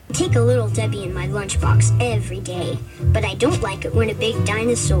take a Little Debbie in my lunchbox every day, but I don't like it when a big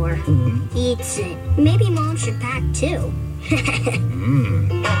dinosaur eats it. Maybe Mom should pack too.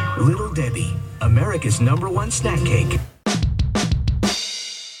 Little Debbie, America's #1 snack cake.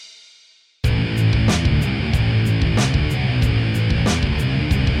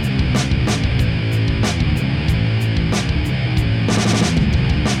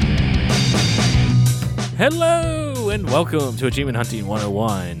 Hello and welcome to Achievement Hunting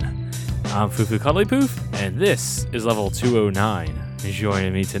 101. I'm Fufu Cuddly Poof, and this is level 209.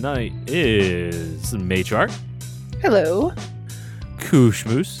 Joining me tonight is Matriarch, Hello.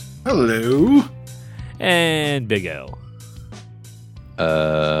 Kushmoose, Hello. and Big L.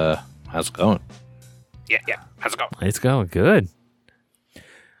 How's it going? Yeah. How's it going? It's going good.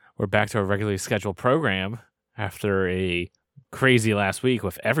 We're back to our regularly scheduled program after a crazy last week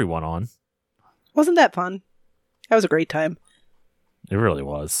with everyone on. Wasn't that fun? That was a great time. It really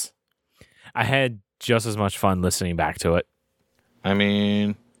was. I had just as much fun listening back to it. I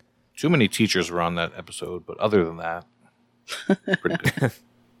mean, too many teachers were on that episode, but other than that, pretty good.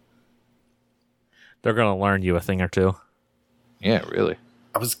 They're going to learn you a thing or two. Yeah, really.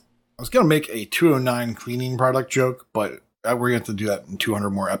 I was gonna make a 209 cleaning product joke, but we're going to have to do that in 200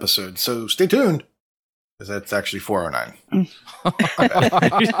 more episodes. So stay tuned, because that's actually 409. I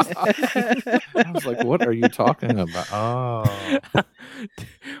was like, what are you talking about? Oh. And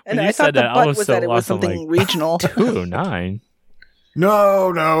When I you thought said the that, I butt was was so that it was lost. I'm something like, regional. 209?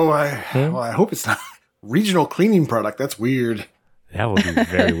 No. I hope it's not regional cleaning product. That's weird. That would be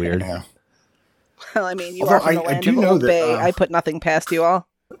very weird. Yeah. Well, I mean, you Although are from the I land do of know Old that, Bay. I put nothing past you all.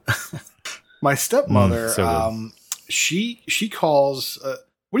 My stepmother, so good. she calls.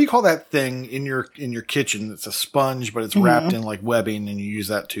 What do you call that thing in your kitchen? It's a sponge, but it's wrapped in like webbing, and you use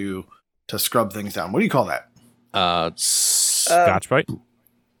that to scrub things down. What do you call that? Scotch Brite?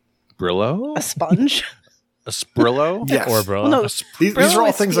 Brillo? A sponge? A Sprillo? Yes. Or Brillo? Well, no, These Brillo are all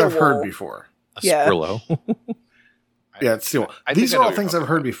is things steel I've heard wool. before. A Yeah. Sprillo. Yeah, it's still. I These think I are know all what things you're I've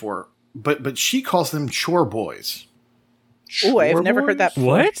heard before. But she calls them chore boys. Ooh, I've never heard that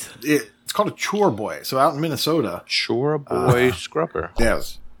before. What? It's called a chore boy. So out in Minnesota, Chore boy scrubber.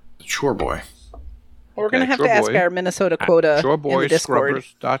 yes, a chore boy. We're going to Okay, have Chore to ask Boy. our Minnesota quota in the Discord.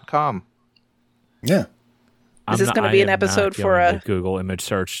 Choreboyscrubbers.com. Yeah. Is this gonna be an episode for a- Google image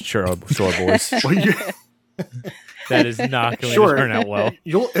search Shore Boys? Well, That is not going Sure. to turn out well.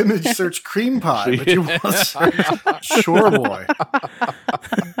 you'll image search cream pie, but you want to search chore boy.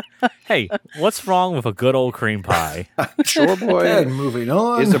 Hey, what's wrong with a good old cream pie? Chore boy And moving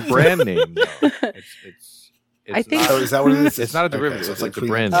on. is a brand name, though. It's I think- not, Oh, is that what it is? it's not a Okay, derivative. so it's like a clean-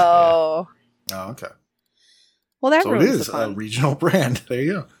 brand name. Oh. Oh, okay. Well, that So it ruins is the a fun. regional brand. There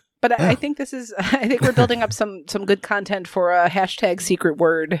you go. But I think this is. I think we're building up some good content for a hashtag secret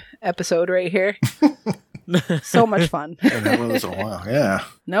word episode right here. So much fun. And that was a while. Yeah.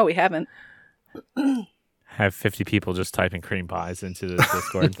 No, we haven't. Have 50 people just typing cream pies into the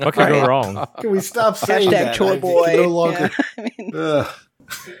Discord. What could go wrong? Can we stop saying Hashtag that? chore I boy. can no longer. Yeah, I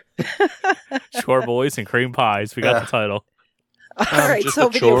mean, Chore Boys and cream pies. We got the title. all right, Just so a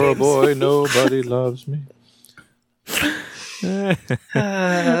video chore games. boy, nobody loves me. All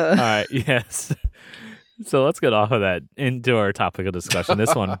right, yes. So let's get off of that into our topic of discussion.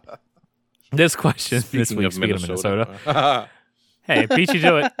 This question this week, speaking of Minnesota. Hey, beat you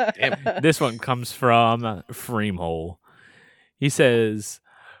to it. Damn. This one comes from Freemhole. He says,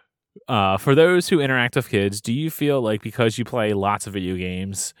 for those who interact with kids, do you feel like because you play lots of video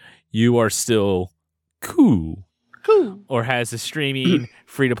games, you are still cool? Or has the streaming,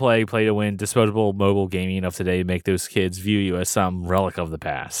 free-to-play, play-to-win, disposable mobile gaming of today make those kids view you as some relic of the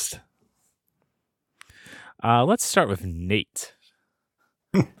past? Let's start with Nate.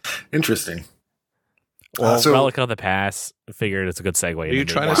 Interesting. Well, So- relic of the past. I figured it's a good segue. What are you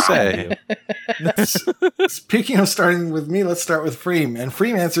into trying Nate. to say? Speaking of starting with me, let's start with Freem. And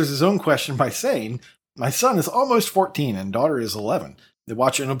Freem answers his own question by saying, my son is almost 14 and daughter is 11. They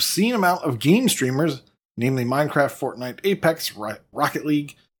watch an obscene amount of game streamers, namely Minecraft, Fortnite, Apex, Rocket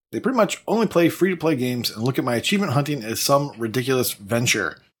League. They pretty much only play free-to-play games and look at my achievement hunting as some ridiculous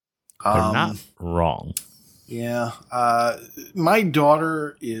venture. They're not wrong. Yeah. My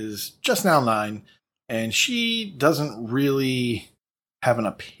daughter is just now 9, and she doesn't really have an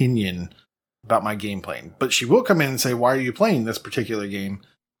opinion about my game playing. But she will come in and say, why are you playing this particular game?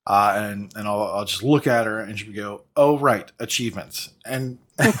 And I'll just look at her and she'll go, oh, right, achievements. And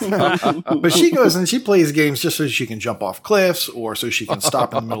but she goes and she plays games just so she can jump off cliffs or so she can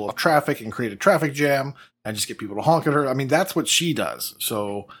stop in the middle of traffic and create a traffic jam and just get people to honk at her. I mean, that's what she does.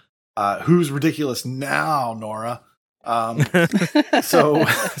 So who's ridiculous now, Nora? So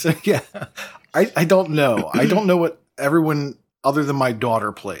yeah, I don't know. I don't know what everyone other than my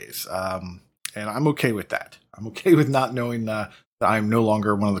daughter plays. And I'm okay with that. I'm okay with not knowing that I'm no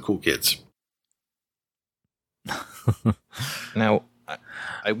longer one of the cool kids. Now,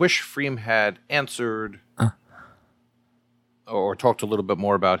 I wish Freem had answered or talked a little bit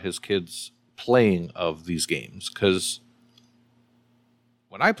more about his kids playing of these games, because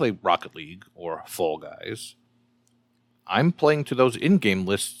when I play Rocket League or Fall Guys, I'm playing to those in-game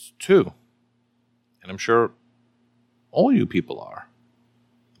lists too. And I'm sure all you people are.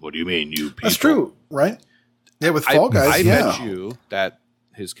 What do you mean, you people? That's true, right? Yeah, with Fall Guys, I yeah. bet you that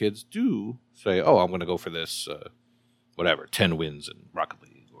his kids do say, oh, I'm going to go for this, 10 wins in Rocket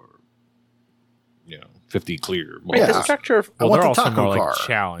League, or, 50 clear. Right, the structure of Well, want they're the also taco more car. like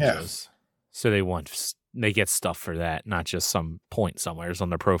challenges. So they get stuff for that, not just some point somewheres on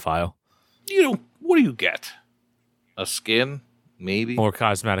their profile. What do you get? A skin, maybe? More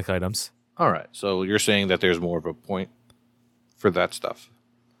cosmetic items. All right, so you're saying that there's more of a point for that stuff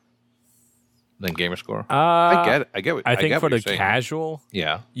than Gamerscore? I get it. I get what I think get for what the you're saying. casual,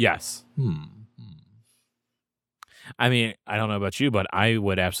 Yeah. yes. I mean, I don't know about you, but I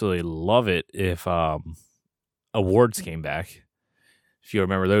would absolutely love it if awards came back. If you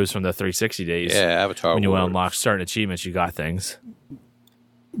remember those from the 360 days. Yeah, Avatar When you Awards. unlock certain achievements, you got things.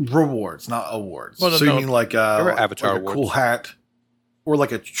 Rewards, not awards. Well, no, so no. you mean like There were Avatar like a cool awards. hat, or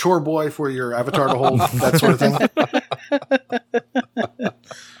like a chore boy for your avatar to hold, that sort of thing?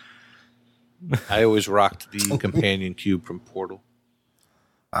 I always rocked the companion cube from Portal.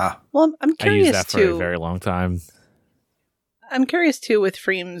 well, I'm I used curious that for a too. very long time. I'm curious too with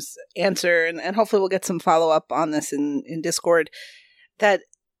Freem's answer, and hopefully we'll get some follow up on this in Discord. That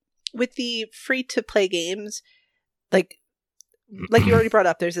with the free to play games, like you already brought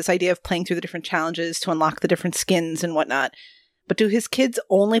up, there's this idea of playing through the different challenges to unlock the different skins and whatnot. But do his kids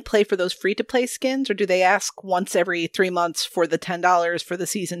only play for those free to play skins, or do they ask once every 3 months for the $10 for the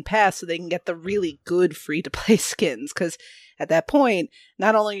season pass so they can get the really good free to play skins? Because at that point,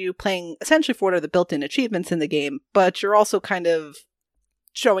 not only are you playing essentially for what are the built-in achievements in the game, but you're also kind of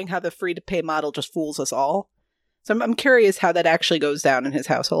showing how the free to pay model just fools us all. So I'm curious how that actually goes down in his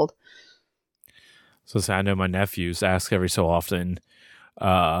household. So I know my nephews ask every so often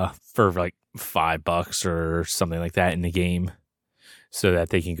for like $5 or something like that in the game, so that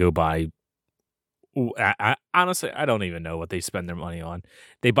they can go buy. I honestly, I don't even know what they spend their money on.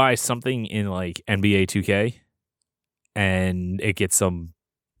 They buy something in like NBA 2K, and it gets them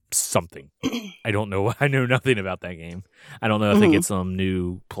something. I don't know. I know nothing about that game. I don't know if they get some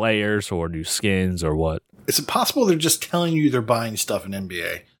new players or new skins or what. Is it possible they're just telling you they're buying stuff in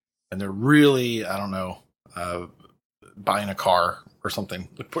NBA and they're really, I don't know, buying a car or something?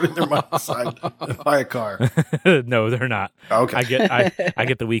 Putting their money aside and buy a car. No, they're not. Okay. I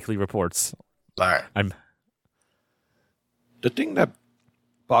get the weekly reports. All right. The thing that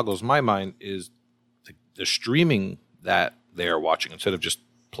boggles my mind is the streaming that they are watching instead of just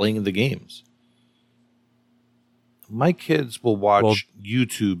playing the games. My kids will watch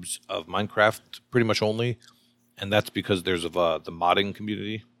YouTubes of Minecraft pretty much only, and that's because there's the modding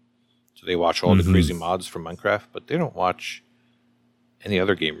community. So they watch all the crazy mods from Minecraft, but they don't watch any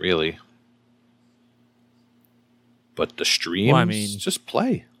other game really. But the streams, Well, I mean- just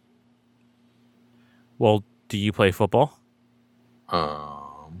play. Well, do you play football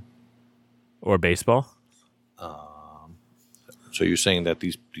or baseball? So you're saying that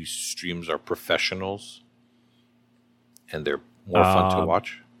these streams are professionals, and they're more fun to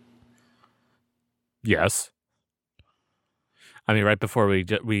watch? Yes. I mean, right before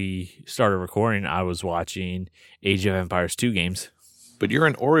we started recording, I was watching Age of Empires 2 games. But you're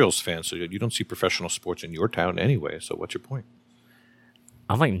an Orioles fan, so you don't see professional sports in your town anyway. So what's your point?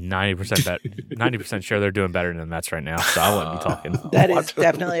 I'm like 90% sure they're doing better than the Mets right now, so I wouldn't be talking. That is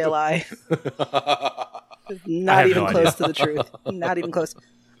definitely a lie. Not have even no close idea. to the truth. Not even close.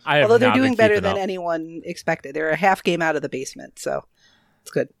 I have Although they're not doing been better keeping than up. anyone expected. They're a half game out of the basement, so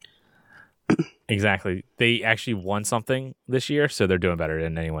it's good. Exactly. They actually won something this year, so they're doing better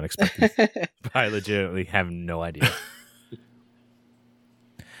than anyone expected. But I legitimately have no idea.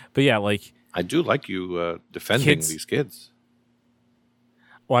 But yeah, like, I do like you defending Kids- these kids.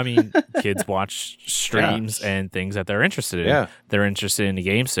 well, I mean, kids watch streams and things that they're interested in. Yeah. They're interested in the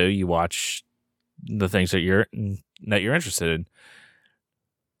game, so you watch the things that you're interested in.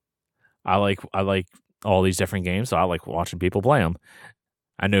 I like all these different games, so I like watching people play them.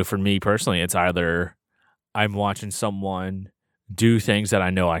 I know for me personally, it's either I'm watching someone do things that I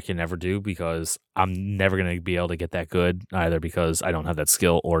know I can never do because I'm never going to be able to get that good, either because I don't have that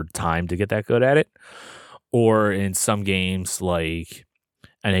skill or time to get that good at it, or in some games like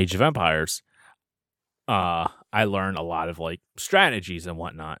an Age of Empires, I learn a lot of like strategies and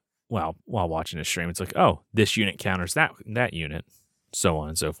whatnot while watching a stream. It's like, oh, this unit counters that unit, so on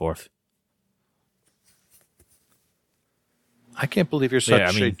and so forth. I can't believe you're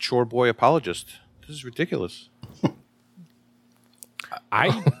such a chore boy apologist. This is ridiculous.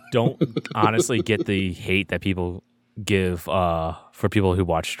 I don't honestly get the hate that people give for people who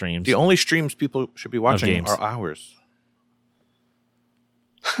watch streams. The only streams people should be watching are ours.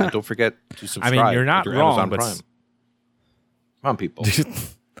 And don't forget to subscribe. I mean, you're not with your wrong, Amazon but Prime. Come on, people.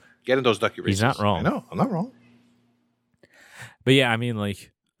 Get in those ducky races. He's not wrong. I know. I'm not wrong. But yeah, I mean,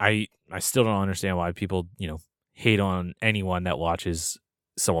 like, I still don't understand why people, hate on anyone that watches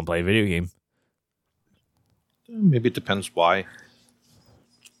someone play a video game. Maybe it depends why.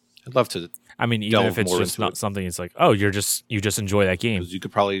 I'd love to. I mean, even if it's just not something, it's like, oh, you just enjoy that game. Because you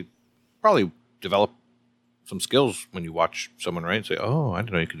could probably develop some skills when you watch someone, right? And say, oh, I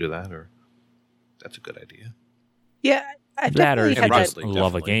didn't know you could do that, or that's a good idea. Yeah, I've that, or definitely if you had just that.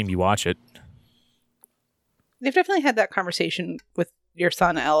 love a game, you watch it. They've definitely had that conversation with your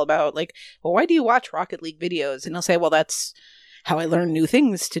son, Elle, about like, well, why do you watch Rocket League videos? And he'll say, well, that's how I learn new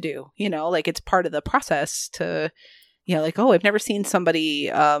things to do. Like it's part of the process to, like, oh, I've never seen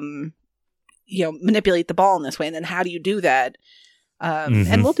somebody, manipulate the ball in this way. And then how do you do that?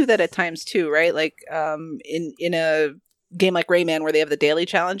 And we'll do that at times too, right? Like in a game like Rayman where they have the daily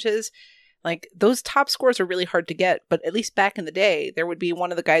challenges, like those top scores are really hard to get. But at least back in the day, there would be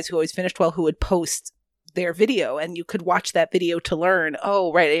one of the guys who always finished well who would post their video, and you could watch that video to learn,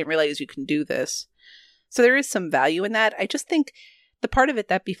 oh, right, I didn't realize you can do this. So there is some value in that. I just think the part of it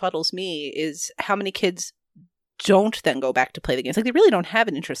that befuddles me is how many kids don't then go back to play the games. Like they really don't have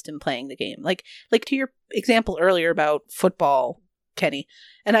an interest in playing the game. Like to your example earlier about football, Kenny,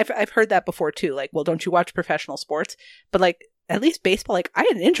 and I've heard that before too. Like, well, don't you watch professional sports? But like at least baseball, like I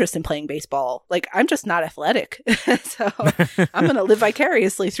had an interest in playing baseball. Like I'm just not athletic, so I'm going to live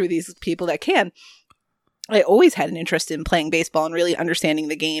vicariously through these people that can. I always had an interest in playing baseball and really understanding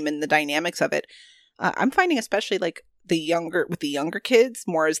the game and the dynamics of it. I'm finding especially like the younger kids,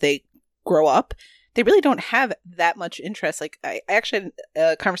 more as they grow up, they really don't have that much interest. Like I actually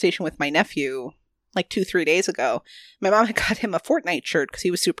had a conversation with my nephew like 2-3 days ago. My mom had got him a Fortnite shirt because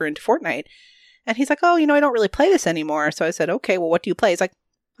he was super into Fortnite. And he's like, oh, I don't really play this anymore. So I said, okay, well, what do you play? He's like,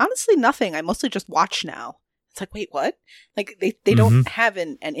 honestly, nothing. I mostly just watch now. It's like, wait, what? Like they don't have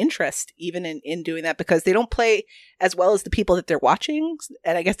an interest even in doing that because they don't play as well as the people that they're watching.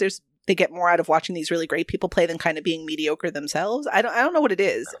 And I guess they get more out of watching these really great people play than kind of being mediocre themselves. I don't know what it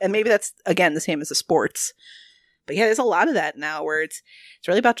is. And maybe that's, again, the same as the sports. But yeah, there's a lot of that now where it's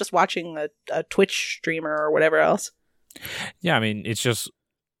really about just watching a Twitch streamer or whatever else. Yeah, I mean, it's just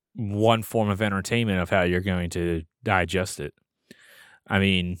one form of entertainment of how you're going to digest it. I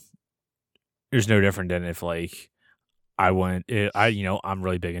mean, there's no different than if like I'm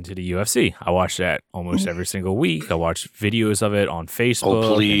really big into the UFC. I watch that almost every single week. I watch videos of it on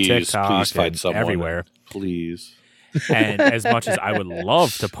Facebook and TikTok and everywhere. Please. And as much as I would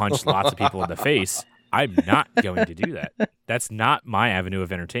love to punch lots of people in the face, I'm not going to do that. That's not my avenue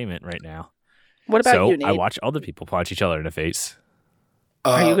of entertainment right now. What about you, Nate? I watch other people punch each other in the face.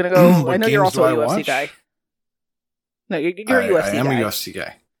 Are you going to go? I know you're also a UFC guy. No, you're a UFC guy. I am a UFC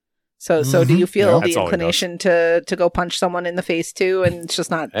guy. So do you feel the inclination to go punch someone in the face too? And it's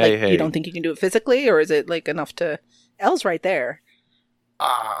just not you don't think you can do it physically, or is it like enough to? Elle's right there.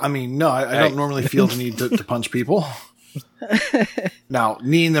 I mean, no, I don't normally feel the need to punch people. Now,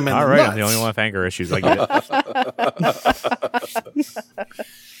 kneeing them in the nuts. I'm the only one with anger issues. I get it.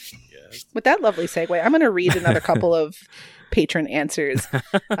 With that lovely segue, I'm going to read another couple of patron answers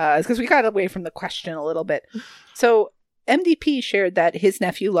because we got away from the question a little bit. So MDP shared that his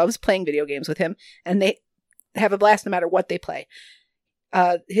nephew loves playing video games with him, and they have a blast no matter what they play.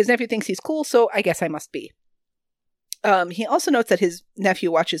 His nephew thinks he's cool, so I guess I must be. He also notes that his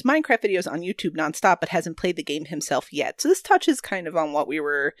nephew watches Minecraft videos on YouTube nonstop, but hasn't played the game himself yet. So this touches kind of on what we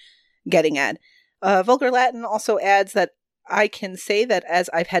were getting at. Vulgar Latin also adds that I can say that as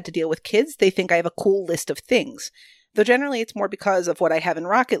I've had to deal with kids, they think I have a cool list of things. Though generally it's more because of what I have in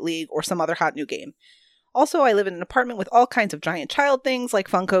Rocket League or some other hot new game. Also, I live in an apartment with all kinds of giant child things like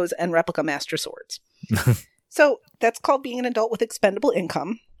Funkos and replica Master Swords. So that's called being an adult with expendable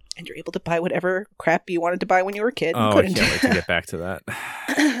income. And you're able to buy whatever crap you wanted to buy when you were a kid. Oh, I can't wait to get back to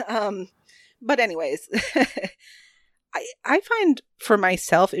that. But anyways, I find for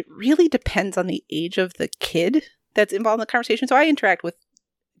myself, it really depends on the age of the kid that's involved in the conversation. So I interact with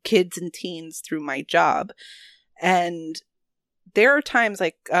kids and teens through my job. And there are times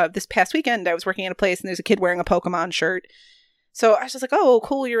like this past weekend, I was working at a place and there's a kid wearing a Pokemon shirt. So I was just like, oh,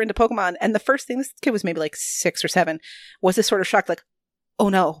 cool, you're into Pokemon. And the first thing, this kid was maybe like 6 or 7, was this sort of shock, like, oh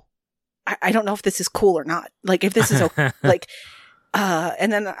no, I don't know if this is cool or not. Like, if this is okay, like,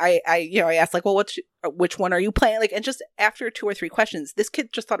 and then I asked like, well, which one are you playing? Like, and just after 2 or 3 questions, this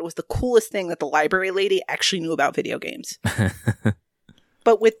kid just thought it was the coolest thing that the library lady actually knew about video games.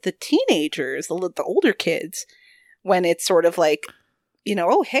 But with the teenagers, the older kids, when it's sort of like,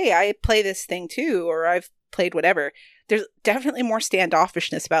 oh, hey, I play this thing too, or I've played whatever, there's definitely more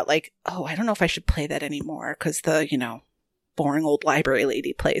standoffishness about like, oh, I don't know if I should play that anymore because the, boring old library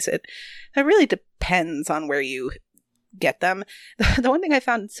lady plays it. It really depends on where you get them. The one thing I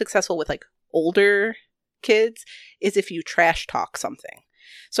found successful with like older kids is if you trash talk something.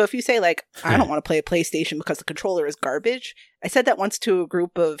 So if you say like, I don't want to play a PlayStation because the controller is garbage. I said that once to a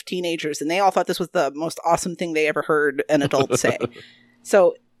group of teenagers and they all thought this was the most awesome thing they ever heard an adult say.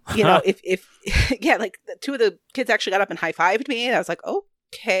 So, if yeah, like 2 of the kids actually got up and high-fived me and I was like,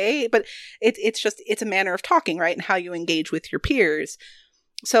 okay, but it's a manner of talking, right? And how you engage with your peers.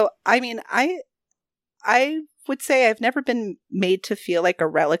 So, I mean, I would say I've never been made to feel like a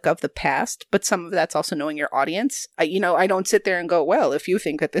relic of the past, but some of that's also knowing your audience. I don't sit there and go, well, if you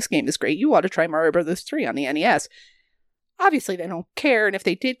think that this game is great, you ought to try Mario Brothers 3 on the NES. Obviously, they don't care, and if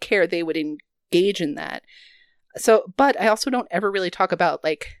they did care, they would engage in that. So, but I also don't ever really talk about,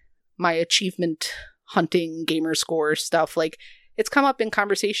 like, my achievement hunting, gamer score stuff. Like, it's come up in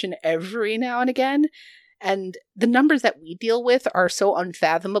conversation every now and again, and the numbers that we deal with are so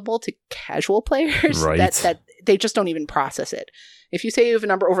unfathomable to casual players right. that they just don't even process it. If you say you have a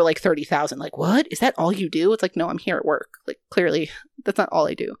number over like 30,000, like, what? Is that all you do? It's like, no, I'm here at work. Like, clearly, that's not all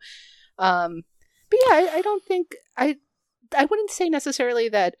I do. But yeah, I don't think, I wouldn't say necessarily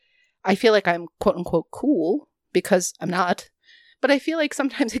that I feel like I'm quote unquote cool, because I'm not. But I feel like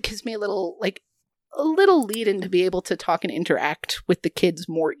sometimes it gives me a little lead in to be able to talk and interact with the kids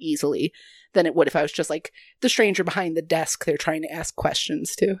more easily than it would if I was just like the stranger behind the desk they're trying to ask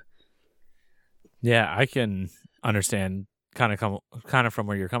questions to. Yeah, I can understand kind of from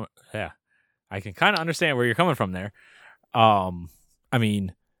where you're coming. Yeah, I can kind of understand where you're coming from there. I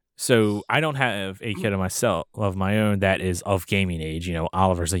mean, so I don't have a kid of my own that is of gaming age.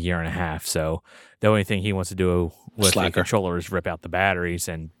 Oliver's 1.5 years, so the only thing he wants to do with the controller is rip out the batteries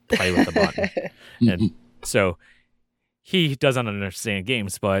and play with the button. And so he doesn't understand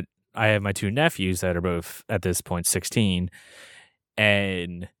games, but I have my 2 nephews that are both at this point 16,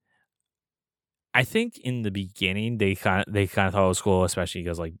 and I think in the beginning they kind of thought it was cool, especially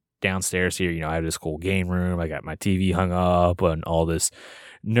because like downstairs here, I have this cool game room. I got my TV hung up and all this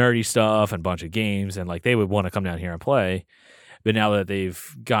nerdy stuff and a bunch of games, and like they would want to come down here and play. But now that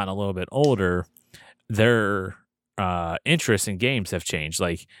they've gotten a little bit older, their interests in games have changed.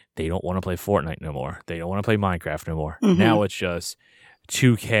 Like they don't want to play Fortnite no more. They don't want to play Minecraft no more. Mm-hmm. Now it's just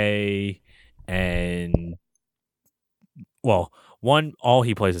 2K and one, all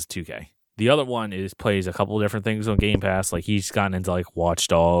he plays is 2K. The other one plays a couple of different things on Game Pass. Like he's gotten into like Watch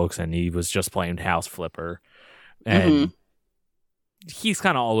Dogs, and he was just playing House Flipper, and he's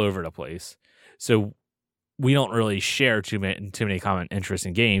kind of all over the place. So we don't really share too many common interests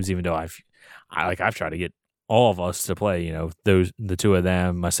in games, even though I've tried to get all of us to play, the 2 of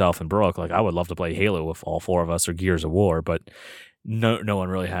them, myself and Brooke. Like I would love to play Halo with all 4 of us, or Gears of War, but no one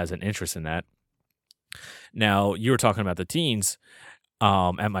really has an interest in that. Now, you were talking about the teens.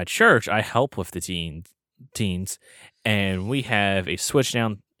 At my church, I help with the teens, and we have a Switch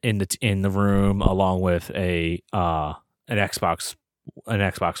down in the room, along with an Xbox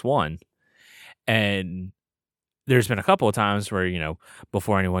One. And there's been a couple of times where,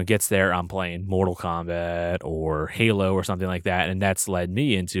 before anyone gets there, I'm playing Mortal Kombat or Halo or something like that, and that's led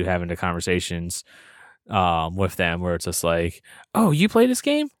me into having the conversations with them where it's just like, oh, you play this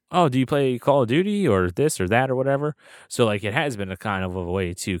game? Oh, do you play Call of Duty or this or that or whatever? So like it has been a kind of a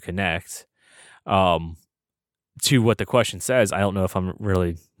way to connect to what the question says. I don't know if I'm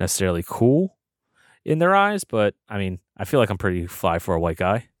really necessarily cool in their eyes, but I mean, I feel like I'm pretty fly for a white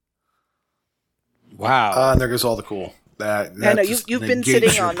guy. Wow. And there goes all the cool. I know you've been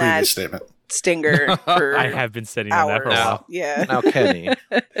sitting on that statement. Stinger for I have been sitting hours. on that for a while. Yeah. Now, Kenny,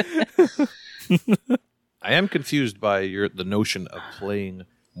 I am confused by the notion of playing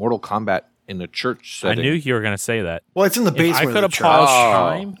Mortal Kombat in a church setting. I knew you were going to say that. Well, it's in the basement. If I could have paused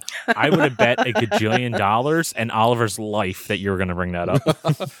time, I would have bet $1 gajillion and Oliver's life that you were going to bring that up.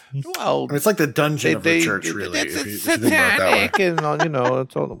 Well, it's like the dungeon of the church, really. It's satanic, and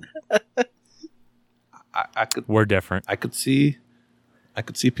it's all. We're different. I could see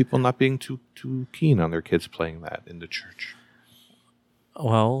people not being too keen on their kids playing that in the church.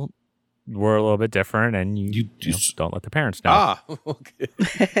 Well, we're a little bit different, and you know, don't let the parents know. Ah,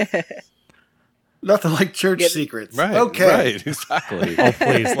 okay. Nothing like church secrets. Right. Okay. Right. Exactly. Oh,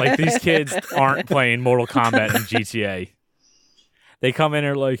 please. Like, these kids aren't playing Mortal Kombat and GTA. They come in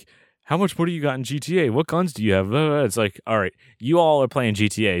and are like, how much money you got in GTA? What guns do you have? It's like, all right, you all are playing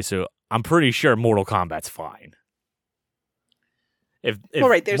GTA, so I'm pretty sure Mortal Kombat's fine. If well,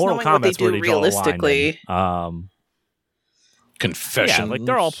 right, there's Mortal knowing what they Kombat's where do draw the line, realistically. then, Confession. yeah, like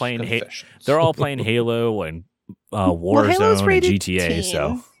they're all playing Halo and Warzone Halo's and rated GTA. teen.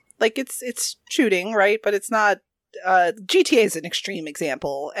 So Like it's shooting, right? But it's not. GTA is an extreme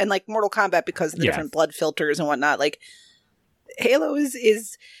example, and like Mortal Kombat because of the different blood filters and whatnot. Like Halo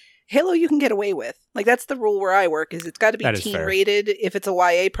is Halo you can get away with. Like that's the rule where I work. Is it's got to be teen rated. If it's a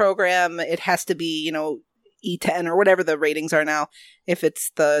YA program, it has to be E10 or whatever the ratings are now. If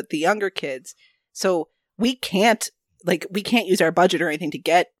it's the younger kids, so we can't use our budget or anything to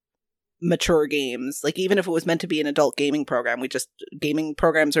get mature games. Like even if it was meant to be an adult gaming program, gaming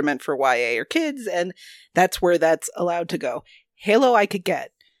programs are meant for YA or kids, and that's where that's allowed to go. Halo I could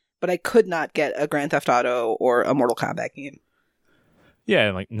get, but I could not get a Grand Theft Auto or a Mortal Kombat game. yeah,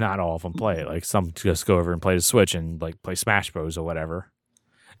 and like not all of them play it. Like some just go over and play the Switch and like play Smash Bros or whatever.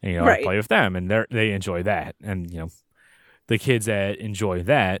 And I play with them, and they enjoy that. And the kids that enjoy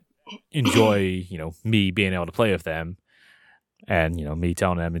that enjoy me being able to play with them. And, me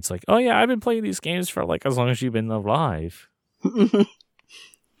telling them, it's like, oh, yeah, I've been playing these games for, like, as long as you've been alive.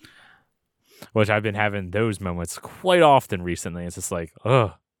 Which I've been having those moments quite often recently. It's just like,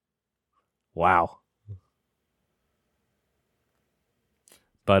 oh, wow.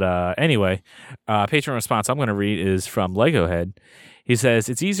 But anyway, patron response I'm going to read is from Lego Head. He says,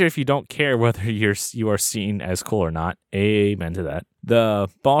 it's easier if you don't care whether you are seen as cool or not. Amen to that. The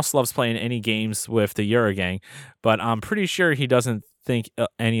boss loves playing any games with the Eurogang, but I'm pretty sure he doesn't think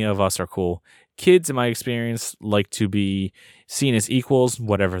any of us are cool. Kids, in my experience, like to be seen as equals,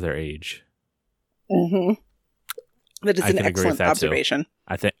 whatever their age. Mm-hmm. That is an excellent observation.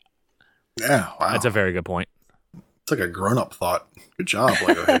 I think. Yeah, wow. That's a very good point. It's like a grown-up thought. Good job,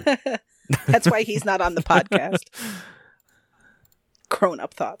 Lego Head. That's why he's not on the podcast.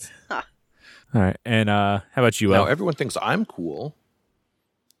 Grown-up thoughts. Huh. All right, and how about you? Now everyone thinks I'm cool.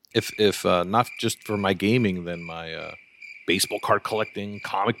 If not just for my gaming, then my baseball card collecting,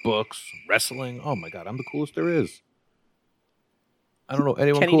 comic books, wrestling. Oh my god, I'm the coolest there is. I don't know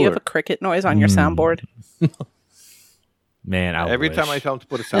anyone Kenny, cooler. do you have a cricket noise on your soundboard? Man, every time I tell him to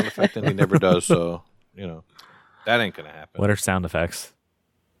put a sound effect in, he never does. So that ain't gonna happen. What are sound effects?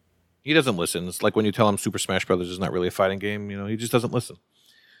 He doesn't listen. It's like when you tell him Super Smash Brothers is not really a fighting game. He just doesn't listen.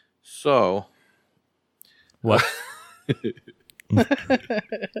 So, what? It's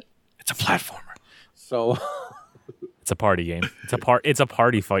a platformer. So, it's a party game. It's a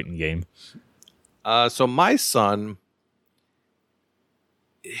party fighting game. So my son,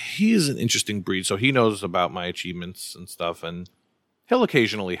 he's an interesting breed. So he knows about my achievements and stuff, and he'll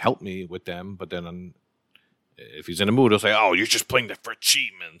occasionally help me with them. But then, if he's in a mood, he'll say, "Oh, you're just playing that for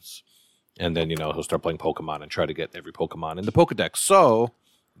achievements." And then, he'll start playing Pokemon and try to get every Pokemon in the Pokedex. So,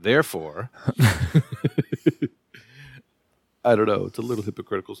 therefore, I don't know. It's a little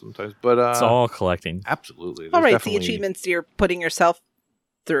hypocritical sometimes, but it's all collecting. Absolutely. All right, the achievements you're putting yourself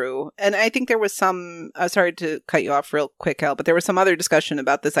through. And I think there was some, sorry to cut you off real quick, Al, but there was some other discussion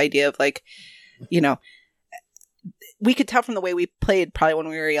about this idea of like, we could tell from the way we played probably when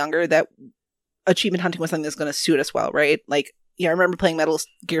we were younger that achievement hunting was something that's going to suit us well, right? Like, I remember playing Metal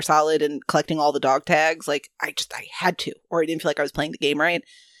Gear Solid and collecting all the dog tags. Like, I had to, or I didn't feel like I was playing the game right.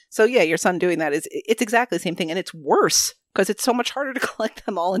 So yeah, your son doing that it's exactly the same thing, and it's worse because it's so much harder to collect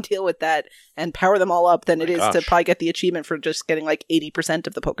them all and deal with that and power them all up than it is to probably get the achievement for just getting like 80%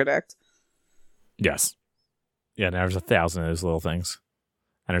 of the Pokedex. Yes. Yeah, now there's 1,000 of those little things,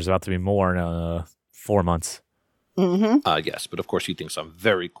 and there's about to be more in 4 months. Mm-hmm. Yes, but of course he thinks I'm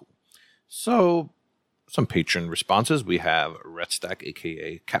very cool. So, some patron responses. We have Retstack,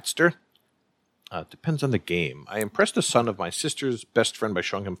 a.k.a. Catster. Depends on the game. I impressed the son of my sister's best friend by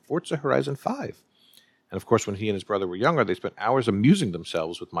showing him Forza Horizon 5. And of course, when he and his brother were younger, they spent hours amusing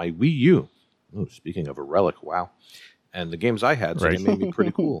themselves with my Wii U. Ooh, speaking of a relic, wow. And the games I had, so they made me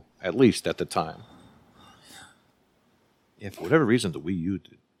pretty cool, at least at the time. Yeah, for whatever reason, the Wii U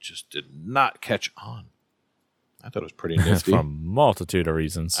just did not catch on. I thought it was pretty nifty. For a multitude of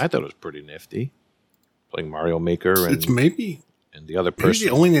reasons. I thought it was pretty nifty. Playing Mario Maker and it's maybe and the other person.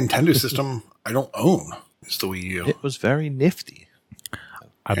 The only Nintendo system I don't own is the Wii U. It was very nifty.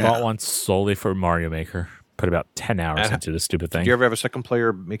 I bought one solely for Mario Maker. Put about 10 hours into the stupid thing. Did you ever have a second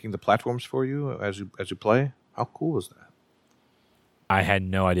player making the platforms for you as you play? How cool was that? I had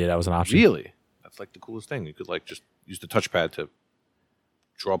no idea that was an option. Really? That's like the coolest thing. You could like just use the touchpad to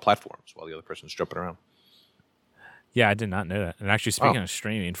draw platforms while the other person's jumping around. Yeah, I did not know that. And actually, speaking of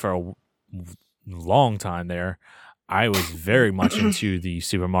streaming, for a long time there, I was very much into the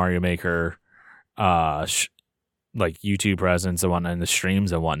Super Mario Maker, like YouTube presence and whatnot, and the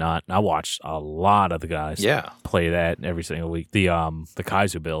streams and whatnot. And I watched a lot of the guys play that every single week. The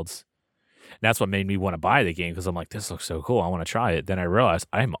Kaizo builds. And that's what made me want to buy the game because I'm like, this looks so cool. I want to try it. Then I realized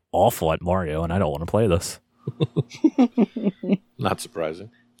I'm awful at Mario and I don't want to play this. Not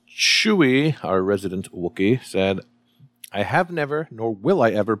surprising. Chewy, our resident Wookiee, said, I have never, nor will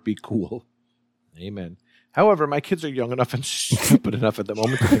I ever be cool. Amen. However, my kids are young enough and stupid enough at the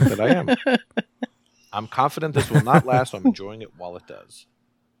moment to think that I am. I'm confident this will not last, so I'm enjoying it while it does.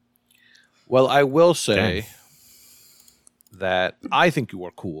 Well, I will say that I think you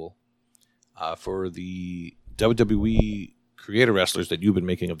are cool for the WWE creator wrestlers that you've been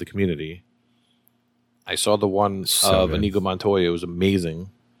making of the community. I saw the one of Inigo Montoya. It was amazing.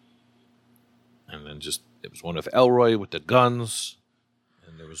 And then it was one of Elroy with the guns.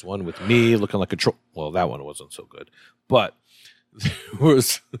 And there was one with me looking like a troll. Well, that one wasn't so good. But there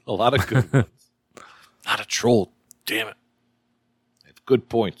was a lot of good ones. Not a troll. Damn it. I have good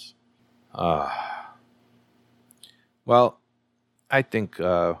points. Well, I think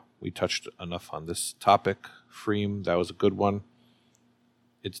we touched enough on this topic. Freem, that was a good one.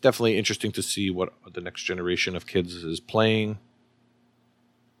 It's definitely interesting to see what the next generation of kids is playing.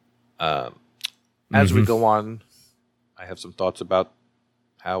 As we go on, I have some thoughts about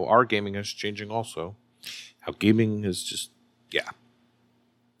how our gaming is changing also. How gaming is just,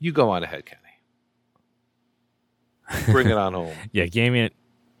 You go on ahead, Kenny. Bring it on home. Yeah, gaming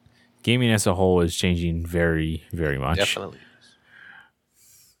as a whole is changing very, very much. Definitely.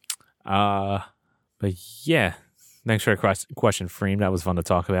 But yeah, thanks for a question, Freem. That was fun to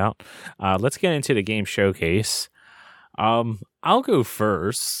talk about. Let's get into the game showcase. I'll go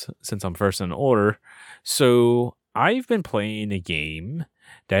first since I'm first in order. So I've been playing a game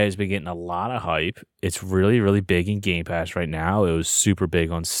that has been getting a lot of hype. It's really, really big in Game Pass right now. It was super big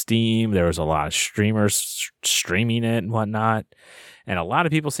on Steam. There was a lot of streamers streaming it and whatnot. And a lot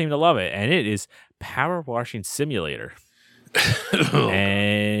of people seem to love it. And it is Power Washing Simulator.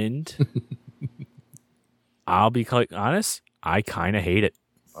 And I'll be quite honest, I kind of hate it.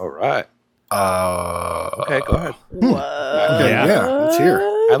 All right. Okay, go ahead. Okay, yeah, let's hear.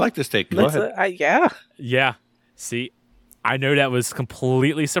 I like this take. Go ahead. Yeah. See, I know that was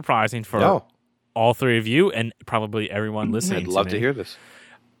completely surprising for all three of you and probably everyone listening. I'd love to hear this.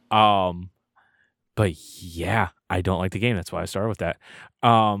 But yeah, I don't like the game. That's why I started with that.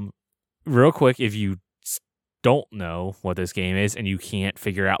 Real quick, if you don't know what this game is and you can't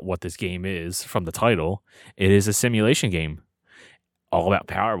figure out what this game is from the title, it is a simulation game all about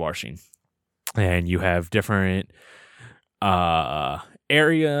power washing. And you have different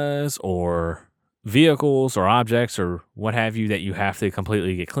areas or vehicles or objects or what have you that you have to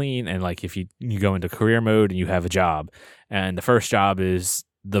completely get clean. And like if you go into career mode and you have a job, and the first job is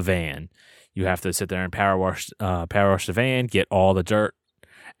the van, you have to sit there and power wash the van, get all the dirt.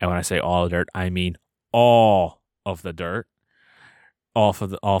 And when I say all the dirt, I mean all of the dirt off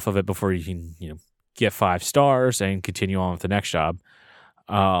of it before you can get 5 stars and continue on with the next job.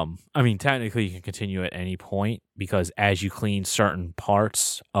 I mean, technically you can continue at any point because as you clean certain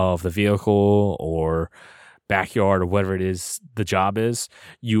parts of the vehicle or backyard or whatever it is the job is,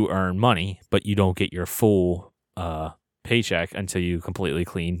 you earn money, but you don't get your full paycheck until you completely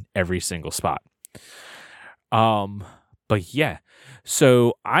clean every single spot. But yeah,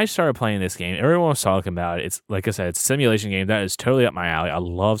 so I started playing this game. Everyone was talking about it. It's like I said, it's a simulation game. That is totally up my alley. I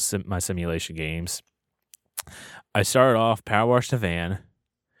love my simulation games. I started off Power Wash the Van.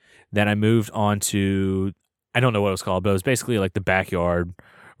 Then I moved on to, I don't know what it was called, but it was basically like the backyard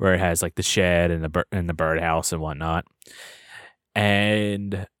where it has like the shed and the birdhouse and whatnot.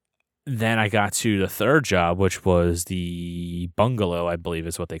 And then I got to the third job, which was the bungalow, I believe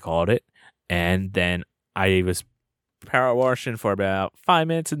is what they called it. And then I was power washing for about 5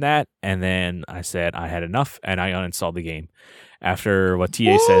 minutes in that. And then I said I had enough and I uninstalled the game after what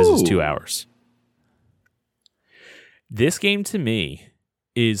TA says is 2 hours. This game to me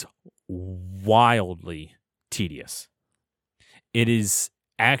is wildly tedious. It is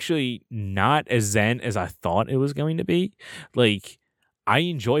actually not as zen as I thought it was going to be. Like, I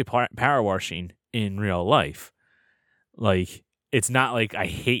enjoy power washing in real life. Like, it's not like I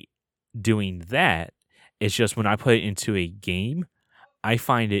hate doing that. It's just when I put it into a game, I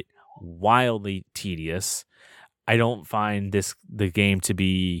find it wildly tedious. I don't find the game to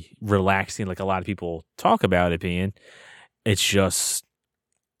be relaxing like a lot of people talk about it being. it's just,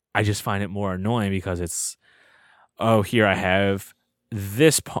 I just find it more annoying because it's, oh, here I have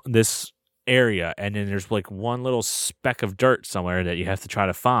this area, and then there's like one little speck of dirt somewhere that you have to try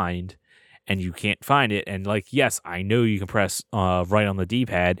to find, and you can't find it. And like, yes, I know you can press right on the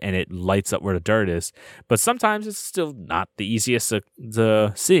D-pad and it lights up where the dirt is, but sometimes it's still not the easiest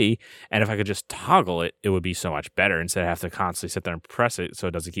to see. And if I could just toggle it, it would be so much better instead of have to constantly sit there and press it so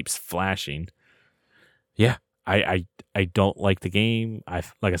it doesn't keep flashing. Yeah, I don't like the game.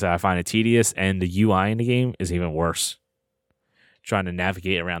 Like I said, I find it tedious, and the UI in the game is even worse. Trying to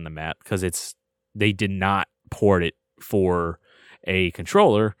navigate around the map because they did not port it for a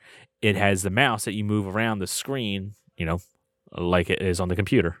controller. It has the mouse that you move around the screen, like it is on the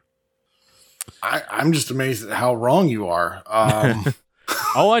computer. I'm just amazed at how wrong you are.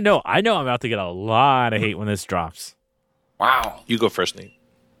 Oh, I know I'm about to get a lot of hate when this drops. Wow. You go first, Nate.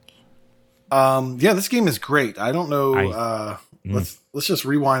 Yeah, this game is great. I don't know. Let's just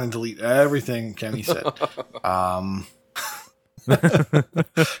rewind and delete everything Kenny said.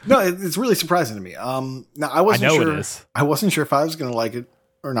 No, it's really surprising to me. Now I wasn't sure. It is. I wasn't sure if I was going to like it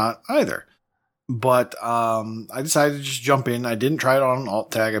or not either. But I decided to just jump in. I didn't try it on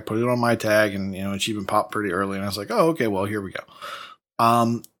alt tag. I put it on my tag, and it even popped pretty early. And I was like, oh, okay, well, here we go.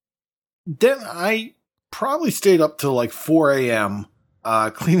 Then I probably stayed up till like 4 a.m.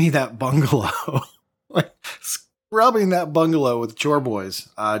 Cleaning that bungalow, like scrubbing that bungalow with chore boys,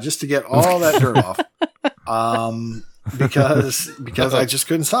 just to get all that dirt off. Because I just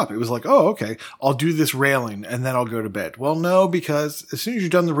couldn't stop. It was like, oh, okay, I'll do this railing and then I'll go to bed. Well, no, because as soon as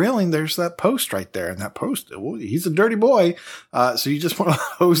you're done the railing, there's that post right there. And that post, well, he's a dirty boy. So you just want to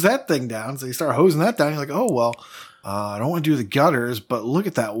hose that thing down. So you start hosing that down. You're like, oh, well, I don't want to do the gutters, but look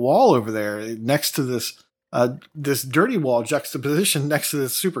at that wall over there next to this dirty wall juxtaposition next to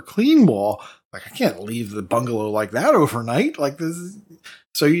this super clean wall. Like, I can't leave the bungalow like that overnight. Like this.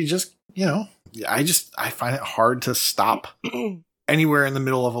 So you just, I find it hard to stop anywhere in the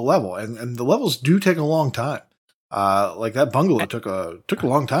middle of a level, and the levels do take a long time. Like that bungalow took a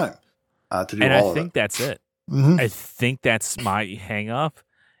long time to do and all of it. I think that's it. Mm-hmm. I think that's my hang up.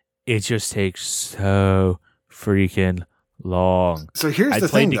 It just takes so freaking long. So here's the I thing,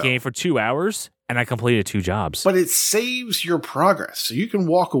 played the game for 2 hours and I completed 2 jobs. But it saves your progress. So you can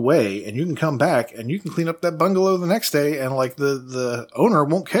walk away and you can come back and you can clean up that bungalow the next day, and like the owner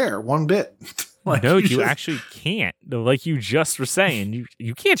won't care one bit. Like, no, you actually can't. Like you just were saying,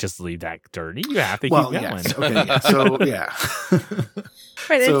 you can't just leave that dirty. You have to keep going. Yes. Okay, yeah. So yeah.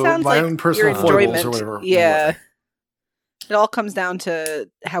 Right. So it sounds my like own personal your foibles enjoyment. or whatever. Yeah. It all comes down to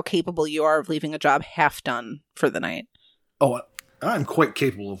how capable you are of leaving a job half done for the night. Oh, I'm quite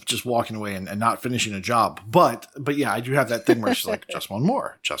capable of just walking away and not finishing a job. But yeah, I do have that thing where it's like, just one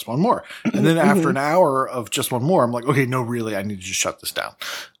more. And then after an hour of just one more, I'm like, okay, no, really, I need to just shut this down.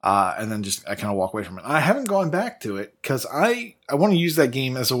 And then I kind of walk away from it. I haven't gone back to it because I want to use that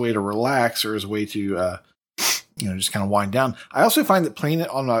game as a way to relax, or as a way to, just kind of wind down. I also find that playing it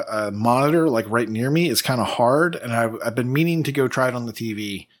on a monitor, like right near me, is kind of hard. And I've been meaning to go try it on the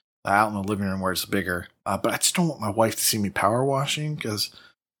TV. Out in the living room where it's bigger. But I just don't want my wife to see me power washing, because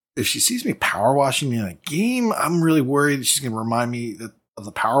if she sees me power washing in a game, I'm really worried she's going to remind me of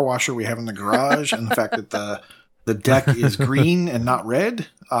the power washer we have in the garage and the fact that the deck is green and not red.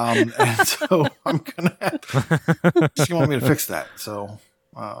 And so I'm going to have she's going to want me to fix that. So,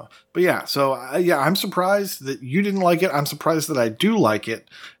 but yeah, so I'm surprised that you didn't like it. I'm surprised that I do like it.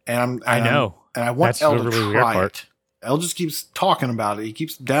 And I want That's Elle the to really weird try part. it. Elle just keeps talking about it. He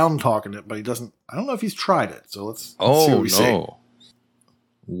keeps down talking it, but he doesn't. I don't know if he's tried it. So let's see what we say.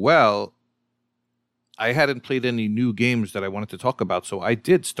 Well, I hadn't played any new games that I wanted to talk about, so I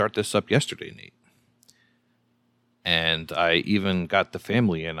did start this up yesterday, Nate. And I even got the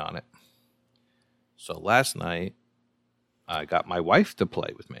family in on it. So last night, I got my wife to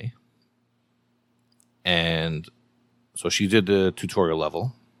play with me. And so she did the tutorial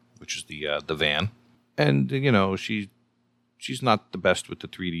level, which is the van. And, she's not the best with the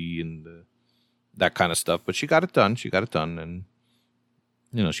 3D and that kind of stuff, but she got it done. And,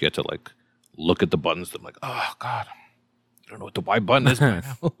 she had to, like, look at the buttons. I'm like, oh, God, I don't know what the Y button is by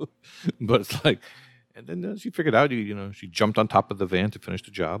now. But it's like, and then she figured out, she jumped on top of the van to finish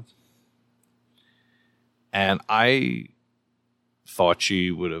the job. And I thought she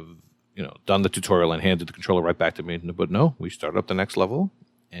would have, done the tutorial and handed the controller right back to me. But no, we started up the next level.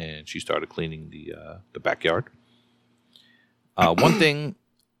 And she started cleaning the backyard. One thing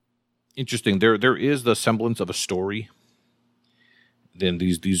interesting, there is the semblance of a story. Then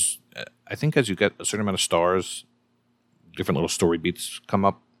these I think as you get a certain amount of stars, different little story beats come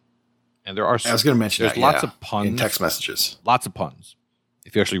up. And there are I was going to mention there's that, lots yeah, of puns in text messages. Lots of puns. Lots of puns.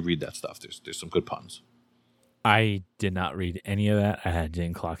 If you actually read that stuff, there's some good puns. I did not read any of that. I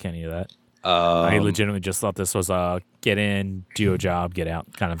didn't clock any of that. I legitimately just thought this was a get in, do your job, get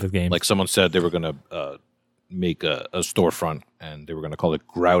out kind of a game. Like someone said they were going to make a storefront and they were going to call it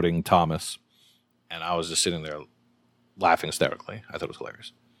Grouting Thomas. And I was just sitting there laughing hysterically. I thought it was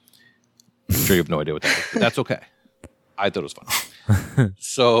hilarious. I'm sure you have no idea what that is, but that's okay. I thought it was fun.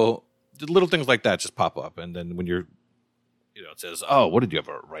 So the little things like that just pop up. And then when you're, it says, oh, what did you have,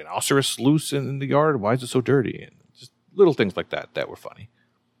 a rhinoceros loose in the yard? Why is it so dirty? And just little things like that were funny.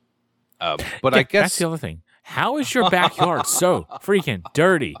 But yeah, I guess that's the other thing. How is your backyard so freaking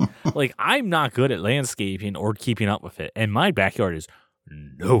dirty? Like, I'm not good at landscaping or keeping up with it, and my backyard is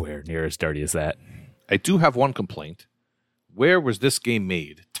nowhere near as dirty as that. I do have one complaint. Where was this game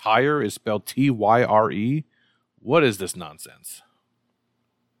made? Tyre is spelled Tyre. What is this nonsense?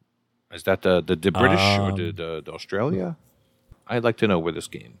 Is that the British or the Australia? I'd like to know where this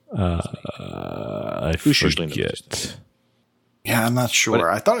game was made. I Who's usually knows these forget. things? Yeah, I'm not sure. But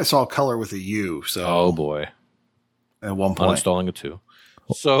I thought I saw a color with a U. So Oh boy, at one point, uninstalling it too.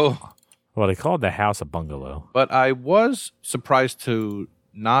 So, Well, they called the house a bungalow. but I was surprised to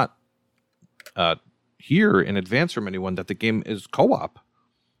not hear in advance from anyone that the game is co-op.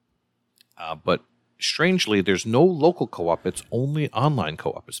 But strangely, there's no local co-op. It's only online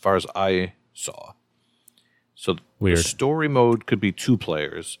co-op, as far as I saw. So Weird. the story mode could be 2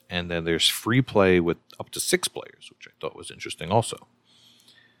 players, and then there's free play with up to 6 players, which I thought was interesting also.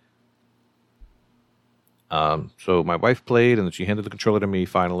 So my wife played, and then she handed the controller to me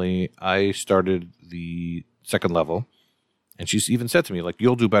finally. I started the second level, and she's even said to me, like,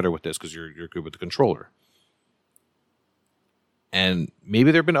 you'll do better with this because you're good with the controller. And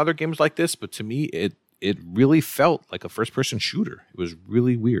maybe there have been other games like this, but to me, it really felt like a first-person shooter. It was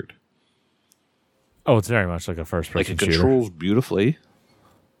really weird. Oh, it's very much like a first-person Like it shooter. controls beautifully.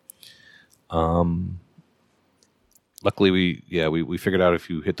 Luckily, we figured out if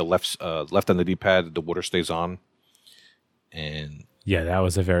you hit the left on the D-pad, the water stays on. And Yeah, that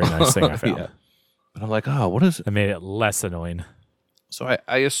was a very nice thing I found. yeah. But I'm like, oh, what is it? It made it less annoying. So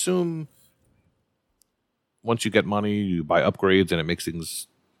I assume once you get money, you buy upgrades, and it makes things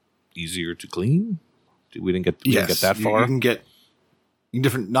easier to clean. We didn't get that far. You can get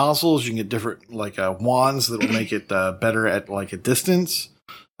different nozzles. You can get different wands that will make it better at like a distance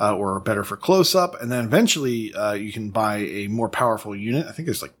or better for close up. And then eventually you can buy a more powerful unit. I think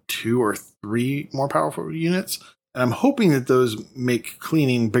there's like 2 or 3 more powerful units. And I'm hoping that those make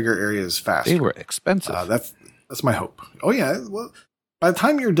cleaning bigger areas faster. They were expensive. That's my hope. Oh yeah. Well, by the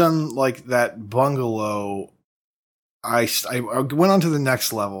time you're done like that bungalow, I went on to the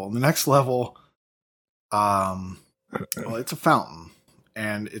next level. The next level, well, it's a fountain,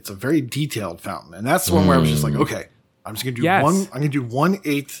 and it's a very detailed fountain, and that's the one where I was just like, okay, I'm just gonna do Yes. I'm gonna do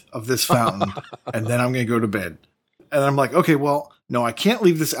 1/8 of this fountain, and then I'm gonna go to bed. And I'm like, okay, well, no, I can't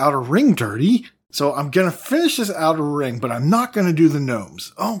leave this outer ring dirty, so I'm gonna finish this outer ring, but I'm not gonna do the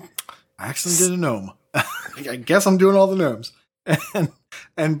gnomes. Oh, I actually did a gnome. I guess I'm doing all the gnomes,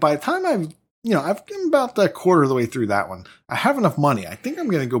 and by the time I've been about a quarter of the way through that one, I have enough money. I think I'm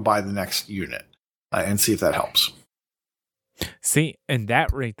gonna go buy the next unit and see if that helps. See, and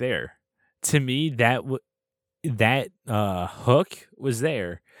that right there, to me, that hook was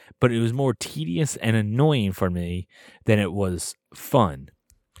there, but it was more tedious and annoying for me than it was fun.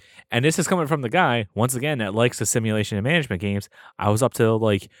 And this is coming from the guy, once again, that likes the simulation and management games. I was up till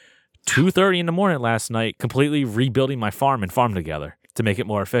like 2:30 in the morning last night, completely rebuilding my farm and Farm Together to make it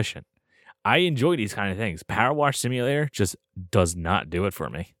more efficient. I enjoy these kind of things. Power Wash Simulator just does not do it for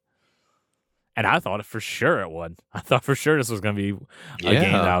me. And I thought for sure it would. I thought for sure this was going to be a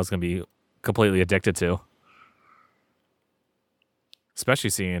game that I was going to be completely addicted to. Especially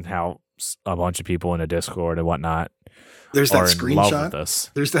seeing how a bunch of people in the Discord and whatnot There's that are in love with screenshot. this.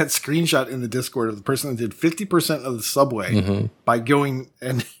 There's that screenshot in the Discord of the person that did 50% of the subway by going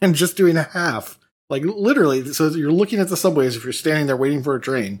and just doing a half. Like literally, so you're looking at the subway as if you're standing there waiting for a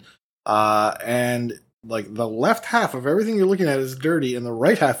train. And like the left half of everything you're looking at is dirty, and the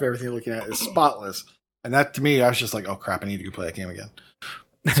right half of everything you're looking at is spotless. And that to me, I was just like, oh crap, I need to go play that game again.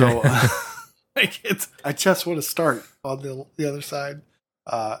 So I just want to start on the other side.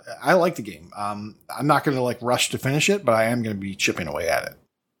 I like the game. I'm not going to like rush to finish it, but I am going to be chipping away at it.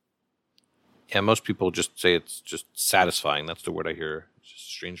 Yeah, most people just say it's just satisfying. That's the word I hear. It's just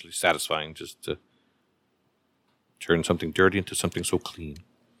strangely satisfying just to turn something dirty into something so clean.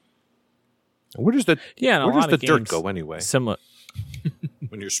 Where does the dirt go anyway? Similar.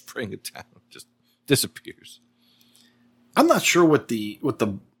 When you're spraying it down, it just disappears. I'm not sure what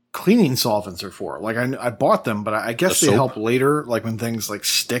cleaning solvents are for. Like I bought them, but I guess The they soap? help later, like when things like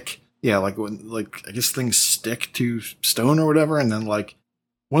stick. Yeah, like when like I guess things stick to stone or whatever, and then like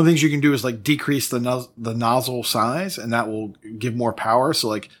one of the things you can do is like decrease the nozzle size, and that will give more power. So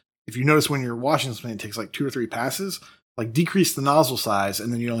like if you notice when you're washing something, it takes like 2 or 3 passes. Like decrease the nozzle size,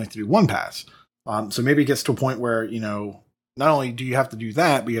 and then you only have to do 1 pass. So maybe it gets to a point where not only do you have to do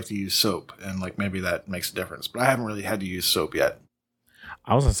that, but you have to use soap, and like maybe that makes a difference. But I haven't really had to use soap yet.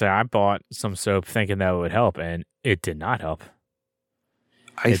 I was gonna say I bought some soap thinking that would help, and it did not help.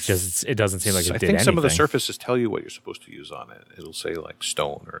 It doesn't seem like it I did think some of the anything. surfaces tell you what you're supposed to use on it. It'll say like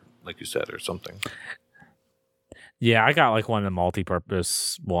stone or like you said or something. Yeah, I got like one of the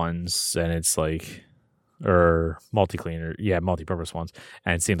multi-purpose ones, and it's like, or multi-cleaner, yeah, multi-purpose ones,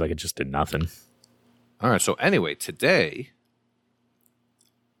 and it seemed like it just did nothing. All right. So anyway, today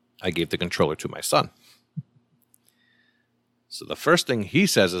I gave the controller to my son. So the first thing he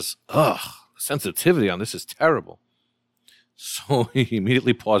says is, "Ugh, the sensitivity on this is terrible." So he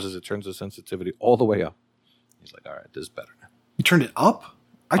immediately pauses it, turns the sensitivity all the way up. He's like, "All right, this is better now." You turned it up?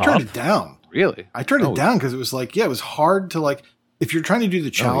 I turned it down. Really? I turned it down because it was like, it was hard to like, if you're trying to do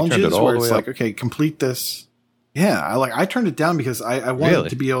the challenges all where the it's way like, up. okay, complete this. Yeah, I turned it down because I wanted Really?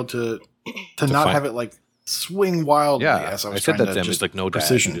 to be able to not find- have it like swing wildly Yeah, as I I was said trying that to to him. just It's like, no, Dad,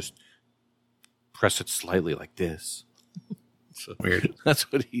 precision. you just press it slightly like this. So Weird.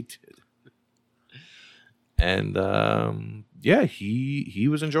 that's what he did. And yeah, he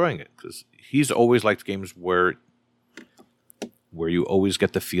was enjoying it because he's always liked games where you always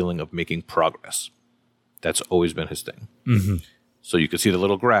get the feeling of making progress. That's always been his thing. Mm-hmm. So you can see the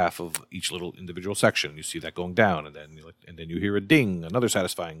little graph of each little individual section. You see that going down, and then you hear a ding, another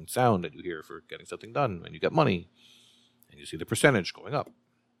satisfying sound that you hear for getting something done, and you get money, and you see the percentage going up.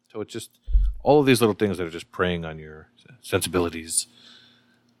 So it's just all of these little things that are just preying on your sensibilities.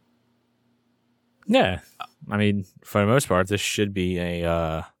 Yeah, I mean, for the most part, this should be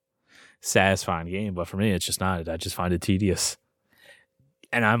a satisfying game, but for me, it's just not. I just find it tedious,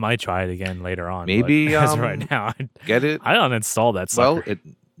 and I might try it again later on. Maybe, but as of right now, Get it? I don't install that sucker. Well,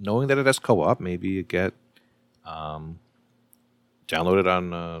 knowing that it has co-op, maybe you get download it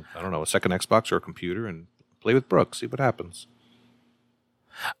on I don't know, a second Xbox or a computer and play with Brooke. See what happens.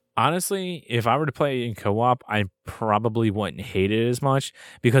 Honestly, if I were to play in co-op, I probably wouldn't hate it as much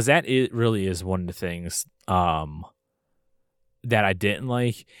because really is one of the things that I didn't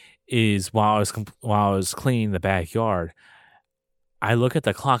like is while I was cleaning the backyard, I look at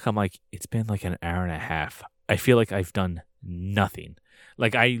the clock. I'm like, it's been like an hour and a half. I feel like I've done nothing.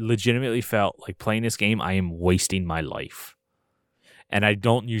 Like I legitimately felt like playing this game, I am wasting my life. And I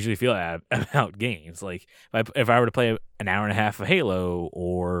don't usually feel that about games. Like if I were to play an hour and a half of Halo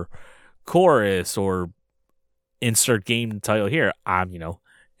or Chorus or insert game title here,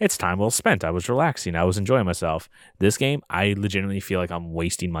 it's time well spent. I was relaxing. I was enjoying myself. This game, I legitimately feel like I'm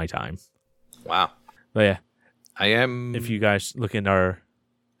wasting my time. Wow. But yeah, I am. if you guys look in our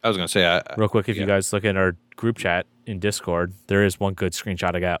I was going to say, real quick, if you yeah. guys look in our group chat in Discord, there is one good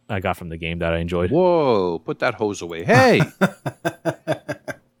screenshot I got from the game that I enjoyed. Whoa, put that hose away. Hey,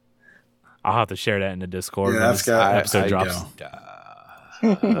 I'll have to share that in the Discord Yeah, when that's this got- episode I drops.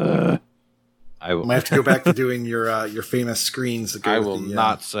 know. I will. I might have to go back to doing your famous screens that go I with will the,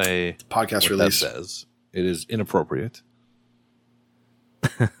 not say podcast what release. that says. It is inappropriate.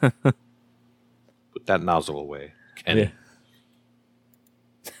 Put that nozzle away, Kenny.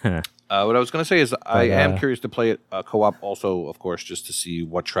 Yeah. What I was going to say is I am uh, curious to play it co-op also, of course, just to see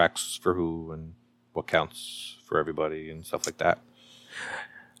what tracks for who and what counts for everybody and stuff like that.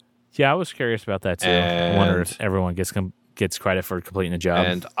 Yeah, I was curious about that too. I wonder And- if everyone gets credit for completing the job.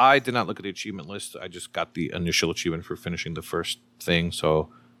 And I did not look at the achievement list. I just got the initial achievement for finishing the first thing. So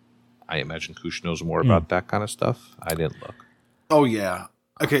I imagine Kush knows more about that kind of stuff. I didn't look. Oh yeah.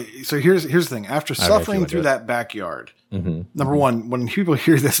 Okay, so here's the thing. After bet you suffering would do through it. that backyard, Mm-hmm. number one, when people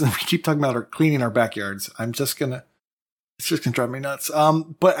hear this and we keep talking about cleaning our backyards, it's just gonna drive me nuts.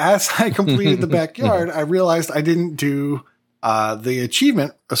 But as I completed the backyard, I realized I didn't do the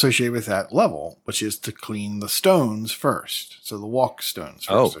achievement associated with that level, which is to clean the stones first. So the walk stones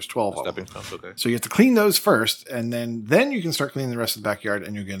first. There's 12 of them. Stepping stones, okay. So you have to clean those first, and then you can start cleaning the rest of the backyard,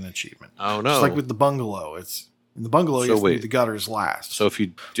 and you'll get an achievement. Oh, no. Just like with the bungalow, in the bungalow, So you have to do wait. the gutters last. So if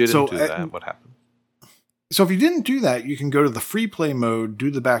you didn't So, do that, what happened? So if you didn't do that, you can go to the free play mode, do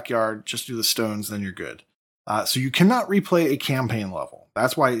the backyard, just do the stones, then you're good. So you cannot replay a campaign level.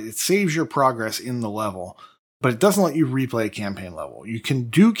 That's why it saves your progress in the level, but it doesn't let you replay a campaign level. You can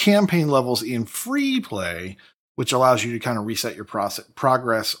do campaign levels in free play, which allows you to kind of reset your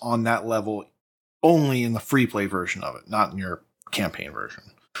progress on that level only in the free play version of it, not in your campaign version.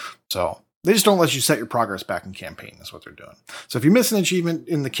 So they just don't let you set your progress back in campaign is what they're doing. So if you miss an achievement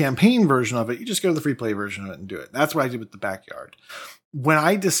in the campaign version of it, you just go to the free play version of it and do it. That's what I did with the backyard. When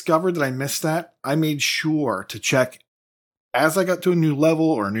I discovered that I missed that, I made sure to check as I got to a new level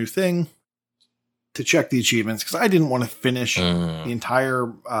or a new thing to check the achievements because I didn't want to finish the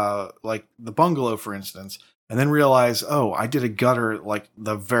entire, like the bungalow, for instance, and then realize, oh, I did a gutter like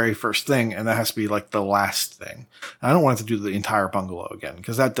the very first thing, and that has to be like the last thing. I don't want to do the entire bungalow again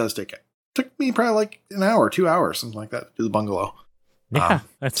because that does take it. Took me probably like an hour, 2 hours, something like that to do the bungalow. Yeah,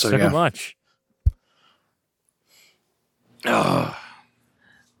 that's so much. See,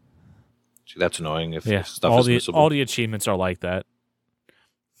 that's annoying if stuff all is the missable. all the achievements are like that.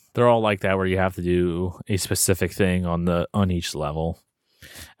 They're all like that, where you have to do a specific thing on each level,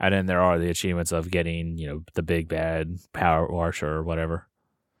 and then there are the achievements of getting the big bad power wash or whatever,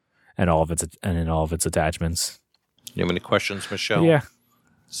 and all of its attachments. You have any questions, Michelle? Yeah,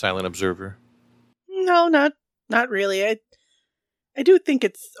 Silent observer. No, not really. I do think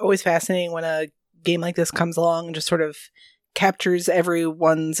it's always fascinating when a game like this comes along and just sort of captures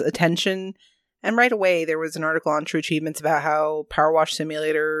everyone's attention. And right away, there was an article on True Achievements about how Power Wash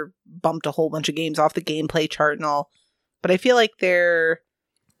Simulator bumped a whole bunch of games off the gameplay chart and all. But I feel like their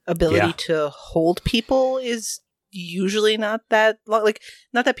ability to hold people is usually not that like,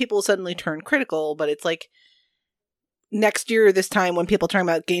 not that people suddenly turn critical, but it's like next year, this time when people are talking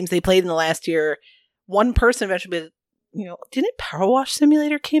about games they played in the last year, one person eventually didn't Power Wash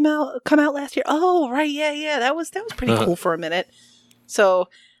Simulator come out last year? Oh, right, yeah, that was pretty cool for a minute. So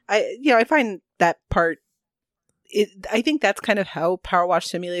I find that part. I think that's kind of how Power Wash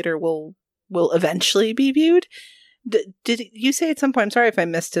Simulator will eventually be viewed. Did you say at some point? I'm sorry if I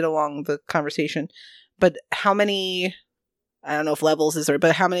missed it along the conversation, but how many? I don't know if levels is there,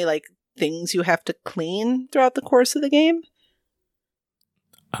 but how many like things you have to clean throughout the course of the game?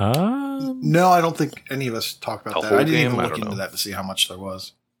 No, I don't think any of us talked about that. I didn't even look into that to see how much there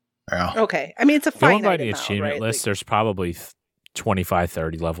was. Yeah. Okay. I mean, it's a finite by the amount, achievement right? list, there's probably 25,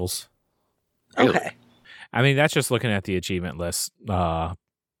 30 levels. Really? Okay. I mean, that's just looking at the achievement list,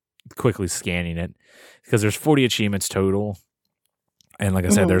 quickly scanning it, because there's 40 achievements total. And like I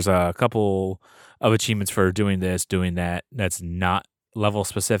said, there's a couple of achievements for doing this, doing that. That's not level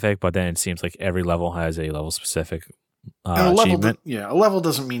specific, but then it seems like every level has a level specific achievement. A level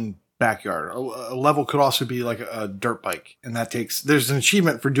doesn't mean backyard. A level could also be like a dirt bike, and there's an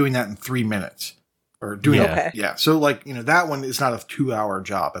achievement for doing that in 3 minutes. Or doing So like, that one is not a 2-hour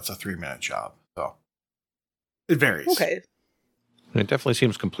job. It's a 3-minute job. So it varies. Okay. It definitely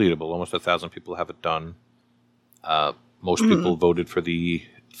seems completable. Almost 1,000 people have it done. Most people voted for the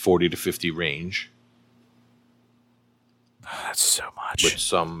 40 to 50 range. That's so much. With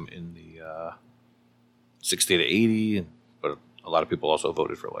some in the 60 to 80, but a lot of people also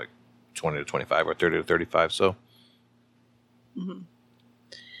voted for like 20 to 25 or 30 to 35. So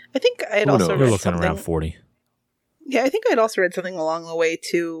I think I had also You're read looking something around 40. Yeah, I think I'd also read something along the way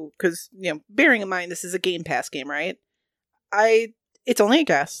too, because bearing in mind this is a Game Pass game, right? It's only a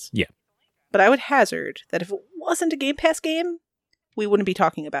guess. Yeah. But I would hazard that if it wasn't a Game Pass game, we wouldn't be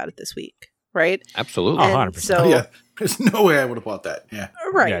talking about it this week, right? Absolutely. 100%. So, yeah, there's no way I would have bought that. Yeah.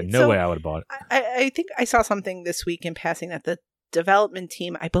 Right. Yeah, no way I would have bought it. I think I saw something this week in passing that the development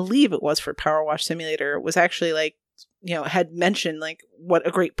team, I believe it was for Power Wash Simulator, was actually like, had mentioned like what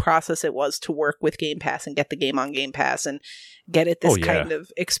a great process it was to work with Game Pass and get the game on Game Pass and get it this kind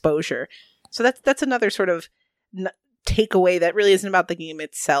of exposure. So that's another sort of takeaway that really isn't about the game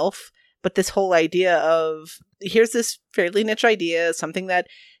itself, but this whole idea of here's this fairly niche idea, something that,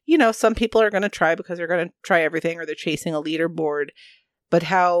 some people are going to try because they're going to try everything or they're chasing a leaderboard, but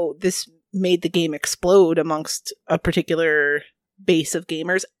how this made the game explode amongst a particular base of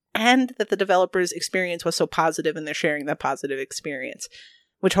gamers, and that the developers' experience was so positive and they're sharing that positive experience,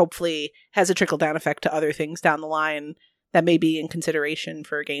 which hopefully has a trickle-down effect to other things down the line that may be in consideration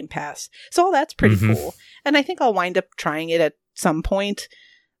for a Game Pass. So all that's pretty cool. And I think I'll wind up trying it at some point,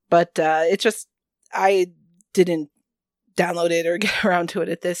 but it's just, I didn't download it or get around to it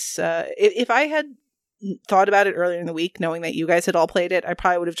at this. If I had thought about it earlier in the week, knowing that you guys had all played it, I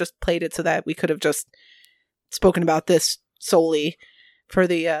probably would have just played it so that we could have just spoken about this solely for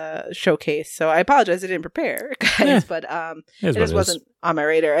the showcase. So I apologize I didn't prepare, guys, but it just wasn't on my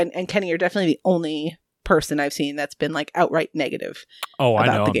radar. And Kenny, you're definitely the only person I've seen that's been like outright negative. Oh, I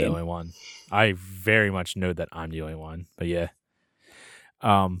know the I'm game. the only one. I very much know that I'm the only one. But yeah.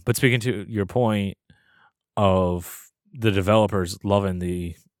 But speaking to your point of the developers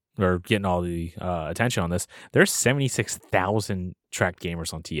loving or getting all the attention on this, there's 76,000 tracked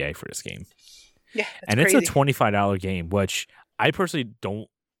gamers on TA for this game. Yeah, and crazy. It's a $25 game, which I personally don't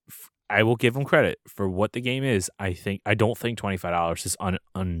I will give them credit for what the game is. I don't think $25 is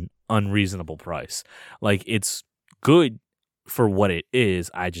unreasonable price. Like, it's good for what it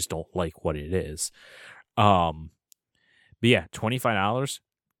is. I just don't like what it is. But yeah, $25.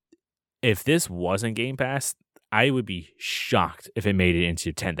 If this wasn't Game Pass, I would be shocked if it made it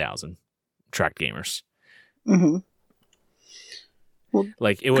into 10,000 tracked gamers. Mm-hmm. Well,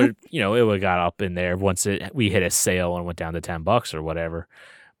 Like, it would, it would have got up in there once we hit a sale and went down to $10 or whatever.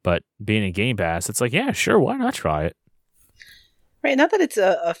 But being in Game Pass, it's like, yeah, sure, why not try it? right. Not that it's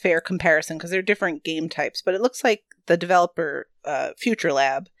a fair comparison because they're different game types, but it looks like the developer, Future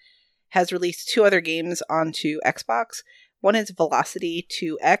Lab, has released 2 other games onto Xbox. One is Velocity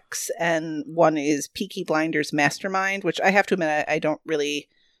 2X, and one is Peaky Blinders Mastermind, which I have to admit I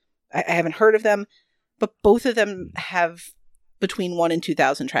haven't heard of them, but both of them have between 1 and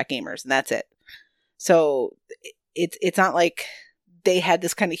 2,000 track gamers, and that's it. So it's not like they had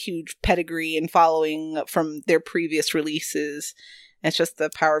this kind of huge pedigree and following from their previous releases. It's just the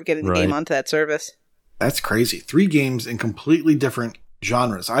power of getting the game onto that service. That's crazy. 3 games in completely different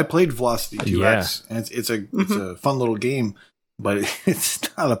genres. I played Velocity 2X, and it's a fun little game, but it's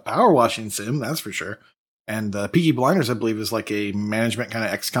not a power washing sim, that's for sure. And Peaky Blinders, I believe, is like a management kind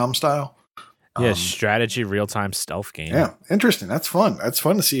of XCOM style. Yeah, strategy, real-time stealth game. Yeah, interesting. That's fun. That's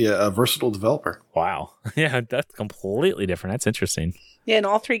fun to see a versatile developer. Wow. Yeah, that's completely different. That's interesting. Yeah, and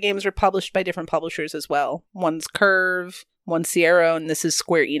all 3 games are published by different publishers as well. One's Curve, one's Sierra, and this is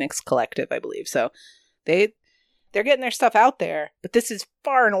Square Enix Collective, I believe. So they're getting their stuff out there, but this is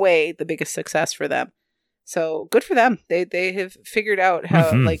far and away the biggest success for them. So good for them. They have figured out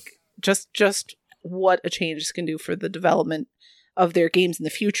how just what a change this can do for the development of their games in the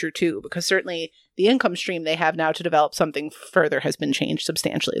future too, because certainly the income stream they have now to develop something further has been changed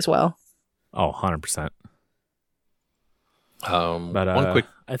substantially as well. Oh, 100%. But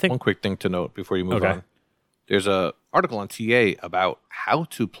one quick thing to note before you move on. There's a article on TA about how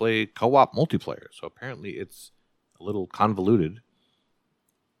to play co-op multiplayer. So apparently it's a little convoluted.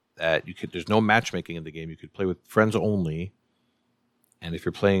 That there's no matchmaking in the game. You could play with friends only, and if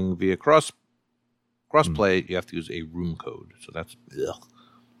you're playing via crossplay, you have to use a room code. So that's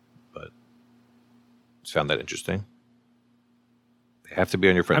but I just found that interesting. They have to be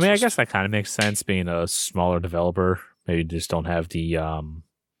on your friends. I mean, I guess that kind of makes sense. Being a smaller developer, maybe you just don't have the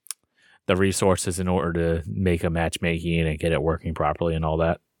resources in order to make a matchmaking and get it working properly and all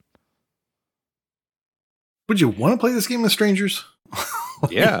that. Would you want to play this game with strangers?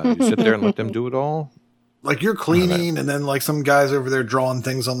 Yeah, you sit there and let them do it all. Like you're cleaning, and then like some guys over there drawing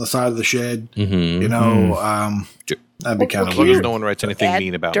things on the side of the shed. Mm-hmm. That'd be kind of weird. No one writes anything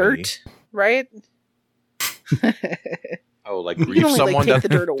mean about dirt, me, right? Oh, like you grief can only, someone. Take the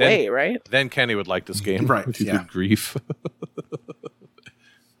dirt away, right? Then Kenny would like this game, right? Yeah, grief.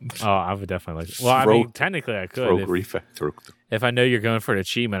 Oh, I would definitely like it. Well, I mean, technically I could. If I know you're going for an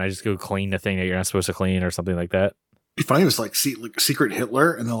achievement, I just go clean the thing that you're not supposed to clean or something like that. It'd be funny if it's like Secret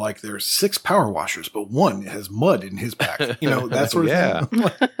Hitler, and they're like, there's 6 power washers, but one has mud in his pack. That sort of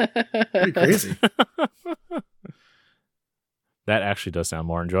thing. Pretty crazy. That actually does sound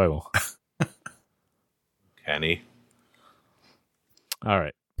more enjoyable. Kenny. All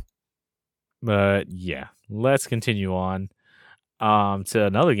right. But yeah, let's continue on to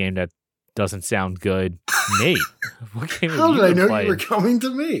another game that doesn't sound good. Nate, what game How have you did I been know playing? you were coming to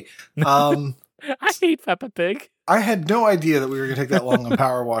me? I hate Peppa Pig. I had no idea that we were going to take that long on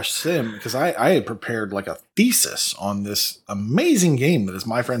Power Wash Sim because I had prepared like a thesis on this amazing game that is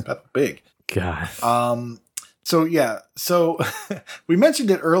My Friend Peppa Pig. God. So we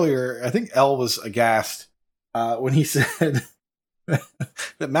mentioned it earlier. I think Elle was aghast when he said that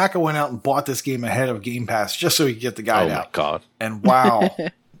Macca went out and bought this game ahead of Game Pass just so he could get the guide out. Oh my God. And wow,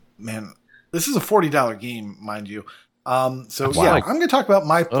 man, this is a $40 game, mind you. I'm going to talk about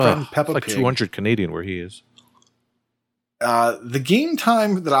My Friend Peppa Pig. Like 200 Canadian where he is. The game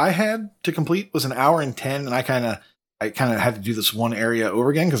time that I had to complete was 1 hour and 10, and I kind of had to do this one area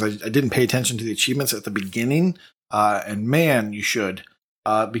over again because I didn't pay attention to the achievements at the beginning. And man, you should,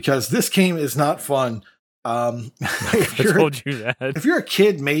 because this game is not fun. I told you that. If you're a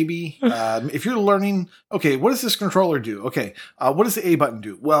kid, maybe, if you're learning, okay, what does this controller do? Okay. What does the A button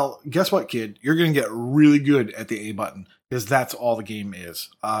do? Well, guess what, kid? You're going to get really good at the A button because that's all the game is.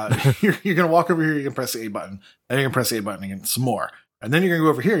 You're going to walk over here, you're going to press the A button, and you're going to press the A button again some more. And then you're going to go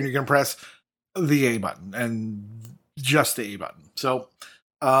over here and you're going to press the A button and just the A button. So,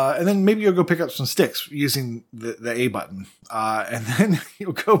 and then maybe you'll go pick up some sticks using the A button. And then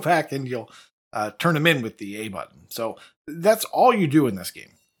you'll go back and you'll turn them in with the A button. So that's all you do in this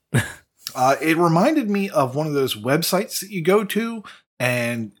game. It reminded me of one of those websites that you go to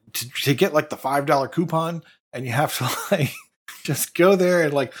and to get like the $5 coupon, and you have to like just go there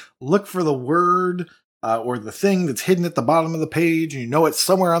and like look for the word or the thing that's hidden at the bottom of the page, and you know it's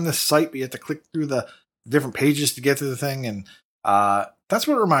somewhere on this site, but you have to click through the different pages to get to the thing. And that's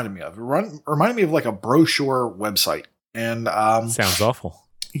what it reminded me of. It reminded me of like a brochure website. And sounds awful.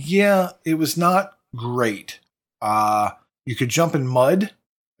 Yeah, it was not great. You could jump in mud,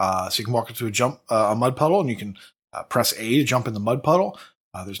 so you can walk into a mud puddle, and you can press A to jump in the mud puddle.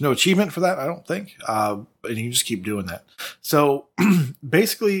 There's no achievement for that, I don't think. And you just keep doing that. So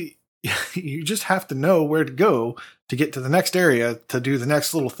basically, you just have to know where to go to get to the next area to do the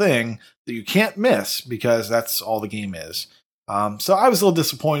next little thing that you can't miss, because that's all the game is. So I was a little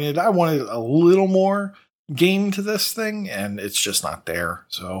disappointed. I wanted a little more game to this thing, and it's just not there.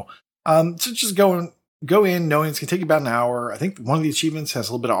 So just go in knowing it's going to take you about an hour. I think one of the achievements has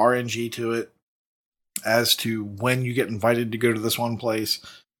a little bit of RNG to it as to when you get invited to go to this one place.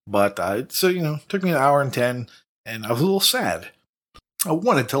 But so, it took me an hour and 10, and I was a little sad. I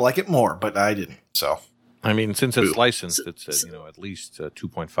wanted to like it more, but I didn't. So, I mean, since it's licensed, it's at least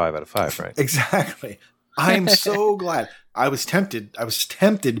 2.5 out of 5, right? Exactly. I'm so glad. I was tempted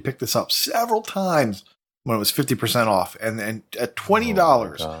to pick this up several times when it was 50% off, and at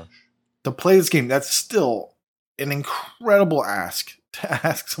 $20 to play this game. That's still an incredible ask to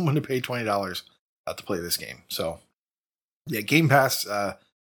ask someone to pay $20 to play this game. So, yeah, Game Pass,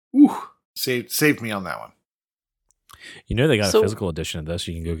 saved me on that one. They got a physical edition of this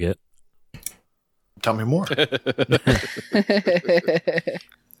you can go get. Tell me more.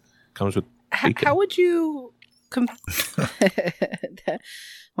 Comes with how would you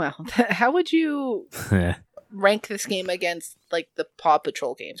how would you rank this game against like the Paw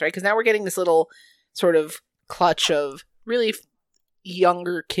Patrol games, right? Because now we're getting this little sort of clutch of really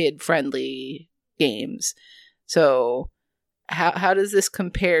younger kid friendly games. So how does this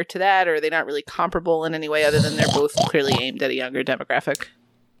compare to that? Or are they not really comparable in any way other than they're both clearly aimed at a younger demographic?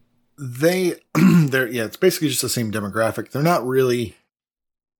 It's basically just the same demographic. They're not really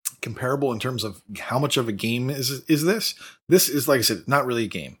comparable in terms of how much of a game is this. This is, like I said, not really a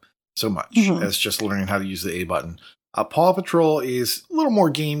game so much as just learning how to use the A button. Paw Patrol is a little more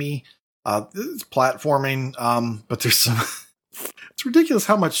gamey. It's platforming, but there's some... It's ridiculous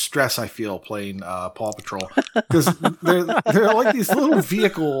how much stress I feel playing Paw Patrol, because there are like these little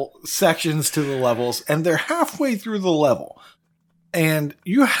vehicle sections to the levels, and they're halfway through the level, and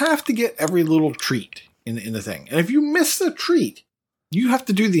you have to get every little treat in the thing. And if you miss the treat, you have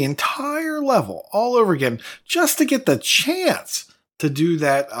to do the entire level all over again just to get the chance to do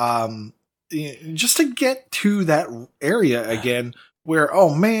that. Just to get to that area again, where,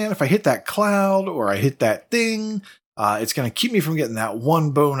 oh man, if I hit that cloud or I hit that thing. It's going to keep me from getting that one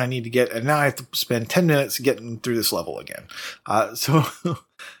bone I need to get, and now I have to spend 10 minutes getting through this level again. So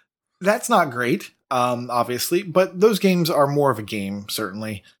that's not great, obviously, but those games are more of a game,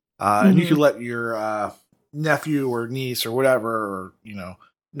 certainly. And you could let your nephew or niece or whatever, or,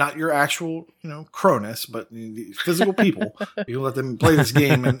 not your actual, Cronus, but the physical people, you can let them play this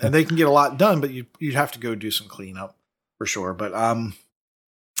game, and they can get a lot done, but you'd have to go do some cleanup for sure. But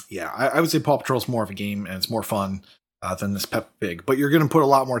yeah, I would say Paw Patrol is more of a game, and it's more fun than this Peppa Pig, but you're going to put a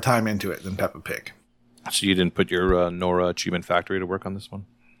lot more time into it than Peppa Pig. So you didn't put your Nora Achievement Factory to work on this one?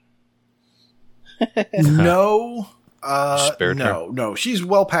 No. No. She's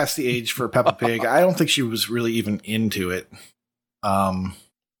well past the age for Peppa Pig. I don't think she was really even into it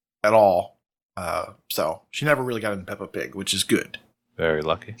at all. So she never really got into Peppa Pig, which is good. Very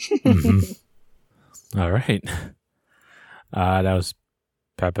lucky. All right. That was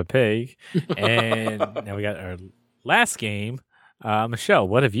Peppa Pig. And now we got our last game. Michelle,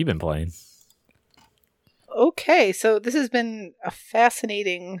 what have you been playing? Okay, so this has been a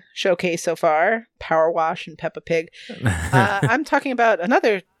fascinating showcase so far. Power Wash and Peppa Pig. I'm talking about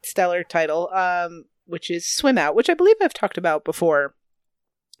another stellar title, which is Swim Out, which I believe I've talked about before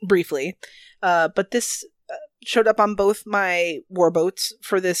briefly. But this showed up on both my warboats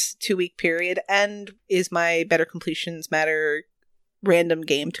for this 2-week period and is my Better Completions Matter random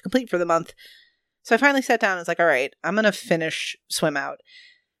game to complete for the month. So I finally sat down and was like, all right, I'm going to finish Swim Out.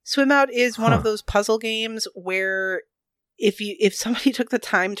 Swim Out is one of those puzzle games where if somebody took the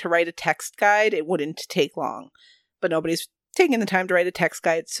time to write a text guide, it wouldn't take long. But nobody's taking the time to write a text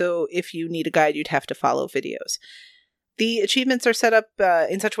guide, so if you need a guide, you'd have to follow videos. The achievements are set up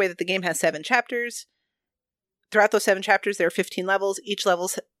in such a way that the game has 7 chapters. Throughout those 7 chapters, there are 15 levels. Each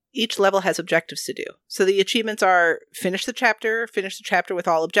level has objectives to do. So the achievements are finish the chapter with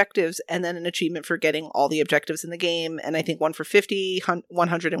all objectives, and then an achievement for getting all the objectives in the game, and I think one for 50,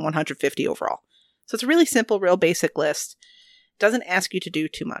 100, and 150 overall. So it's a really simple, real basic list. doesn't ask you to do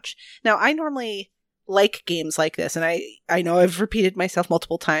too much. Now, I normally like games like this, and I know I've repeated myself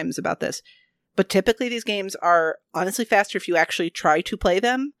multiple times about this, but typically these games are honestly faster if you actually try to play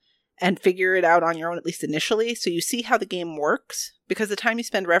them and figure it out on your own, at least initially, so you see how the game works, because the time you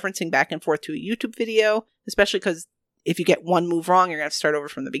spend referencing back and forth to a YouTube video, especially because if you get one move wrong, you're going to have to start over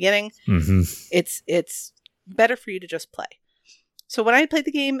from the beginning, it's better for you to just play. So when I played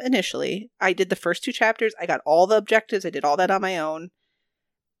the game initially, I did the first 2 chapters, I got all the objectives, I did all that on my own,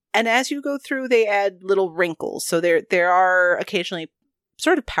 and as you go through, they add little wrinkles, so there are occasionally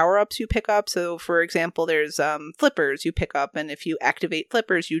sort of power-ups you pick up. So, for example, there's flippers you pick up, and if you activate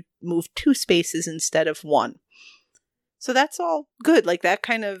flippers, you move 2 spaces instead of 1. So that's all good. Like, that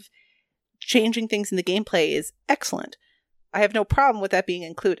kind of changing things in the gameplay is excellent. I have no problem with that being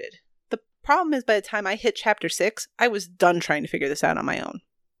included. The problem is by the time I hit Chapter 6, I was done trying to figure this out on my own.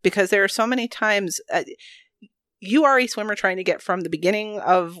 Because there are so many times... you are a swimmer trying to get from the beginning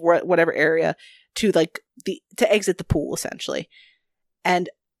of whatever area to, like, to exit the pool, essentially.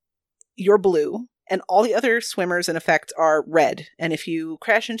 And you're blue, and all the other swimmers, in effect, are red. And if you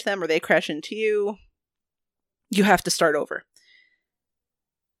crash into them or they crash into you, you have to start over.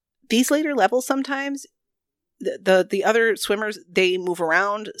 These later levels, sometimes, the other swimmers, they move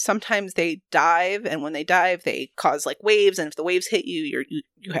around. Sometimes they dive, and when they dive, they cause, like, waves. And if the waves hit you,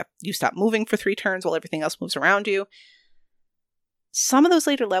 you stop moving for 3 turns while everything else moves around you. Some of those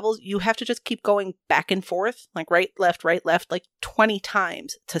later levels, you have to just keep going back and forth, like right, left, like 20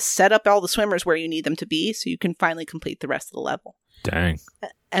 times to set up all the swimmers where you need them to be so you can finally complete the rest of the level. Dang.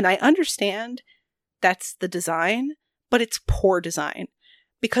 And I understand that's the design, but it's poor design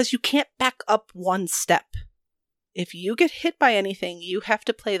because you can't back up 1 step. If you get hit by anything, you have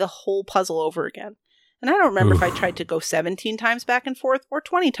to play the whole puzzle over again. And I don't remember if I tried to go 17 times back and forth or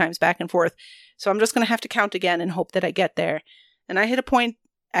 20 times back and forth. So I'm just going to have to count again and hope that I get there. And I hit a point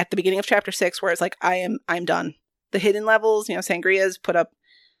at the beginning of Chapter 6 where it's like, I'm done. The hidden levels, Sangria's put up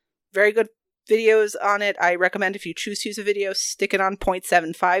very good videos on it. I recommend if you choose to use a video, stick it on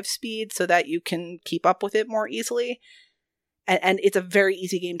 0.75 speed so that you can keep up with it more easily. And it's a very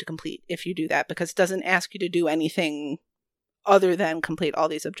easy game to complete if you do that, because it doesn't ask you to do anything other than complete all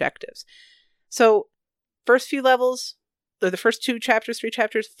these objectives. So first few levels, the first 2 chapters, 3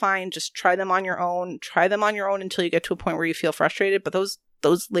 chapters, fine. Just try them on your own. Try them on your own until you get to a point where you feel frustrated. But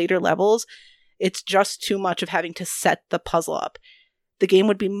those later levels, it's just too much of having to set the puzzle up. The game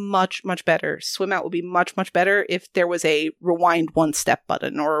would be much, much better. Swim Out would be much, much better if there was a rewind 1 step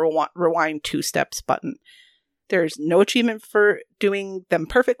button or a rewind 2 steps button. There's no achievement for doing them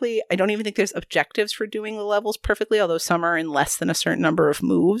perfectly. I don't even think there's objectives for doing the levels perfectly, although some are in less than a certain number of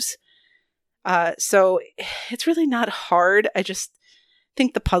moves. So it's really not hard. I just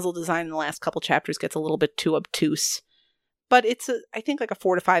think the puzzle design in the last couple chapters gets a little bit too obtuse. But it's I think like a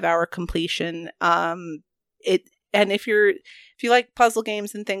 4 to 5 hour completion. And if you like puzzle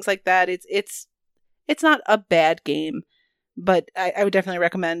games and things like that, it's not a bad game. But I would definitely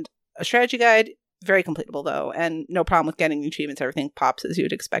recommend a strategy guide. Very completable though, and no problem with getting achievements. Everything pops as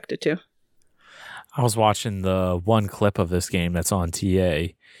you'd expect it to. I was watching the one clip of this game that's on TA,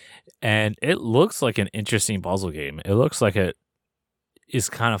 and it looks like an interesting puzzle game. It looks like it is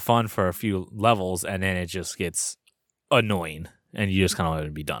kind of fun for a few levels, and then it just gets annoying, and you just kind of want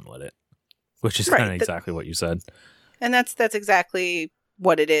to be done with it, which is kind of exactly what you said. And that's exactly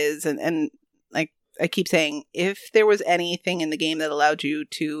what it is. And like I keep saying, if there was anything in the game that allowed you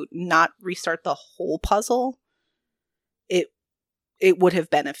to not restart the whole puzzle, it would have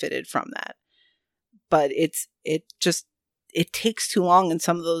benefited from that. But it takes too long in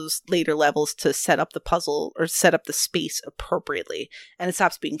some of those later levels to set up the puzzle or set up the space appropriately. And it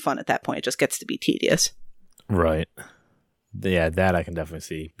stops being fun at that point. It just gets to be tedious. Right. Yeah, that I can definitely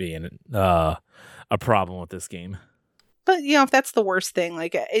see being a problem with this game. But, if that's the worst thing,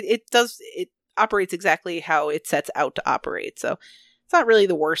 like it operates exactly how it sets out to operate. So it's not really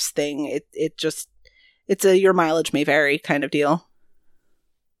the worst thing. It's a your mileage may vary kind of deal.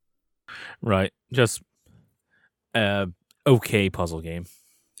 Right. Just okay puzzle game.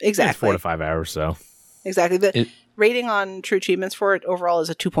 Exactly. It's 4 to 5 hours, so. Exactly. The rating on True Achievements for it overall is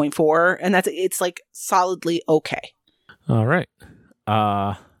a 2.4, and it's like solidly okay. All right.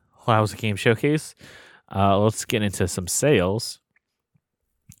 Well, that was a game showcase. Let's get into some sales.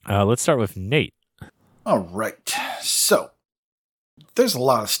 Let's start with Nate. All right. So there's a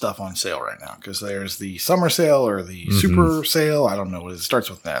lot of stuff on sale right now because there's the summer sale or the super sale. I don't know what it is. It starts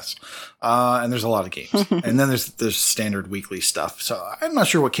with an S. And there's a lot of games. And then there's standard weekly stuff. So I'm not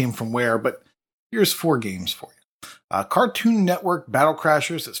sure what came from where, but here's 4 games for you. Cartoon Network Battle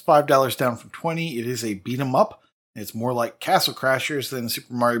Crashers. It's $5 down from $20. It is a beat 'em up. It's more like Castle Crashers than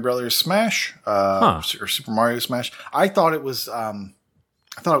Super Mario Brothers Smash or Super Mario Smash. I thought it was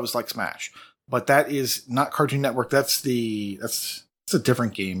like Smash, but that is not Cartoon Network. That's a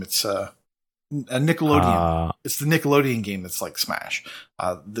different game. It's a Nickelodeon. It's the Nickelodeon game that's like Smash.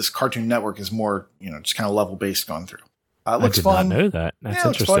 This Cartoon Network is more, just kind of level based going through. It looks fun. I did not know that. That's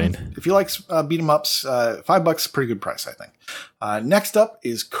interesting. Fun. If you like beat 'em ups, $5 is a pretty good price, I think. Next up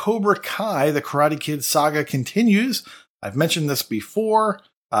is Cobra Kai. The Karate Kid saga continues. I've mentioned this before.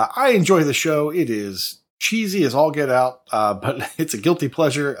 I enjoy the show. It is cheesy as all get out, but it's a guilty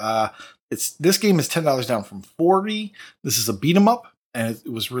pleasure. This game is $10 down from $40. This is a beat 'em up, and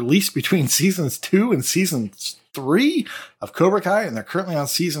it was released between seasons 2 and season 3 of Cobra Kai, and they're currently on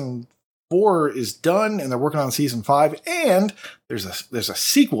season 4 is done, and they're working on season 5. And there's a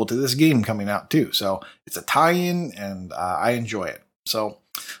sequel to this game coming out too, so it's a tie-in, and I enjoy it. So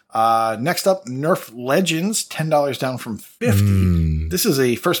next up, Nerf Legends, $10 down from $50. This is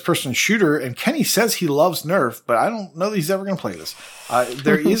a first-person shooter, and Kenny says he loves Nerf, but I don't know that he's ever going to play this.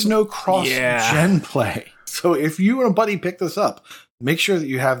 There is no cross-gen play, so if you and a buddy pick this up, make sure that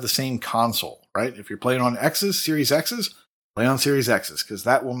you have the same console, right? If you're playing on Series X's, play on Series X's, because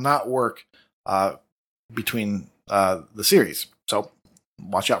that will not work between the series. So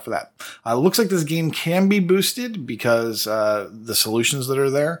watch out for that. Looks like this game can be boosted because the solutions that are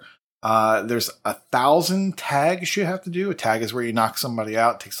there. There's 1,000 tags you have to do. A tag is where you knock somebody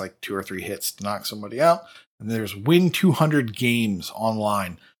out. It takes like 2 or 3 hits to knock somebody out. And there's win 200 games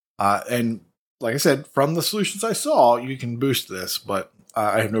online. And like I said, from the solutions I saw, you can boost this, but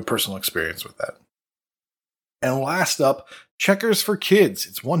I have no personal experience with that. And last up, Checkers for Kids.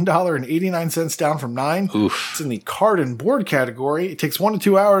 It's $1.89 down from $9. Oof. It's in the card and board category. It takes 1 to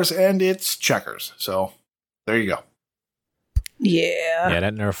 2 hours, and it's checkers. So there you go. Yeah. Yeah,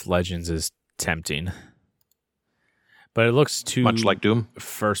 that Nerf Legends is tempting. But it looks too much like Doom.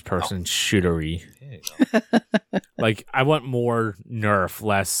 First-person shootery. Like, I want more Nerf,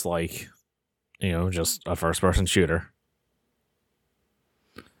 less like, just a first-person shooter.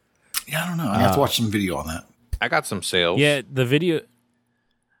 Yeah, I don't know. I have to watch some video on that. I got some sales. Yeah, the video,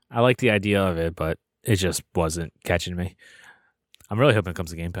 I like the idea of it, but it just wasn't catching me. I'm really hoping it comes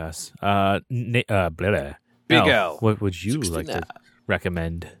to Game Pass. Big L, what would you 69. like to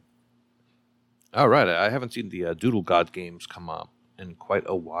recommend? All right. I haven't seen the Doodle God games come up in quite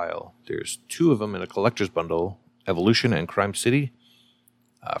a while. There's 2 of them in a collector's bundle, Evolution and Crime City,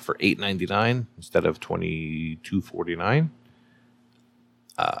 for $8.99 instead of $22.49.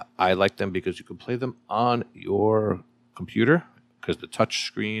 I like them because you can play them on your computer because the touch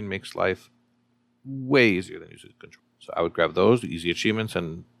screen makes life way easier than using a controller. So I would grab those, easy achievements,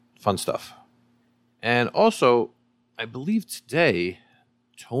 and fun stuff. And also, I believe today,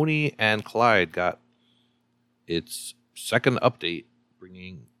 Tony and Clyde got its second update,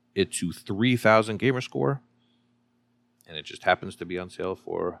 bringing it to 3,000 gamer score. And it just happens to be on sale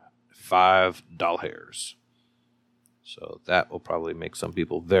for $5. So that will probably make some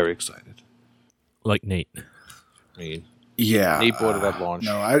people very excited. Like Nate. I mean, yeah, Nate bought it at launch.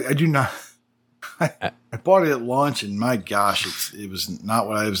 No, I do not. I bought it at launch, and my gosh, it was not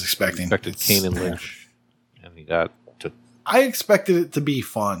what I was expecting. Expected Kane and Lynch, and he got to. I expected it to be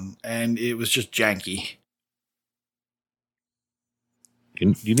fun, and it was just janky.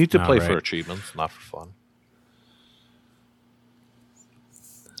 You need to play for achievements, not for fun.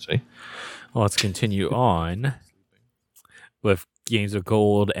 See? Well, let's continue on with Games of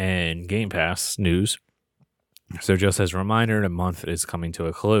Gold and Game Pass news. So just as a reminder, the month is coming to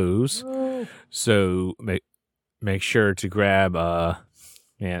a close. So make sure to grab, I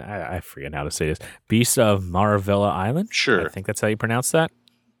forget how to say this, Beast of Maravilla Island? Sure. I think that's how you pronounce that.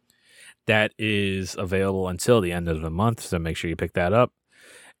 That is available until the end of the month, so make sure you pick that up.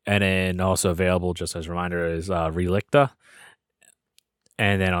 And then also available, just as a reminder, is Relicta.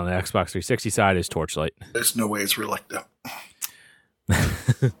 And then on the Xbox 360 side is Torchlight. There's no way it's Relicta.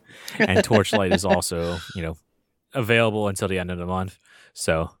 And Torchlight is also, available until the end of the month.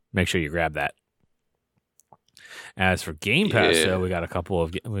 So make sure you grab that. As for Game Pass, though, we got a couple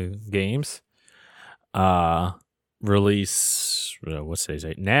of games. Release, what's today's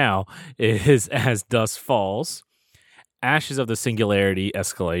date? Now is As Dusk Falls, Ashes of the Singularity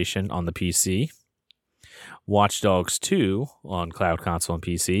Escalation on the PC, Watch Dogs 2 on Cloud Console and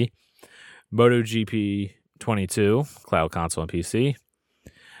PC, MotoGP 22, Cloud Console and PC,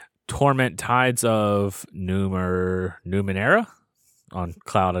 Torment Tides of Numenera on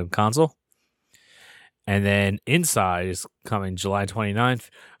Cloud and Console, and then Inside is coming July 29th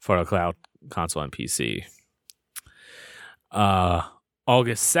for the Cloud Console and PC.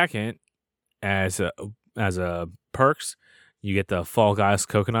 August 2nd, as a perks. You get the Fall Guys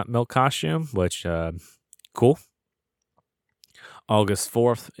coconut milk costume, which cool. August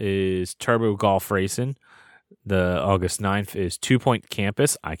 4th is Turbo Golf Racing. The August 9th is 2 Point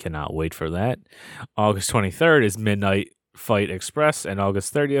Campus. I cannot wait for that. August 23rd is Midnight Fight Express, and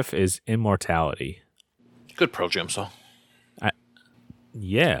August 30th is Immortality. Good Pro Jam song.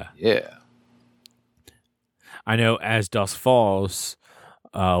 Yeah. Yeah. I know As Dusk Falls,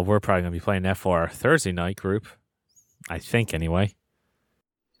 we're probably going to be playing that for our Thursday night group. I think, anyway.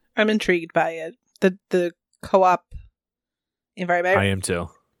 I'm intrigued by it. The co-op environment. I am too.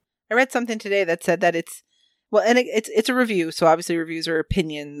 I read something today that said that it's a review, so obviously reviews are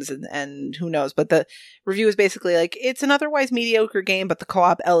opinions and who knows, but the review is basically like it's an otherwise mediocre game, but the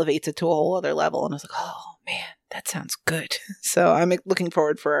co-op elevates it to a whole other level. And I was like, oh man, that sounds good. So I'm looking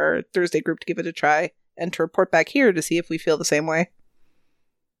forward for our Thursday group to give it a try and to report back here to see if we feel the same way.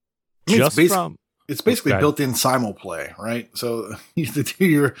 I mean, Just it's basically built-in simulplay, right? So you have to do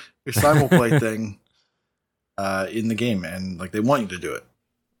your simulplay thing in the game, and like they want you to do it.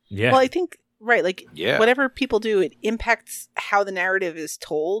 Yeah. Well, I think right, like Yeah. whatever people do, it impacts how the narrative is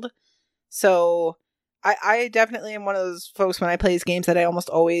told. So I definitely am one of those folks when I play these games that I almost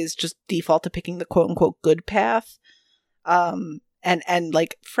always just default to picking the quote unquote good path. And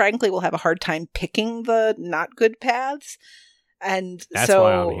like frankly will have a hard time picking the not good paths. And That's so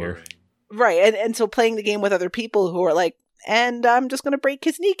why I'm here. right, and so playing the game with other people who are like, and I'm just gonna break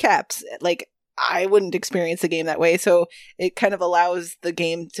his kneecaps, like I wouldn't experience the game that way. So it kind of allows the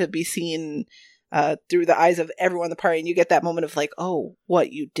game to be seen through the eyes of everyone in the party, and you get that moment of like, oh,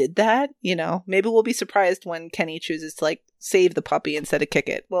 what, you did that? You know, maybe we'll be surprised when Kenny chooses to like save the puppy instead of kick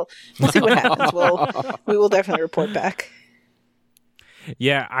it. Well, we'll see what happens. We will definitely report back.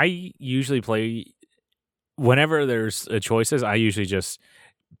 Yeah, I usually play whenever there's choices. I usually just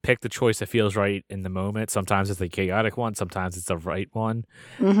pick the choice that feels right in the moment. Sometimes it's the chaotic one, sometimes it's the right one.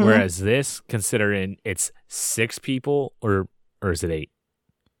 Mhm. Whereas this, considering it's 6 people, or is it 8?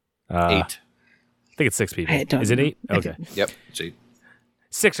 8. I think it's 6 people. I don't Is it know. 8? Okay. Yep. It's 8.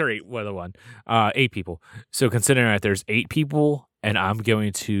 6 or 8, whether one. 8 people. So considering that there's 8 people, and I'm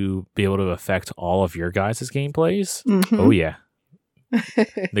going to be able to affect all of your guys' gameplays. Mhm. Oh yeah.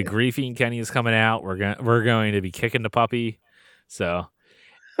 The Griefing Kenny is coming out. We're going to be kicking the puppy. So,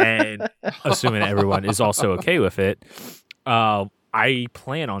 and assuming everyone is also okay with it, I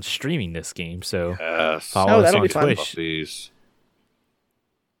plan on streaming this game. So Yes. follow us that'll on be fun. Twitch. Puppies.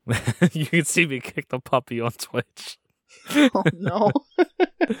 You can see me kick the puppy on Twitch. Oh no.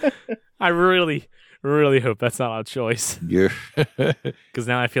 I really, really hope that's not a choice, You're because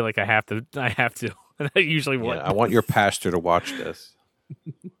now I feel like I have to. And I usually yeah, would. I want your pastor to watch this.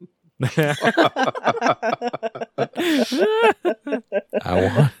 I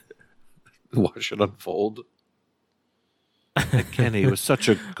want to watch it unfold. And Kenny, it was such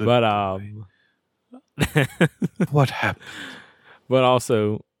a good. But what happened? But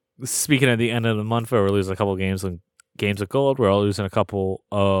also, speaking of the end of the month where we're losing a couple of games of gold, we're all losing a couple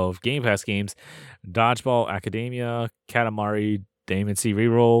of Game Pass games. Dodgeball Academia, Katamari Damacy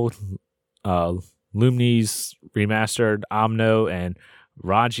Reroll, Lumines Remastered, Omno, and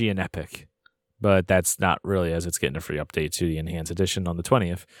Raji and Epic. But that's not really, as it's getting a free update to the Enhanced Edition on the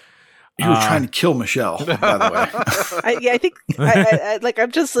 20th. You were trying to kill Michelle, by the way. I think I like I'm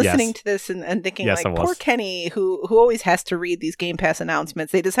just listening Yes. to this and thinking Yes, I like was. poor Kenny who always has to read these Game Pass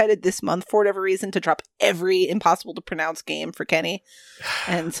announcements. They decided this month for whatever reason to drop every impossible to pronounce game for Kenny,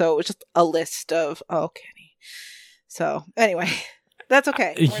 and so it was just a list of Kenny. So anyway, that's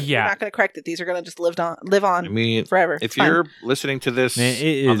okay. We're Yeah. not going to correct it. These are going to just live on I mean, forever. if It's fine. you're listening to this Man,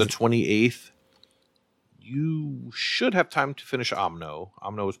 it on the is- 28th, you should have time to finish Omno.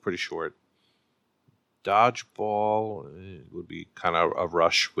 Omno is pretty short. Dodgeball would be kind of a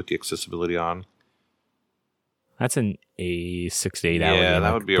rush with the accessibility on. That's a 6 to 8 hour Yeah, game,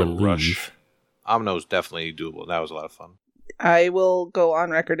 that I would be a believe. rush. Omno is definitely doable. That was a lot of fun. I will go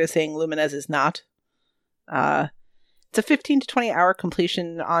on record as saying Lumines is not. It's a 15 to 20 hour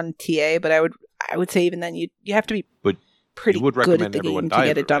completion on TA, but I would say even then you have to be But pretty you would good at recommend the everyone game to dive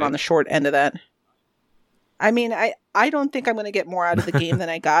get it, it done right? on the short end of that. I mean, I don't think I'm going to get more out of the game than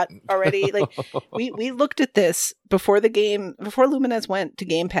I got already. Like we looked at this before Lumines went to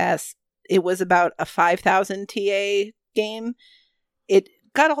Game Pass. It was about a 5,000 TA game. It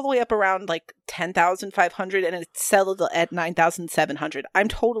got all the way up around like 10,500 and it settled at 9,700. I'm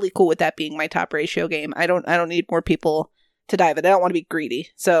totally cool with that being my top ratio game. I don't need more people to dive it. I don't want to be greedy.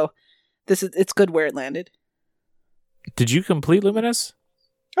 So it's good where it landed. Did you complete Luminous?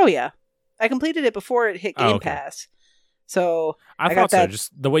 Oh yeah. I completed it before it hit Oh, Game okay. Pass. So I got thought so. that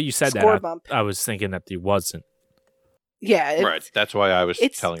Just the way you said score that, bump. I was thinking that it wasn't. Yeah. Right. That's why I was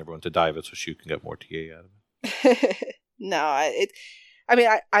it's- telling everyone to dive it so she can get more TA out of it. No, I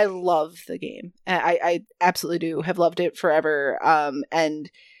love the game. I absolutely do have loved it forever. And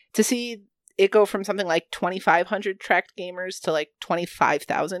to see it go from something like 2,500 tracked gamers to like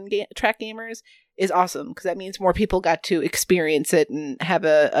 25,000 tracked gamers is awesome, because that means more people got to experience it and have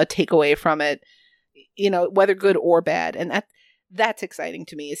a takeaway from it, whether good or bad. And that's exciting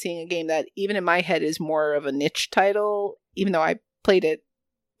to me, is seeing a game that even in my head is more of a niche title, even though I played it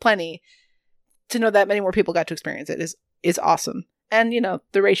plenty. To know that many more people got to experience it is awesome. And,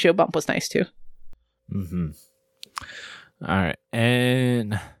 the ratio bump was nice too. Mm-hmm. All right.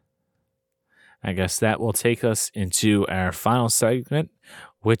 And I guess that will take us into our final segment,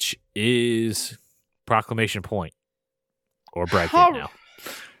 which is Proclamation Point. Or Brad Camp now.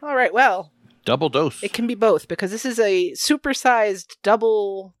 All right, well. Double dose. It can be both, because this is a supersized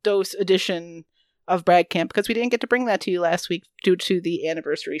double dose edition of Brad Camp, because we didn't get to bring that to you last week due to the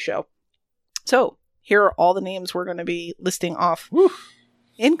anniversary show. So, here are all the names we're going to be listing off. Woo.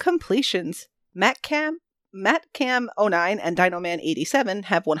 In completions, MattCam09 and Dinoman87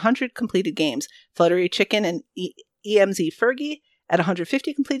 have 100 completed games. Fluttery Chicken and EMZ Fergie at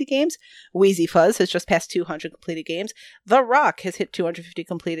 150 completed games. Wheezy Fuzz has just passed 200 completed games. The Rock has hit 250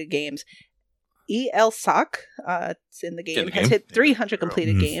 completed games. EL Sock, it's in the game, has hit 300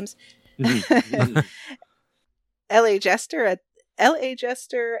 completed games. LA Jester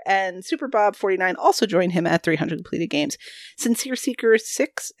and Super Bob 49 also join him at 300 completed games. Sincere Seeker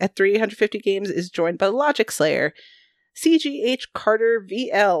 6 at 350 games is joined by Logic Slayer. CGH Carter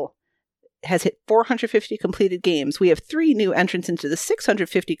VL has hit 450 completed games. We have 3 new entrants into the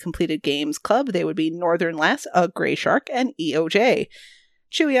 650 completed games club. They would be Northern Lass, a Gray Shark, and EOJ.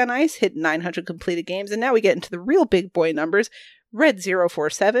 Chewy on Ice hit 900 completed games, and now we get into the real big boy numbers. Red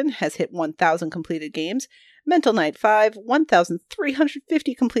 047 has hit 1,000 completed games. Mental Knight 5,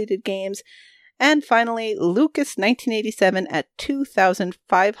 1,350 completed games. And finally, Lucas 1987 at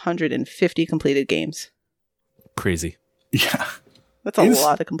 2,550 completed games. Crazy. Yeah. That's a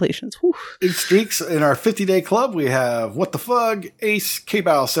lot of completions. Whew. In streaks, in our 50-day club, we have What the Fug, Ace,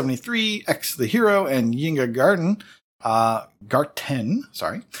 K-Bow 73, X the Hero, and Yinga Garten. Garten,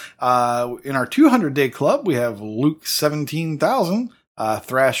 sorry. In our 200-day club, we have Luke 17,000,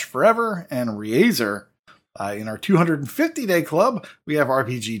 Thrash Forever, and Reazer. In our 250-day club, we have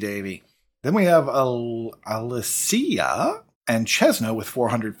RPG Davey. Then we have Alicia and Chesno with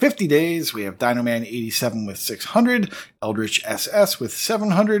 450 days. We have Dinoman 87 with 600, Eldritch SS with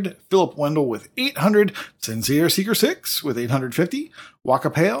 700, Philip Wendell with 800, Sincere Seeker 6 with 850,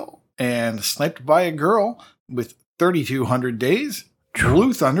 Waka Pale and Sniped by a Girl with 3,200 days,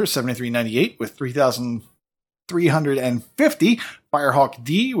 Blue Thunder 7398 with 3,350, Firehawk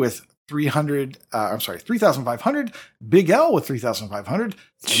D with 3,500, Big L with 3,500. And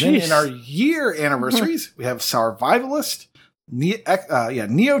then in our year anniversaries, we have Survivalist,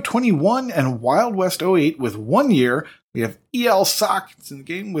 Neo 21, and Wild West 08 with 1 year. We have EL Sock in the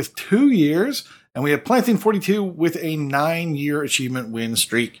game with 2 years. And we have Planting 42 with a 9-year achievement win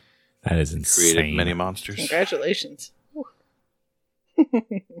streak. That is insane. Created many monsters. Congratulations.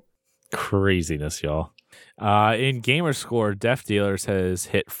 Craziness, y'all. In Gamerscore, Death Dealers has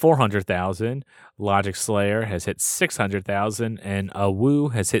hit 400,000, Logic Slayer has hit 600,000, and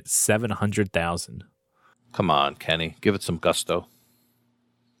Awoo has hit 700,000. Come on, Kenny. Give it some gusto.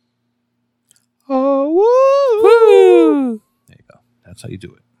 Woo! There you go. That's how you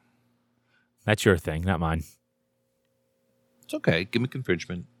do it. That's your thing, not mine. It's okay. Gimmick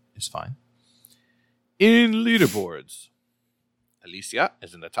infringement is fine. In leaderboards, Alicia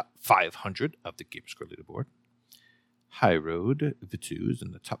is in the top 500 of the Gamerscore leaderboard. High Road Vitu is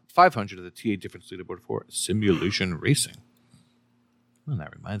in the top 500 of the TA Difference leaderboard for Simulation Racing. Well,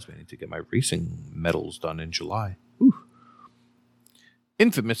 that reminds me, I need to get my racing medals done in July. Ooh.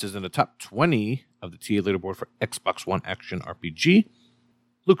 Infamous is in the top 20 of the TA leaderboard for Xbox One Action RPG.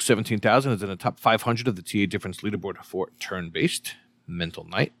 Luke 17,000 is in the top 500 of the TA Difference leaderboard for Turn-Based. Mental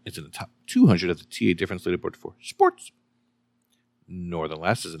Knight is in the top 200 of the TA Difference leaderboard for Sports. Northern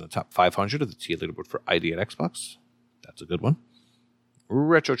Lass is in the top 500 of the TA leaderboard for ID at Xbox. That's a good one.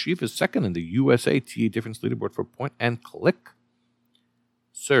 Retro Chief is second in the USA TA Difference leaderboard for Point and Click.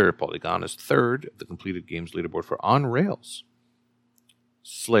 Sir Polygon is third of the completed games leaderboard for On Rails.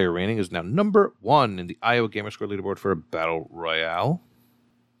 Slayer Reigning is now number 1 in the Iowa Gamerscore leaderboard for Battle Royale.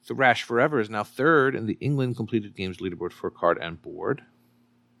 Thrash Forever is now third in the England completed games leaderboard for Card and Board.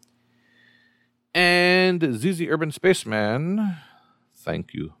 And ZZ Urban Spaceman,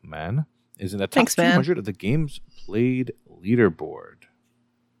 thank you, man, is in the top 200 of the games played leaderboard.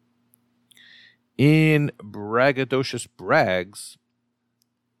 In braggadocious brags,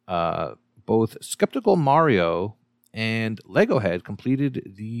 both Skeptical Mario and Lego Head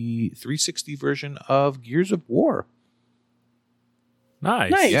completed the 360 version of Gears of War.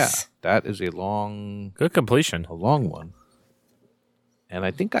 Nice. Nice. Yeah, that is a long Good completion. one. And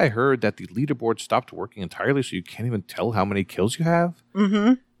I think I heard that the leaderboard stopped working entirely, so you can't even tell how many kills you have.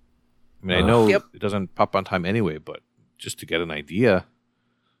 Mm-hmm. I mean, I know Yep. it doesn't pop on time anyway, but just to get an idea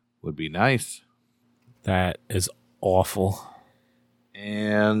would be nice. That is awful.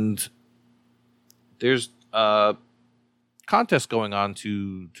 And there's a contest going on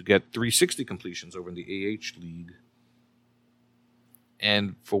to get 360 completions over in the AH League.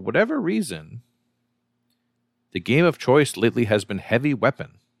 And for whatever reason, the game of choice lately has been Heavy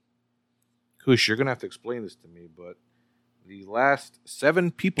Weapon. Kush, you're going to have to explain this to me, but the last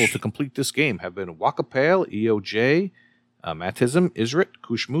 7 people to complete this game have been Wakapale, EOJ, Matism, Isrit,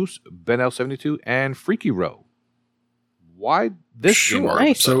 Kushmoose, Ben L72, and Freaky Row. Why this game? all of a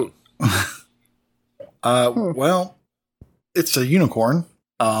Nice. sudden? Well, it's a unicorn.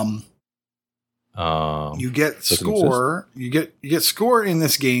 You get doesn't score. You get score in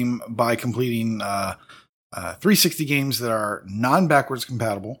this game by completing 360 games that are non-backwards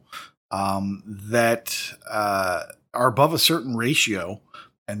compatible, that are above a certain ratio,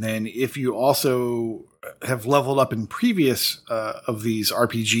 and then if you also have leveled up in previous of these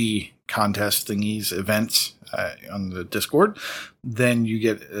RPG contest thingies, events on the Discord, then you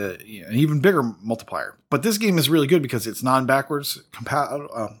get an even bigger multiplier. But this game is really good because it's non-backwards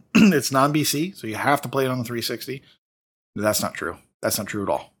compatible. It's non-BC, so you have to play it on the 360. That's not true. That's not true at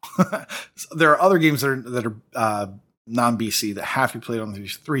all. There are other games that are non-BC that have to be played on the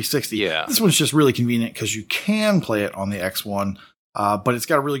 360. Yeah. This one's just really convenient because you can play it on the X1, but it's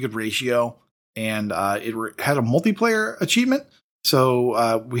got a really good ratio, and it had a multiplayer achievement.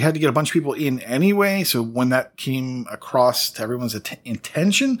 So we had to get a bunch of people in anyway. So when that came across to everyone's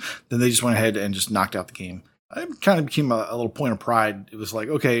intention, then they just went ahead and just knocked out the game. It kind of became a little point of pride. It was like,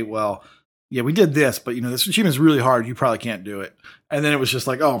 okay, well, yeah, we did this, but this achievement is really hard. You probably can't do it. And then it was just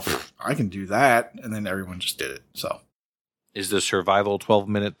like, oh, I can do that. And then everyone just did it. So Is the survival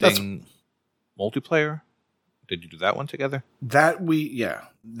 12-minute thing multiplayer? Did you do that one together? that we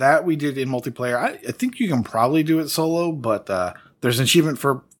did in multiplayer. I think you can probably do it solo, but there's an achievement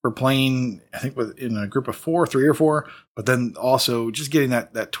for playing, I think, in a group of 3 or 4, but then also just getting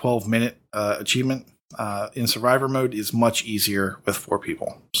that 12-minute achievement in survivor mode is much easier with 4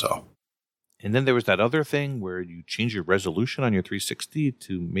 people. So. And then there was that other thing where you change your resolution on your 360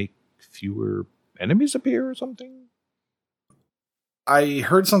 to make fewer enemies appear or something. I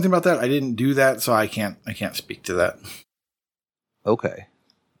heard something about that. I didn't do that, so I can't speak to that. Okay.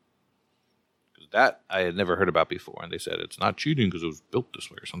 That I had never heard about before, and they said it's not cheating because it was built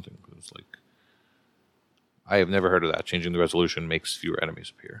this way or something. It was like, I have never heard of that. Changing the resolution makes fewer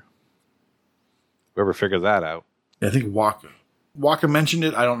enemies appear. Whoever figured that out. I think Waka mentioned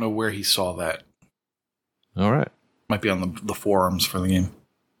it. I don't know where he saw that. All right. Might be on the forums for the game.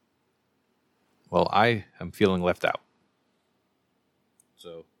 Well, I am feeling left out.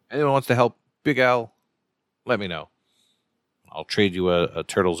 So, anyone wants to help Big Al, let me know. I'll trade you a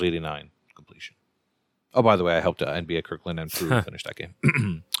Turtles 89 completion. Oh, by the way, I helped NBA Kirkland and Prue finish that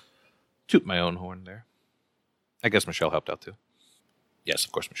game. Toot my own horn there. I guess Michelle helped out too. Yes,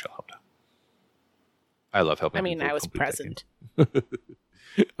 of course Michelle helped out. I love helping people I was complete that present. game.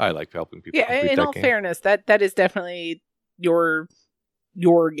 I like helping people Yeah, complete in that all game. fairness, that is definitely your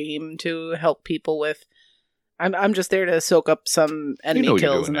game to help people with. I'm just there to soak up some enemy what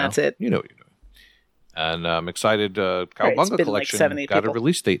you're kills, doing and now. that's it. You know what you're doing. And I'm excited. Right, it's Cowabunga been like Collection 70 got people. a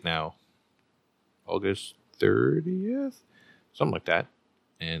release date now. August 30th? Something like that.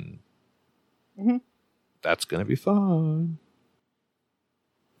 And that's going to be fun.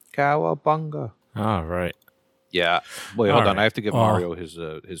 Cowabunga. All right. Yeah. Wait, hold All on. right. I have to give Mario his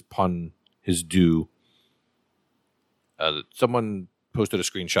pun, his due. Someone posted a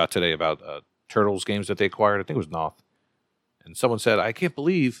screenshot today about Turtles games that they acquired. I think it was Noth. And someone said, I can't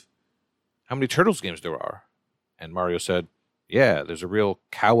believe how many Turtles games there are. And Mario said, yeah, there's a real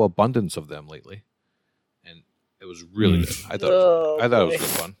cow abundance of them lately. And it was really good. I thought it was good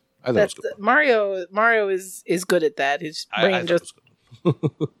fun. I thought it was good fun. Mario is good at that. His I brain thought it just was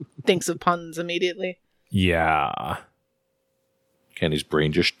good. thinks of puns immediately. Yeah. Kenny's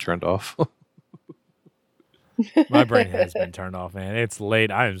brain just turned off. My brain has been turned off, man. It's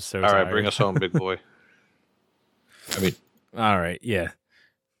late. I'm so All tired. right, bring us home, big boy. I mean, All right, yeah.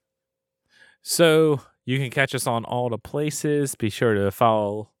 So you can catch us on all the places. Be sure to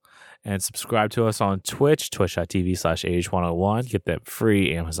follow And subscribe to us on Twitch, twitch.tv/AH101. Get that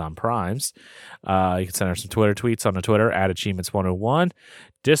free Amazon Primes. You can send us some Twitter tweets on the Twitter @Achievements101.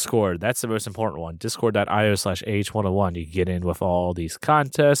 Discord, that's the most important one. Discord.io/AH101. You can get in with all these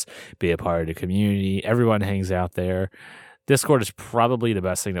contests, be a part of the community. Everyone hangs out there. Discord is probably the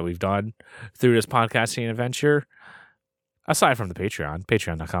best thing that we've done through this podcasting adventure. Aside from the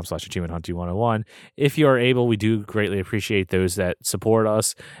patreon.com/achievementhunt101. If you are able, we do greatly appreciate those that support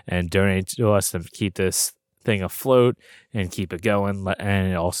us and donate to us to keep this thing afloat and keep it going.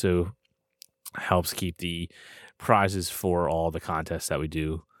 And it also helps keep the prizes for all the contests that we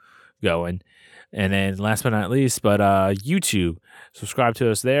do going. And then last but not least, YouTube, subscribe to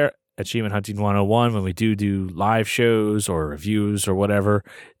us there. Achievement Hunting 101, when we do live shows or reviews or whatever,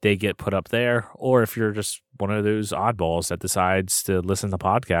 they get put up there. Or if you're just one of those oddballs that decides to listen to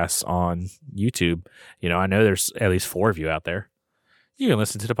podcasts on YouTube, I know there's at least 4 of you out there. You can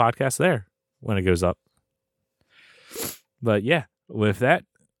listen to the podcast there when it goes up. But yeah, with that,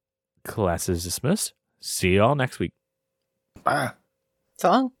 class is dismissed. See y'all next week. Bye.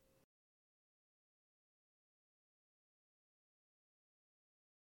 Song.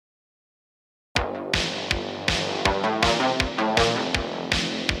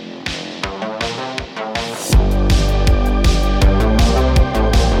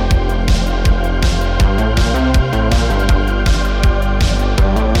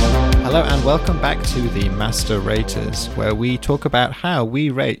 Hello and welcome back to the Master Raters, where we talk about how we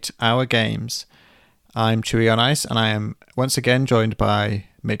rate our games. I'm Chewy on Ice, and I am once again joined by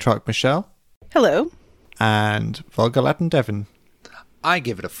Matrock Michelle. Hello. And Volga Latin Devon. I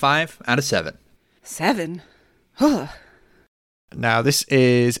give it a 5 out of 7. 7? Now, this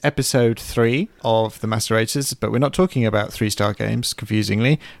is episode 3 of the Master Raters, but we're not talking about 3-star games,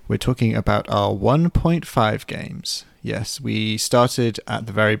 confusingly. We're talking about our 1.5 games. Yes, we started at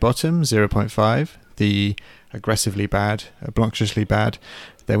the very bottom, 0.5, the aggressively bad, obnoxiously bad.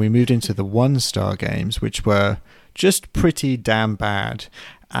 Then we moved into the 1-star games, which were just pretty damn bad.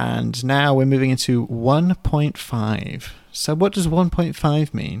 And now we're moving into 1.5. So what does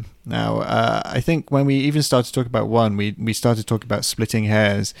 1.5 mean? Now, I think when we even started to talk about 1, we started talking about splitting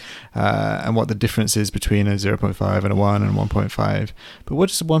hairs and what the difference is between a 0.5 and a 1 and 1.5. But what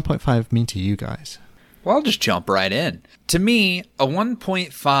does a 1.5 mean to you guys? Well, I'll just jump right in. To me, a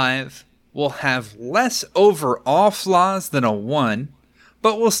 1.5 will have less overall flaws than a 1,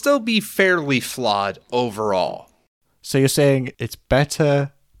 but will still be fairly flawed overall. So you're saying it's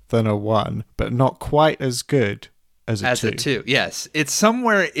better than a 1, but not quite as good as a 2? As a 2, yes. It's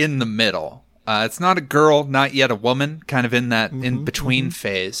somewhere in the middle. It's not a girl, not yet a woman, kind of in that in-between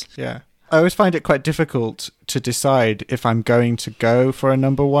phase. Yeah. I always find it quite difficult to decide if I'm going to go for a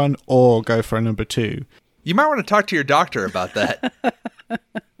number 1 or go for a number 2. You might want to talk to your doctor about that.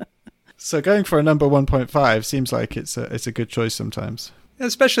 So going for a number 1.5 seems like it's a good choice sometimes.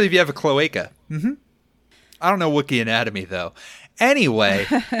 Especially if you have a cloaca. I don't know Wookiee anatomy, though. Anyway,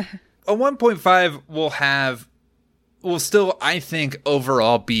 a 1.5 will still, I think,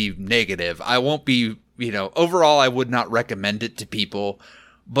 overall be negative. I won't be, overall I would not recommend it to people,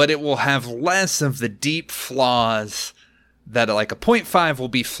 but it will have less of the deep flaws that like a 0.5 will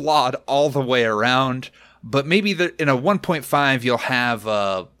be flawed all the way around. But maybe in a 1.5, you'll have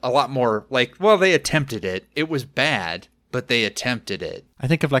a lot more like, well, they attempted it. It was bad, but they attempted it. I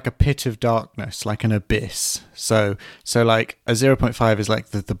think of like a pit of darkness, like an abyss. So like a 0.5 is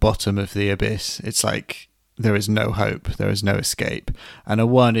like the bottom of the abyss. It's like there is no hope. There is no escape. And a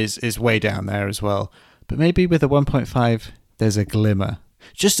 1 is way down there as well. But maybe with a 1.5, there's a glimmer.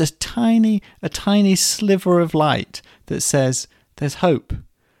 Just a tiny sliver of light that says there's hope.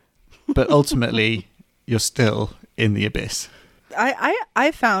 But ultimately, you're still in the abyss.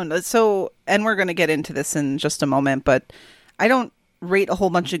 I found, so, and we're going to get into this in just a moment, but I don't rate a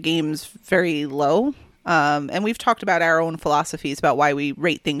whole bunch of games very low. And we've talked about our own philosophies about why we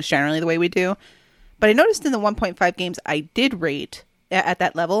rate things generally the way we do. But I noticed in the 1.5 games I did rate at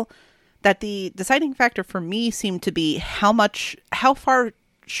that level that the deciding factor for me seemed to be how far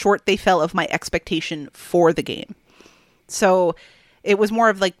short they fell of my expectation for the game. So it was more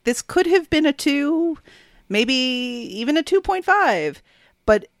of like, this could have been a 2, maybe even a 2.5.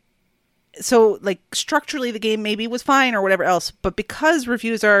 But so like structurally the game maybe was fine or whatever else. But because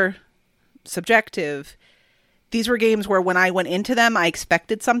reviews are subjective, these were games where when I went into them, I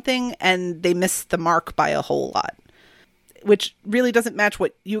expected something and they missed the mark by a whole lot, which really doesn't match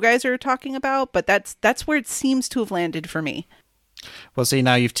what you guys are talking about. But that's where it seems to have landed for me. Well, see,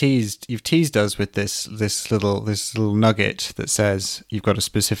 now you've teased us with this little nugget that says you've got a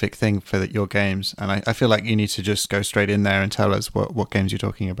specific thing for your games, and I feel like you need to just go straight in there and tell us what games you're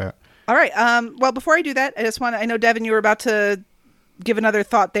talking about. All right. Well, before I do that, I know, Devin, you were about to give another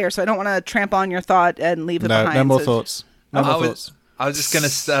thought there, so I don't want to tramp on your thought and leave it behind. No more thoughts. No more thoughts. I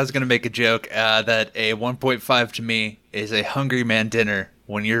was gonna make a joke that a 1.5 to me is a hungry man dinner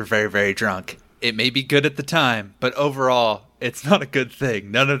when you're very, very drunk. It may be good at the time, but overall, it's not a good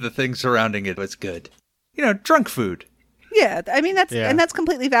thing. None of the things surrounding it was good. Drunk food. Yeah, I mean that's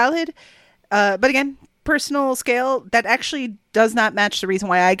completely valid. But again, personal scale, that actually does not match the reason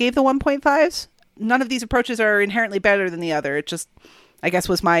why I gave the 1.5s. None of these approaches are inherently better than the other. It just, I guess,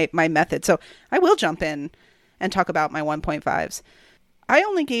 was my method. So I will jump in and talk about my 1.5s. I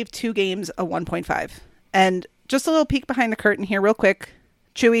only gave 2 games a 1.5. And just a little peek behind the curtain here real quick.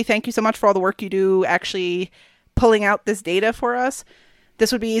 Chewy, thank you so much for all the work you do actually pulling out this data for us.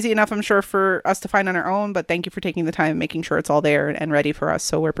 This would be easy enough, I'm sure, for us to find on our own, but thank you for taking the time and making sure it's all there and ready for us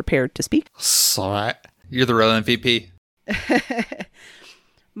so we're prepared to speak. It's all right. You're the real MVP.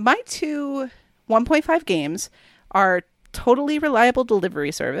 My 2 1.5 games are Totally Reliable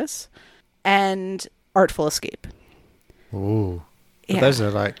Delivery Service and Artful Escape. Ooh. But Yeah. those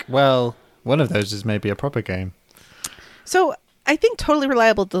are one of those is maybe a proper game. So I think Totally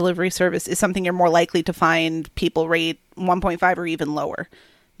Reliable Delivery Service is something you're more likely to find people rate 1.5 or even lower,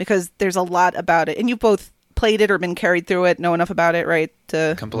 because there's a lot about it. And you've both played it or been carried through it, know enough about it, right?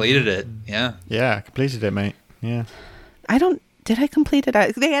 Completed it, yeah. Yeah, I completed it, mate. Yeah. Did I complete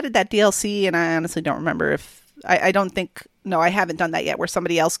it? They added that DLC, and I honestly don't remember if... I don't think... No, I haven't done that yet, where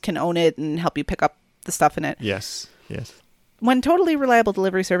somebody else can own it and help you pick up the stuff in it. Yes. When Totally Reliable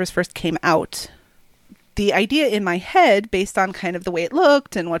Delivery Service first came out, the idea in my head, based on kind of the way it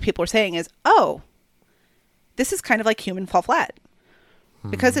looked and what people were saying, is, oh, this is kind of like Human Fall Flat.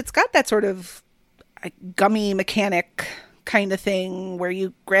 Because it's got that sort of gummy mechanic kind of thing where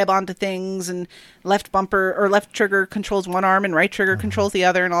you grab onto things and left bumper or left trigger controls one arm and right trigger controls the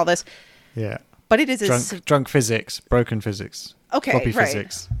other and all this. Yeah. But it is drunk physics, broken physics. Okay, floppy right.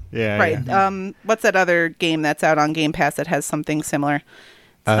 physics. Yeah. Right. Yeah. What's that other game that's out on Game Pass that has something similar?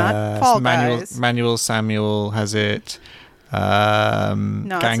 It's not Fall Guys. Manuel Samuel has it.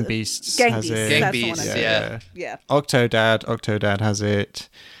 Gang Beasts Gang has Beasts, it. Gang that's the one Beasts, I yeah. Yeah. Octodad has it.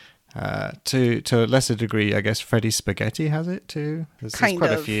 To a lesser degree, I guess Freddy Spaghetti has it too. There's quite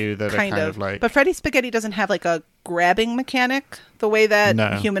a few that are kind of like... But Freddy Spaghetti doesn't have like a grabbing mechanic the way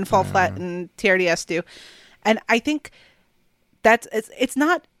that Human Fall Flat and TRDS do. And I think that's it's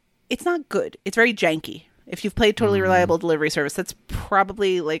not good. It's very janky. If you've played Totally Reliable Delivery Service, that's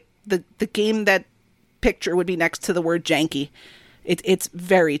probably like the game that picture would be next to the word janky. It's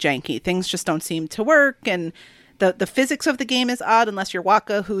very janky. Things just don't seem to work, and the physics of the game is odd unless you're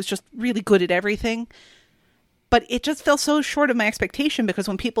Waka, who's just really good at everything. But it just fell so short of my expectation, because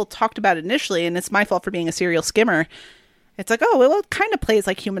when people talked about it initially, and it's my fault for being a serial skimmer, it's like, oh, well, it kind of plays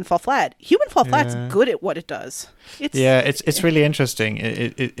like Human Fall Flat. Human Fall Flat's good at what it does. It's really interesting.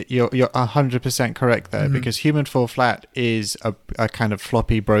 You're 100% correct there, because Human Fall Flat is a kind of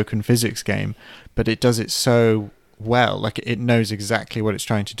floppy, broken physics game, but it does it so well. Like, it knows exactly what it's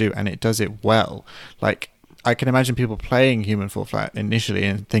trying to do, and it does it well. Like, I can imagine people playing Human Fall Flat initially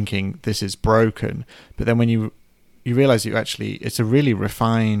and thinking this is broken, but then when you realize it's a really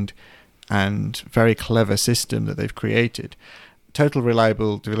refined and very clever system that they've created. Total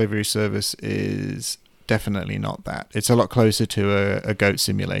Reliable Delivery Service is definitely not that. It's a lot closer to a goat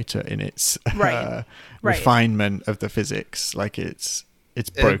simulator in its refinement of the physics. Like, it's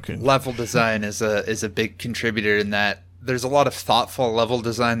broken. Level design is a big contributor in that there's a lot of thoughtful level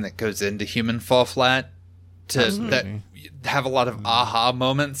design that goes into Human Fall Flat that have a lot of aha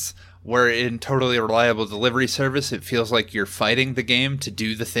moments. Where in Totally Reliable Delivery Service, it feels like you're fighting the game to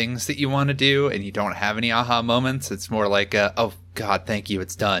do the things that you want to do, and you don't have any aha moments. It's more like, oh, God, thank you,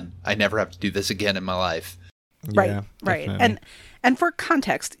 it's done. I never have to do this again in my life. Right. And for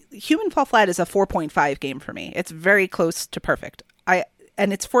context, Human Fall Flat is a 4.5 game for me. It's very close to perfect.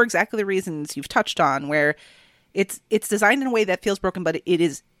 And it's for exactly the reasons you've touched on, where it's designed in a way that feels broken, but it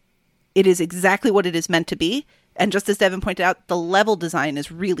is exactly what it is meant to be. And just as Devin pointed out, the level design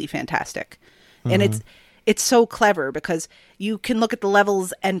is really fantastic. And it's so clever, because you can look at the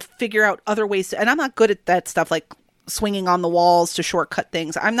levels and figure out other ways to, and I'm not good at that stuff, like swinging on the walls to shortcut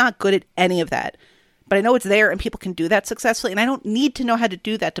things. I'm not good at any of that. But I know it's there and people can do that successfully. And I don't need to know how to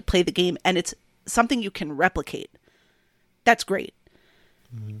do that to play the game. And it's something you can replicate. That's great.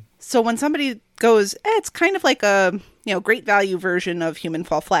 So when somebody goes, it's kind of like a great value version of Human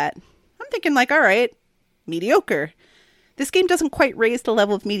Fall Flat, I'm thinking like, all right, mediocre. This game doesn't quite raise the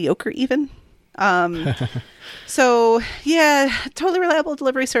level of mediocre even. So yeah, Totally Reliable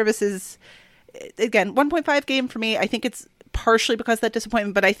Delivery Service is, again, 1.5 game for me. I think it's partially because of that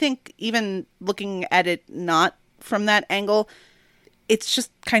disappointment, but I think even looking at it not from that angle, it's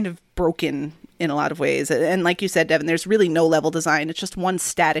just kind of broken in a lot of ways. And like you said, Devin, there's really no level design. It's just one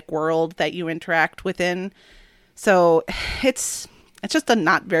static world that you interact within. So it's just a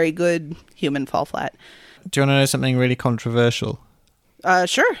not very good Human Fall Flat. Do you want to know something really controversial?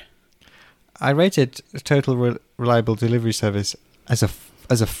 Sure. I rated Total Reliable Delivery Service as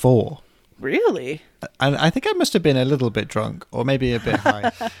a 4. Really? And I think I must have been a little bit drunk, or maybe a bit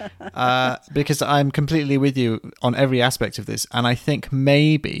high, because I'm completely with you on every aspect of this. And I think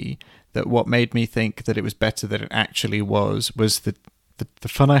maybe that what made me think that it was better than it actually was the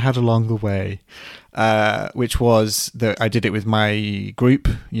fun I had along the way, which was that I did it with my group,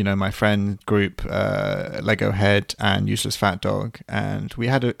 my friend group, Lego Head and Useless Fat Dog, and we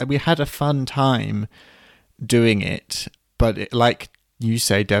had a fun time doing it. But like you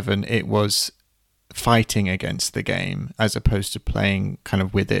say, Devon, it was fighting against the game as opposed to playing kind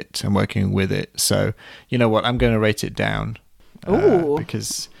of with it and working with it. So you know what? I'm going to rate it down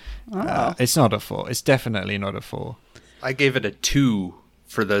because it's not a 4. It's definitely not a 4. I gave it a 2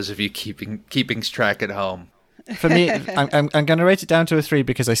 for those of you keeping track at home. For me, I'm going to rate it down to a 3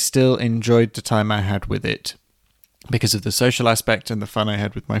 because I still enjoyed the time I had with it because of the social aspect and the fun I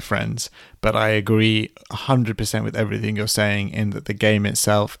had with my friends. But I agree 100% with everything you're saying in that the game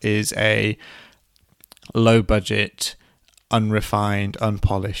itself is a low budget, unrefined,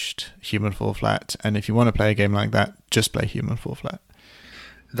 unpolished Human Fall Flat. And if you want to play a game like that, just play Human Fall Flat.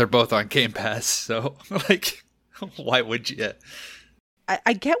 They're both on Game Pass, so why would you?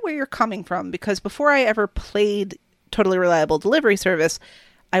 I get where you're coming from, because before I ever played Totally Reliable Delivery Service,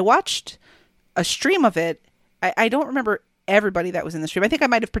 I watched a stream of it. I don't remember everybody that was in the stream. I think I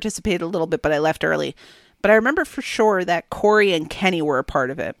might have participated a little bit, but I left early. But I remember for sure that Corey and Kenny were a part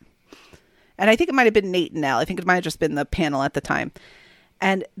of it. And I think it might have been Nate and Al. I think it might have just been the panel at the time.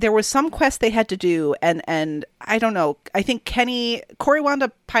 And there was some quest they had to do, and I don't know. I think Corey wound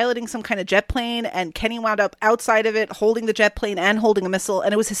up piloting some kind of jet plane, and Kenny wound up outside of it, holding the jet plane and holding a missile,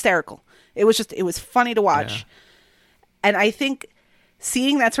 and it was hysterical. It was funny to watch. Yeah. And I think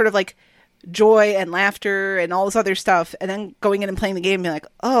seeing that sort of like joy and laughter and all this other stuff, and then going in and playing the game and being like,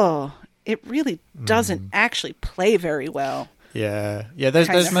 oh, it really doesn't actually play very well. Yeah.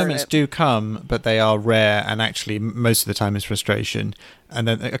 Those moments do come, but they are rare, and actually most of the time is frustration. And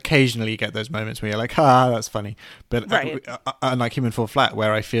then occasionally you get those moments where you're like, that's funny. But unlike Human Fall Flat,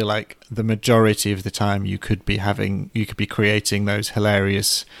 where I feel like the majority of the time you could be creating those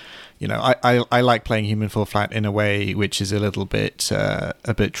hilarious. I like playing Human Fall Flat in a way which is a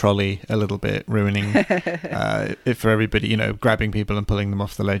bit trolley, a little bit ruining for everybody. Grabbing people and pulling them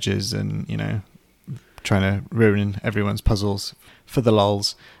off the ledges, and trying to ruin everyone's puzzles for the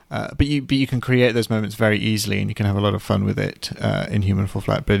lols. But you can create those moments very easily, and you can have a lot of fun with it in Human Fall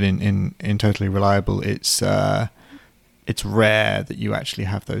Flat. But in Totally Reliable, it's rare that you actually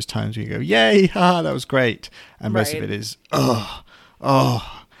have those times where you go, yay, that was great. And most of it is,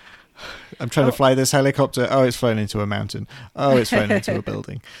 I'm trying to fly this helicopter. Oh, it's flown into a mountain. Oh, it's flown into a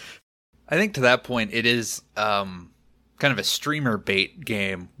building. I think to that point, it is kind of a streamer bait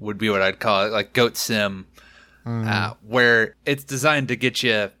game would be what I'd call it, like Goat Sim, where it's designed to get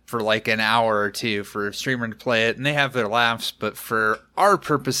you for like an hour or two for a streamer to play it, and they have their laughs. But for our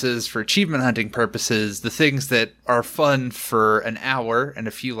purposes, for achievement hunting purposes, the things that are fun for an hour and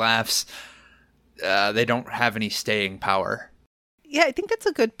a few laughs, they don't have any staying power. Yeah, I think that's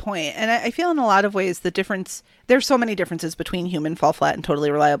a good point. And I feel in a lot of ways there's so many differences between Human Fall Flat and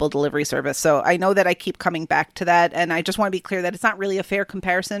Totally Reliable Delivery Service. So I know that I keep coming back to that. And I just want to be clear that it's not really a fair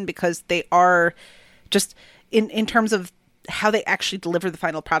comparison, because they are just in terms of how they actually deliver the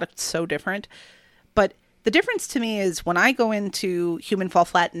final product so different. But the difference to me is when I go into Human Fall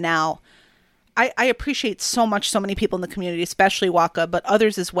Flat now, I appreciate so many people in the community, especially Waka, but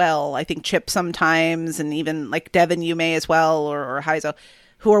others as well. I think Chip sometimes, and even like Devin, you may as well, or Heizo,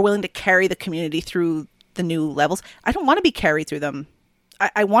 who are willing to carry the community through the new levels. I don't want to be carried through them.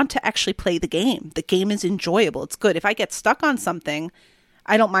 I want to actually play the game. The game is enjoyable. It's good. If I get stuck on something,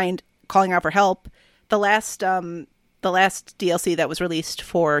 I don't mind calling out for help. The last DLC that was released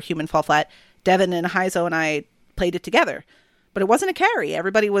for Human Fall Flat, Devin and Heizo and I played it together. But it wasn't a carry.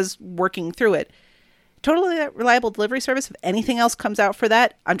 Everybody was working through it. Totally Reliable Delivery Service, if anything else comes out for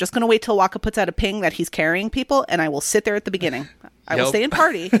that, I'm just going to wait till Waka puts out a ping that he's carrying people, and I will sit there at the beginning. I will stay in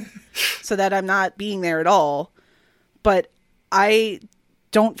party so that I'm not being there at all. But I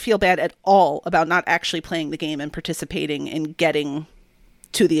don't feel bad at all about not actually playing the game and participating in getting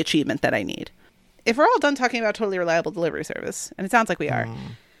to the achievement that I need. If we're all done talking about Totally Reliable Delivery Service, and it sounds like we are,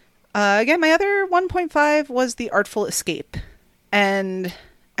 Again, my other 1.5 was The Artful Escape. And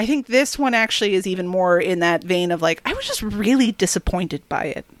I think this one actually is even more in that vein of like, I was just really disappointed by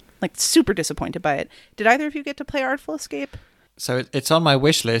it. Like, super disappointed by it. Did either of you get to play Artful Escape? So it's on my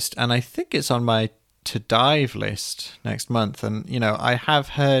wish list, and I think it's on my to dive list next month. And, you know, I have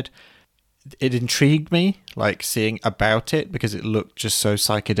heard it intrigued me, like seeing about it, because it looked just so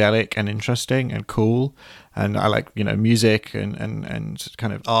psychedelic and interesting and cool. And I like, you know, music and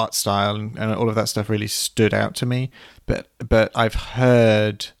kind of art style and all of that stuff really stood out to me. But I've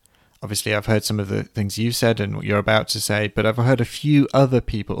heard, obviously I've heard some of the things you said and what you're about to say, but I've heard a few other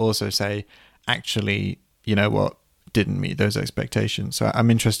people also say, actually, you know what, didn't meet those expectations. So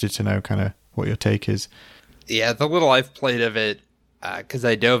I'm interested to know kind of what your take is. Yeah, the little I've played of it, because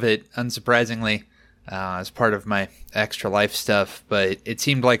I dove it, unsurprisingly, as part of my Extra Life stuff, but it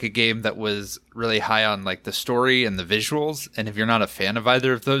seemed like a game that was really high on like the story and the visuals, and if you're not a fan of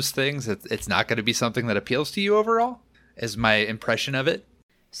either of those things, it's not going to be something that appeals to you overall, is my impression of it.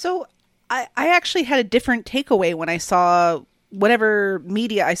 So I actually had a different takeaway when I saw whatever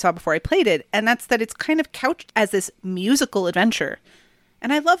media I saw before I played it, and that's that it's kind of couched as this musical adventure.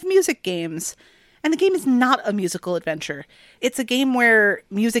 And I love music games. And the game is not a musical adventure. It's a game where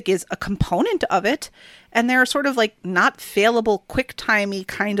music is a component of it, and there are sort of like not failable, quick-timey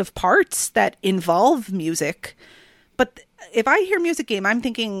kind of parts that involve music. But if I hear music game, I'm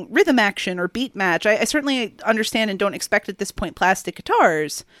thinking rhythm action or beat match. I certainly understand and don't expect at this point plastic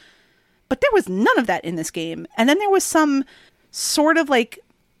guitars. But there was none of that in this game. And then there was some sort of like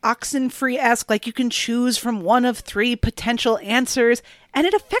Oxenfree-esque, like you can choose from one of 3 potential answers, and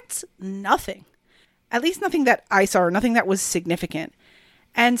it affects nothing. At least nothing that I saw, or nothing that was significant.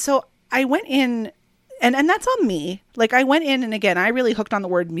 And so I went in, and that's on me. Like, I went in, and again, I really hooked on the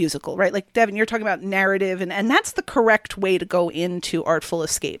word musical, right? Like, Devin, you're talking about narrative, and that's the correct way to go into Artful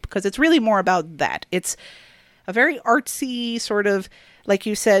Escape, because it's really more about that. It's a very artsy, sort of, like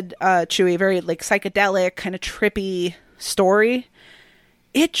you said, Chewy, very, like, psychedelic, kind of trippy story.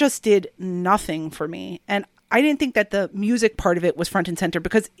 It just did nothing for me. And I didn't think that the music part of it was front and center,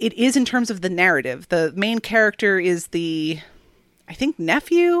 because it is in terms of the narrative. The main character is the, I think,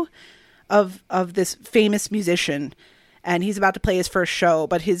 nephew of this famous musician, and he's about to play his first show,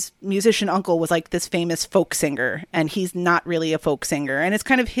 but his musician uncle was like this famous folk singer, and he's not really a folk singer. And it's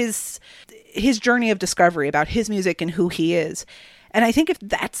kind of his journey of discovery about his music and who he is. And I think if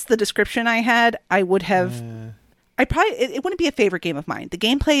that's the description I had, I would have... it wouldn't be a favorite game of mine. The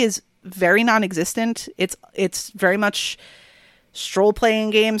gameplay is very non-existent. It's very much stroll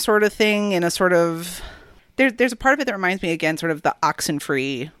playing game sort of thing, in a sort of there's a part of it that reminds me again sort of the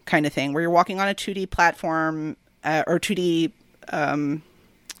Oxenfree kind of thing, where you're walking on a 2D platform or 2D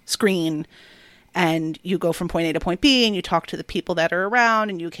screen, and you go from point A to point B, and you talk to the people that are around,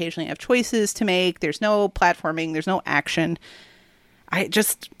 and you occasionally have choices to make. There's no platforming, there's no action.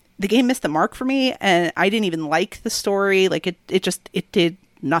 The game missed the mark for me, and I didn't even like the story. Like it did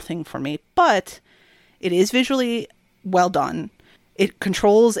nothing for me, but it is visually well done. It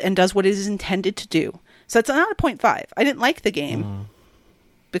controls and does what it is intended to do. So it's not a 0.5. I didn't like the game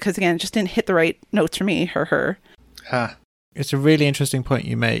because, again, it just didn't hit the right notes for me or her. It's a really interesting point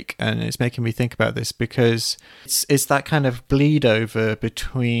you make, and it's making me think about this, because it's that kind of bleed over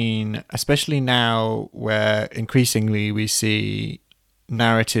between, especially now where increasingly we see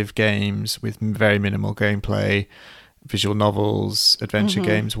narrative games with very minimal gameplay, visual novels, adventure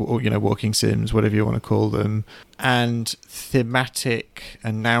games, or, you know, walking sims, whatever you want to call them, and thematic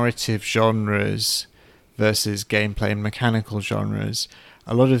and narrative genres versus gameplay and mechanical genres.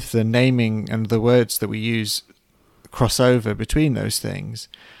 A lot of the naming and the words that we use cross over between those things.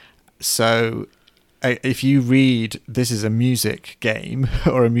 So if you read this is a music game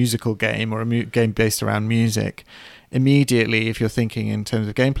or a musical game or a game based around music, immediately, if you're thinking in terms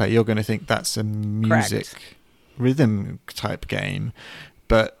of gameplay, you're going to think that's a music rhythm type game.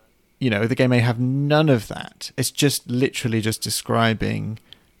 But, you know, the game may have none of that. It's just literally just describing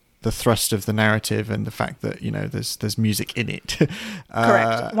the thrust of the narrative and the fact that, you know, there's music in it.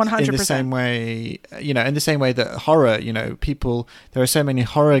 Correct. 100%. In the same way, you know, in the same way that horror, you know, there are so many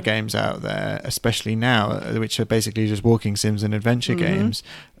horror games out there, especially now, which are basically just walking sims and adventure games.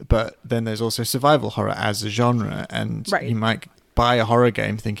 But then there's also survival horror as a genre, and you might buy a horror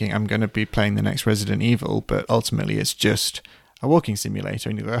game thinking I'm going to be playing the next Resident Evil, but ultimately it's just a walking simulator,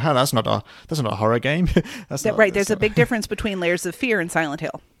 and you go, "Oh, that's not a horror game." There's a big difference between Layers of Fear and Silent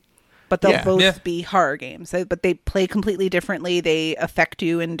Hill. But they'll both be horror games. But they play completely differently. They affect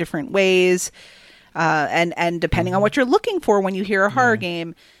you in different ways. And depending on what you're looking for when you hear a horror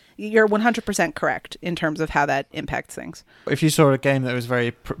game, You're 100% correct in terms of how that impacts things. If you saw a game that was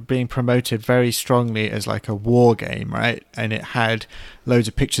being promoted very strongly as like a war game, right, and it had loads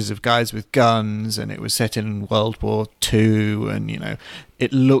of pictures of guys with guns, and it was set in World War II, and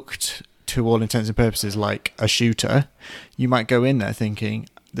it looked to all intents and purposes like a shooter, you might go in there thinking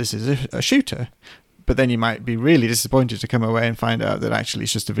this is a shooter. But then you might be really disappointed to come away and find out that actually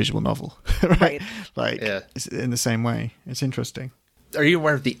it's just a visual novel, right? It's in the same way. It's interesting. Are you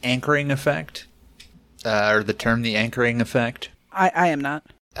aware of the anchoring effect? Or the term the anchoring effect? I am not.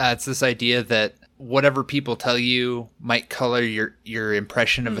 It's this idea that whatever people tell you might color your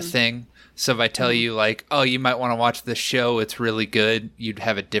impression of a thing. So if I tell you like, oh, you might want to watch this show, it's really good, you'd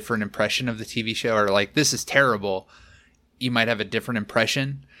have a different impression of the TV show. Or like, this is terrible, you might have a different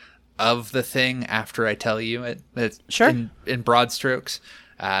impression of the thing after I tell you it. Sure. In broad strokes.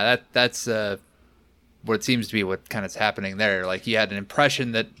 That's what it seems to be what kind of is happening there. Like you had an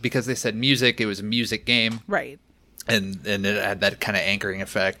impression that because they said music, it was a music game. Right. And it had that kind of anchoring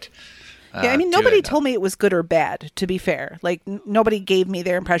effect. Yeah, I mean, nobody told me it was good or bad, to be fair. Like, nobody gave me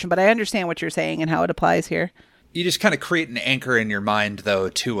their impression, but I understand what you're saying and how it applies here. You just kind of create an anchor in your mind, though,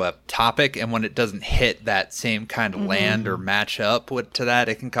 to a topic, and when it doesn't hit that same kind of land or match up to that,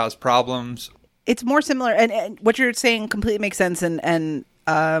 it can cause problems. It's more similar, and what you're saying completely makes sense and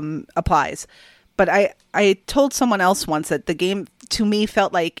applies. But I told someone else once that the game, to me,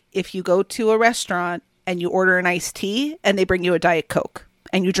 felt like if you go to a restaurant and you order an iced tea and they bring you a Diet Coke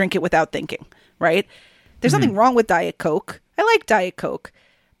and you drink it without thinking, right? There's nothing wrong with Diet Coke. I like Diet Coke,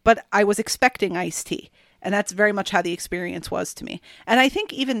 but I was expecting iced tea. And that's very much how the experience was to me. And I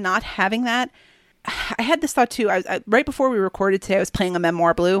think even not having that, I had this thought too. I right before we recorded today, I was playing a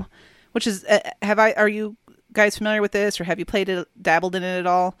Memoir Blue, which is, are you guys familiar with this, or have you played it, dabbled in it at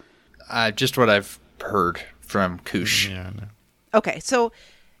all? Just what I've heard from Koosh. Yeah, no. Okay, so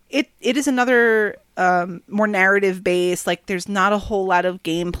it is another more narrative based. Like there's not a whole lot of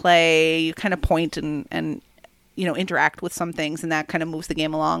gameplay. You kind of point and interact with some things, and that kind of moves the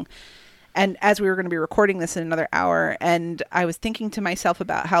game along. And as we were going to be recording this in another hour, and I was thinking to myself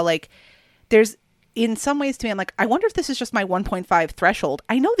about how like there's in some ways to me, I'm like, I wonder if this is just my 1.5 threshold.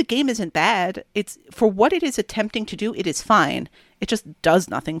 I know the game isn't bad. It's for what it is attempting to do. It is fine. It just does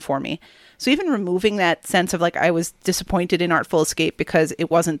nothing for me. So even removing that sense of like, I was disappointed in Artful Escape because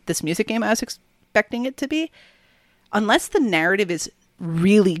it wasn't this music game I was expecting it to be, unless the narrative is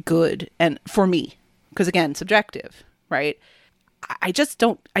really good. And for me, because again, subjective, right? I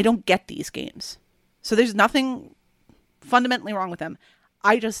don't get these games. So there's nothing fundamentally wrong with them.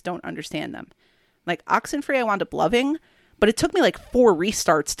 I just don't understand them. Like Oxenfree, I wound up loving, but it took me like 4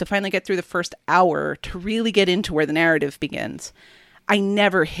 restarts to finally get through the first hour to really get into where the narrative begins. I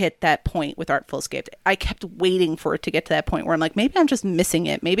never hit that point with Artful Escape. I kept waiting for it to get to that point where I'm like, maybe I'm just missing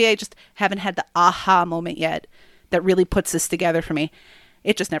it. Maybe I just haven't had the aha moment yet that really puts this together for me.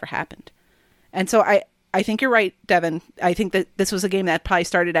 It just never happened. And so I think you're right, Devin. I think that this was a game that probably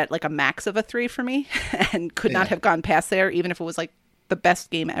started at like a max of a 3 for me and could not have gone past there, even if it was like the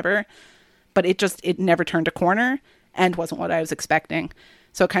best game ever. But it never turned a corner and wasn't what I was expecting.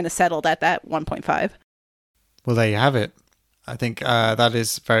 So it kind of settled at that 1.5. Well, there you have it. I think that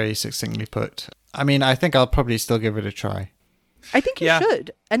is very succinctly put. I mean, I think I'll probably still give it a try. I think you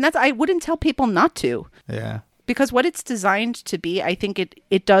should. And I wouldn't tell people not to. Yeah. Because what it's designed to be, I think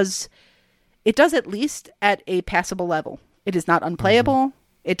it does at least at a passable level. It is not unplayable. Mm-hmm.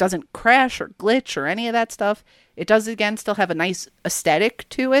 It doesn't crash or glitch or any of that stuff. It does, again, still have a nice aesthetic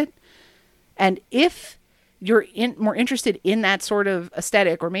to it. And if you're more interested in that sort of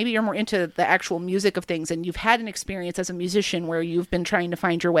aesthetic, or maybe you're more into the actual music of things and you've had an experience as a musician where you've been trying to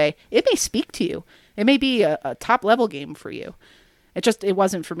find your way, it may speak to you. It may be a top level game for you. It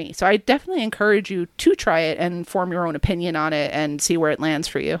wasn't for me. So I definitely encourage you to try it and form your own opinion on it and see where it lands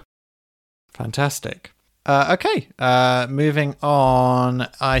for you. Fantastic. Okay, moving on.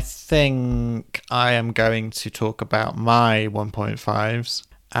 I think I am going to talk about my 1.5s.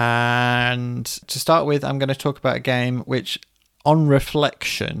 And to start with, I'm going to talk about a game which, on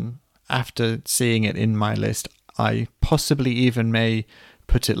reflection, after seeing it in my list, I possibly even may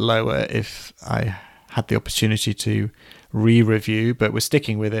put it lower if I had the opportunity to re-review, but we're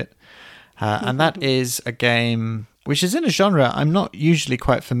sticking with it. And that is a game which is in a genre I'm not usually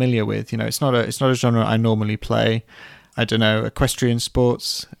quite familiar with. It's not a genre I normally play. I don't know, equestrian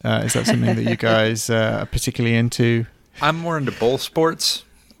sports. Is that something that you guys are particularly into? I'm more into bull sports.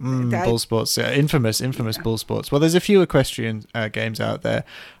 Bull sports, infamous bull sports. Well, there's a few equestrian games out there.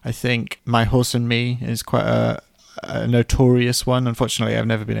 I think My Horse and Me is quite a notorious one. Unfortunately, I've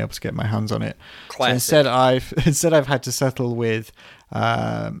never been able to get my hands on it. Classic. So instead I've had to settle with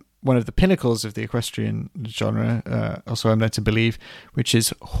one of the pinnacles of the equestrian genre, also I'm led to believe, which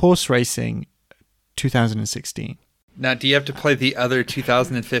is Horse Racing 2016. Now, do you have to play the other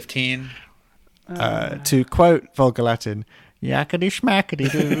 2015? To quote vulgar Latin, yakety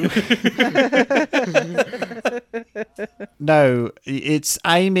schmackety doo. No,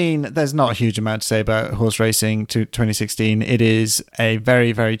 there's not a huge amount to say about Horse Racing to 2016. It is a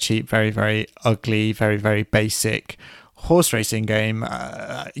very, very cheap, very, very ugly, very, very basic horse racing game.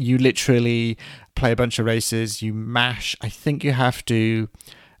 You literally play a bunch of races, you mash. I think you have to,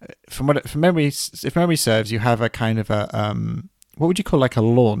 if memory serves, you have a kind of a what would you call like a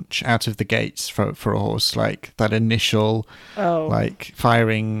launch out of the gates for a horse, like that initial like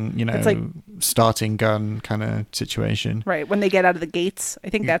firing, it's like starting gun kind of situation, right? When they get out of the gates, I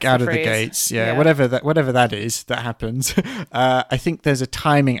think that's out the of phrase. The gates, yeah. whatever that is that happens. I think there's a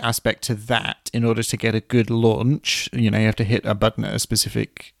timing aspect to that. In order to get a good launch, you have to hit a button at a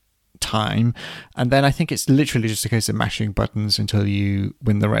specific time, and then I think it's literally just a case of mashing buttons until you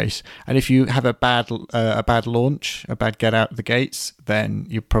win the race. And if you have a bad launch, a bad get out of the gates, then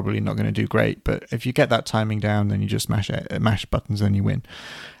you're probably not going to do great. But if you get that timing down, then you just mash buttons and you win.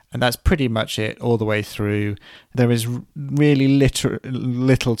 And that's pretty much it all the way through. There is really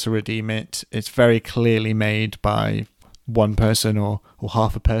little to redeem it. It's very clearly made by one person or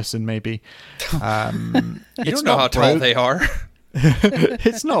half a person maybe. You don't know how tall they are.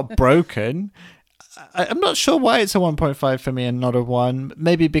 It's not broken. I'm not sure why it's a 1.5 for me and not a 1.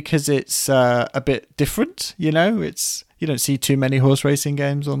 Maybe because it's a bit different. You don't see too many horse racing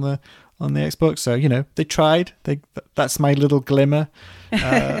games on the Xbox, so they tried. That's my little glimmer.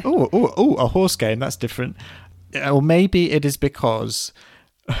 A horse game, that's different. Or maybe it is because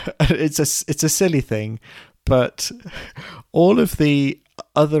it's a silly thing, but all of the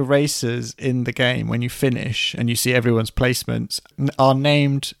other races in the game, when you finish and you see everyone's placements, are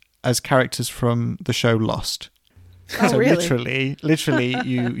named as characters from the show Lost. So really? literally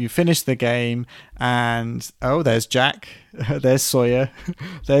you finish the game and there's Jack, there's Sawyer,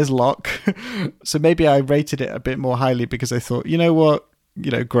 there's Locke. So maybe I rated it a bit more highly because I thought, you know what,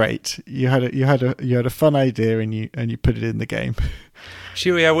 great, you had a fun idea and you put it in the game.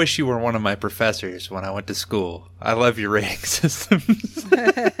 Chewie, I wish you were one of my professors when I went to school. I love your rating systems.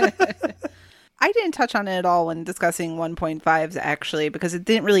 I didn't touch on it at all when discussing 1.5s, actually, because it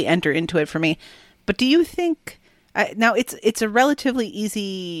didn't really enter into it for me. But do you think... now, it's a relatively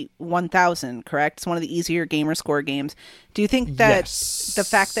easy 1,000, correct? It's one of the easier gamer score games. Do you think that the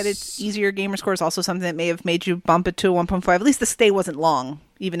fact that it's easier gamer score is also something that may have made you bump it to a 1.5? At least the stay wasn't long,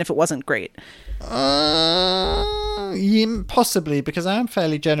 even if it wasn't great. Possibly, because I am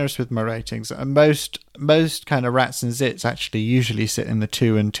fairly generous with my ratings. And most kind of rats and zits actually usually sit in the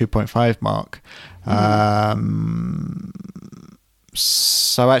 2 and 2.5 mark.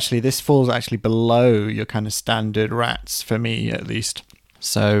 So actually this falls actually below your kind of standard rats for me, at least.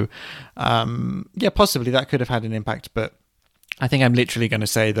 So possibly that could have had an impact, but I think I'm literally going to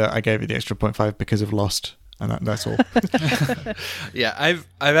say that I gave it the extra 0.5 because of Lost, and that's all. Yeah,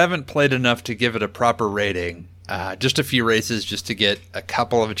 I haven't played enough to give it a proper rating. Just a few races just to get a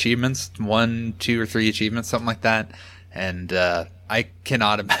couple of achievements, 1, 2, or 3 achievements, something like that. And I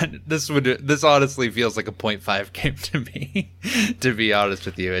cannot imagine this honestly feels like a 0.5 game to me. To be honest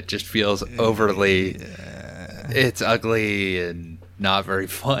with you, it just feels overly. It's ugly and not very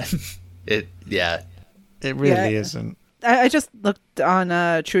fun. It really isn't. I just looked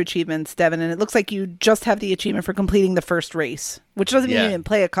on True Achievements, Devin, and it looks like you just have the achievement for completing the first race, which doesn't mean you didn't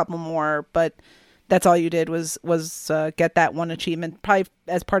play a couple more, but that's all you did was get that one achievement, probably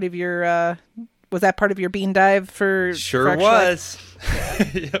as part of your. Was that part of your bean dive for? Sure was.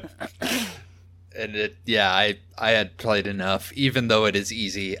 And I had played enough, even though it is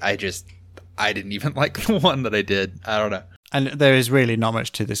easy. I didn't even like the one that I did. I don't know. And there is really not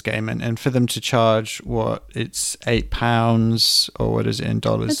much to this game, and for them to charge it's £8 or what is it in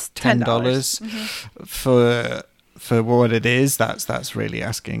dollars? It's $10 for what it is. That's really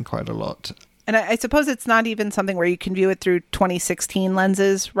asking quite a lot. And I suppose it's not even something where you can view it through 2016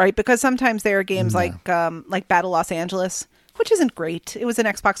 lenses, right? Because sometimes there are games like Battle Los Angeles, which isn't great. It was an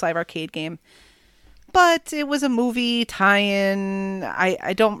Xbox Live Arcade game, but it was a movie tie-in.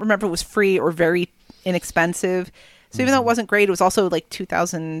 I don't remember if it was free or very inexpensive. So even though it wasn't great, it was also like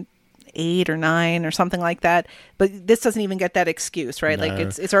 2008 or 9 or something like that. But this doesn't even get that excuse, right? No. Like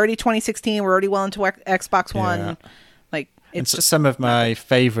it's already 2016. We're already well into Xbox One. It's just some of my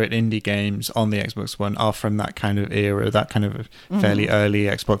favorite indie games on the Xbox One are from that kind of era, that kind of fairly early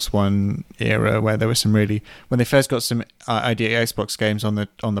Xbox One era, where there was some really, when they first got some idea Xbox games on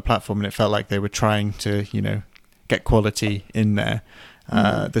the platform, and it felt like they were trying to, get quality in there.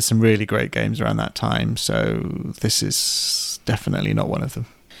 There's some really great games around that time, so this is definitely not one of them.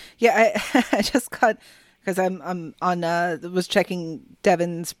 Yeah, I just got, because I'm on was checking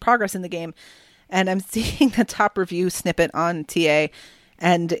Devin's progress in the game, and I'm seeing the top review snippet on TA,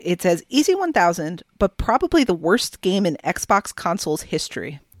 and it says Easy 1000, but probably the worst game in Xbox consoles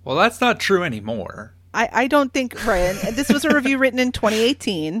history. Well, that's not true anymore. I don't think, right, and this was a review written in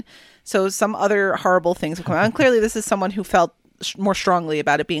 2018, so some other horrible things have come out. And clearly this is someone who felt more strongly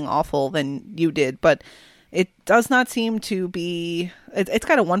about it being awful than you did, but it does not seem to be, it's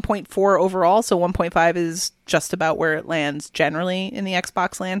got a 1.4 overall, so 1.5 is just about where it lands generally in the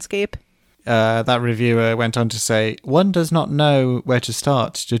Xbox landscape. That reviewer went on to say, one does not know where to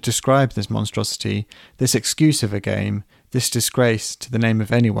start to describe this monstrosity, this excuse of a game, this disgrace to the name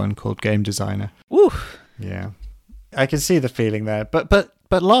of anyone called game designer. Woo! Yeah. I can see the feeling there. But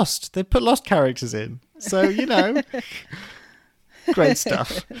Lost, they put Lost characters in. So, great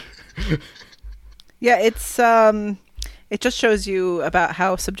stuff. Yeah, it's it just shows you about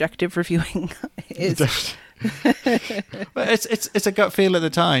how subjective reviewing is. But it's a gut feel at the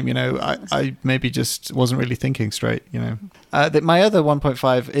time, I maybe just wasn't really thinking straight, that my other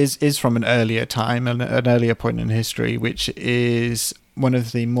 1.5 is from an earlier time, an earlier point in history, which is one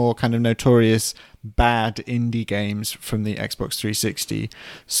of the more kind of notorious bad indie games from the Xbox 360.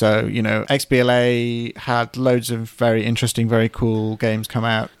 So, XBLA had loads of very interesting, very cool games come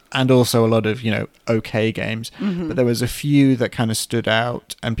out, and also a lot of, okay games. Mm-hmm. But there was a few that kind of stood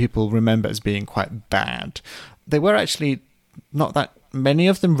out and people remember as being quite bad. They were actually not that many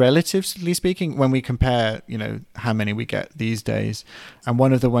of them, relatively speaking, when we compare, how many we get these days. And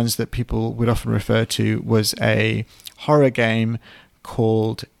one of the ones that people would often refer to was a horror game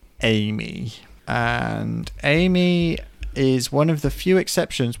called Amy. And Amy is one of the few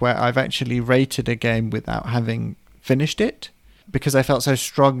exceptions where I've actually rated a game without having finished it, because I felt so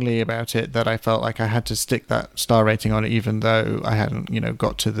strongly about it that I felt like I had to stick that star rating on it, even though I hadn't,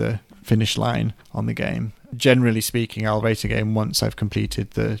 got to the finish line on the game. Generally speaking, I'll rate a game once I've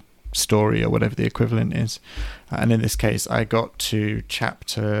completed the story or whatever the equivalent is. And in this case, I got to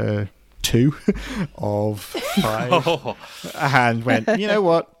chapter 2 of 5 and went, you know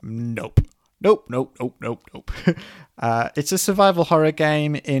what? Nope. It's a survival horror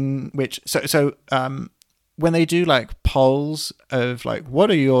game in which, when they do like polls of like, what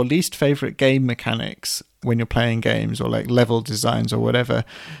are your least favorite game mechanics when you're playing games, or like level designs or whatever,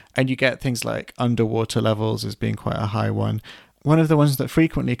 and you get things like underwater levels as being quite a high one. One of the ones that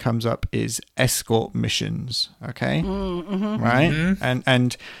frequently comes up is escort missions. Okay. Mm-hmm. Right. Mm-hmm.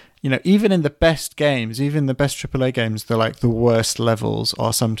 And even in the best games, even the best AAA games, they're like the worst levels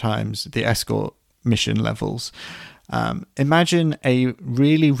are sometimes the escort mission levels. Imagine a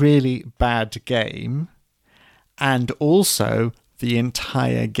really, really bad game, and also the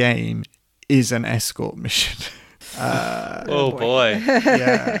entire game is an escort mission. Oh boy.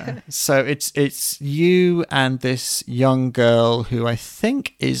 Yeah. So it's you and this young girl who I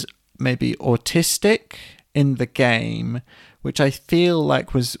think is maybe autistic in the game, which I feel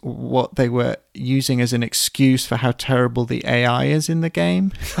like was what they were using as an excuse for how terrible the AI is in the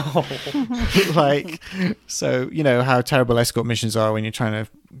game. So, how terrible escort missions are when you're trying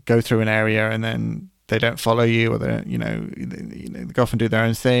to go through an area and then they don't follow you, or they don't, they go off and do their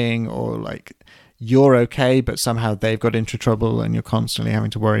own thing, or like you're okay, but somehow they've got into trouble and you're constantly having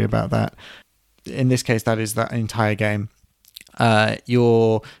to worry about that. In this case, that is that entire game.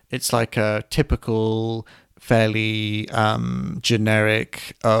 It's like a typical, fairly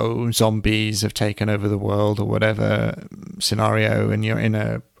generic, zombies have taken over the world or whatever scenario, and you're in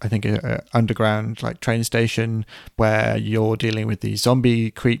a underground like train station where you're dealing with these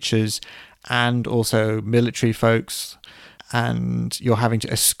zombie creatures and also military folks, and you're having to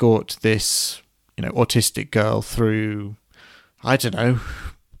escort this autistic girl through, I don't know,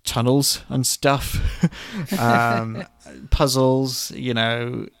 tunnels and stuff, puzzles,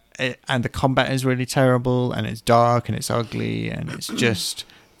 and the combat is really terrible, and it's dark and it's ugly, and it's just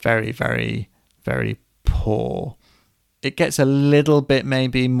very, very, very poor. It gets a little bit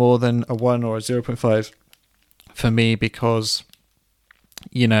maybe more than a 1 or a 0.5 for me, because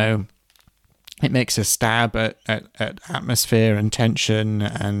it makes a stab at atmosphere and tension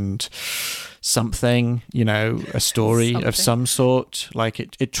and something, a story of some sort. Like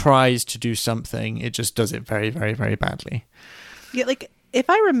it tries to do something, it just does it very, very, very badly. Yeah, like if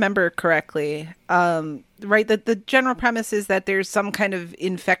I remember correctly, right, the general premise is that there's some kind of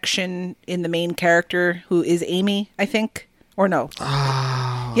infection in the main character who is Amy, I think, or no?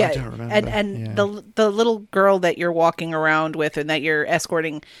 Oh, Yeah, I don't remember. and the little girl that you're walking around with and that you're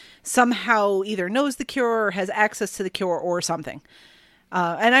escorting somehow either knows the cure or has access to the cure or something.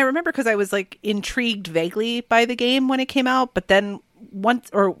 And I remember because I was like intrigued vaguely by the game when it came out, but then when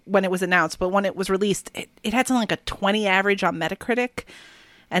it was announced, but when it was released, it had something like a 20 average on Metacritic.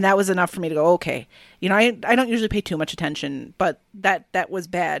 And that was enough for me to go, okay, I don't usually pay too much attention, but that was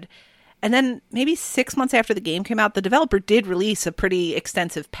bad. And then maybe 6 months after the game came out, the developer did release a pretty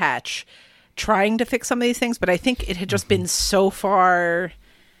extensive patch trying to fix some of these things, but I think it had just been so far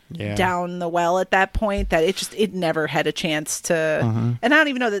down the well at that point that it never had a chance to. And I don't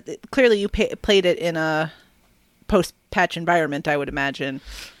even know that clearly you played it in a post-patch environment, I would imagine.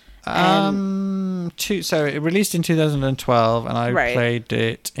 So it released in 2012 and I played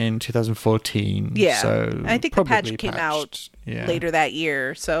it in 2014. Yeah. So I think the patch came out later that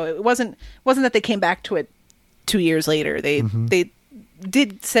year. So it wasn't that they came back to it 2 years later. They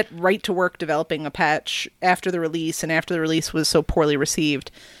did set right to work developing a patch after the release, and after the release was so poorly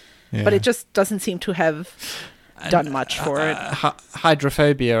received. Yeah. But it just doesn't seem to have done much for it.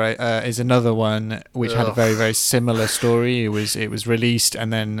 Hydrophobia is another one which had a very, very similar story. It was released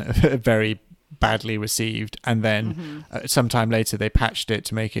and then very badly received, and then sometime later they patched it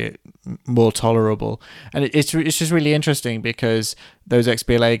to make it more tolerable. And it's just really interesting because those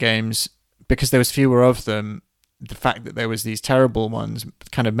XBLA games, because there was fewer of them, the fact that there was these terrible ones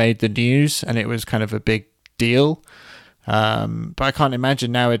kind of made the news, and it was kind of a big deal. But I can't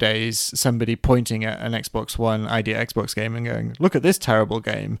imagine nowadays somebody pointing at an Xbox One ID Xbox game and going, look at this terrible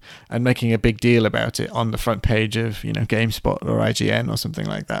game, and making a big deal about it on the front page of GameSpot or IGN or something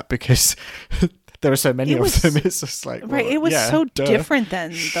like that, because there are so many of them. It's just like, well, it was different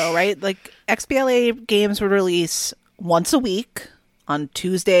then, though, right? Like XBLA games would release once a week on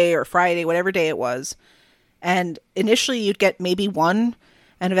Tuesday or Friday, whatever day it was, and initially you'd get maybe one,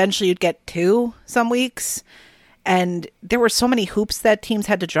 and eventually you'd get two some weeks. And there were so many hoops that teams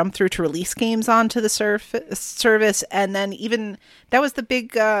had to jump through to release games onto the service. And then even that was the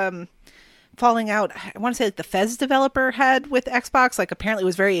big falling out. I want to say like the Fez developer had with Xbox. Like apparently it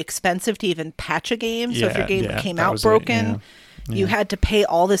was very expensive to even patch a game. So if your game came out broken, you had to pay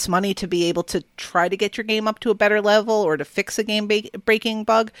all this money to be able to try to get your game up to a better level or to fix a game breaking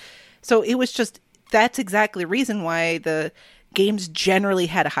bug. So it was just, that's exactly the reason why the games generally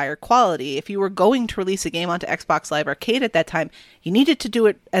had a higher quality. If you were going to release a game onto Xbox Live Arcade at that time, you needed to do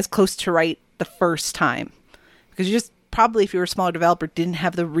it as close to right the first time. Because you just probably, if you were a smaller developer, didn't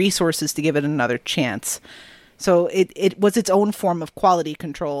have the resources to give it another chance. So it was its own form of quality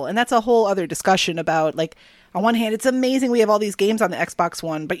control. And that's a whole other discussion about, like, on one hand, it's amazing we have all these games on the Xbox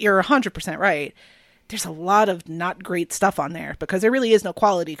One, but you're 100% right. There's a lot of not great stuff on there because there really is no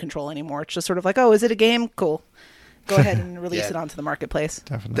quality control anymore. It's just sort of like, oh, is it a game? Cool. Go ahead and release it onto the marketplace.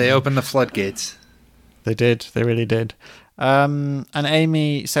 Definitely. They opened the floodgates. They did. They really did. And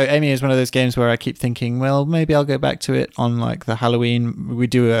Amy is one of those games where I keep thinking, well, maybe I'll go back to it on like the Halloween. We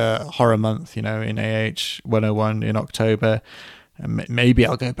do a horror month, in AH 101 in October. And maybe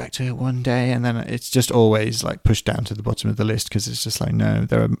I'll go back to it one day. And then it's just always like pushed down to the bottom of the list because it's just like, no,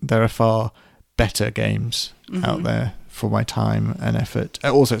 there are far better games out there for my time and effort.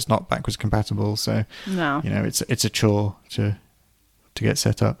 Also, it's not backwards compatible, so no, it's a chore to get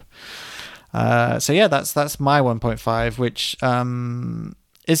set up. So yeah, that's my 1.5, which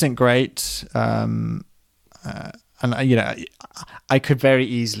isn't great. And I could very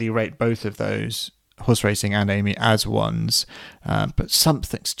easily rate both of those, Horse Racing and Amy, as ones, but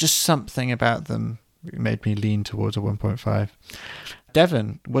something about them made me lean towards a 1.5.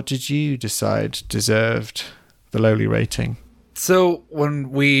 Devon, what did you decide deserved the lowly rating? So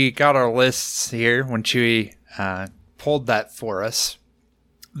when we got our lists here, when Chewy pulled that for us,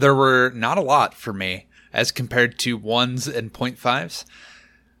 there were not a lot for me as compared to 1s and 0.5s.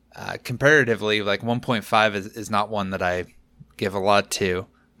 Comparatively, like 1.5 is not one that I give a lot to,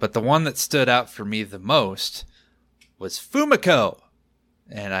 but the one that stood out for me the most was Fumiko.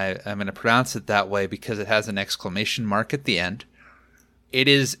 And I'm going to pronounce it that way because it has an exclamation mark at the end. It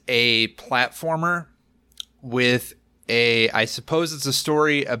is a platformer with I suppose it's a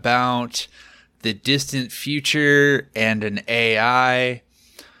story about the distant future and an AI.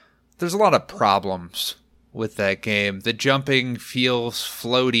 There's a lot of problems with that game. The jumping feels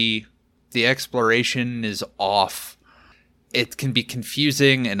floaty. The exploration is off. It can be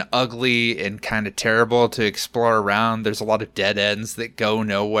confusing and ugly and kind of terrible to explore around. There's a lot of dead ends that go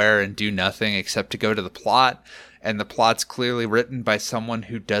nowhere and do nothing except to go to the plot. and the plot's clearly written by someone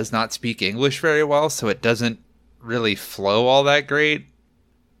who does not speak English very well, so it doesn't really flow all that great.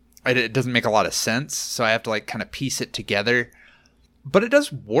 It doesn't make a lot of sense, so I have to like kind of piece it together. But it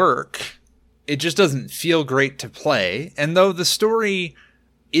does work. It just doesn't feel great to play. And though the story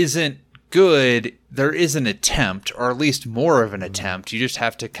isn't good, there is an attempt, or at least more of an attempt. You just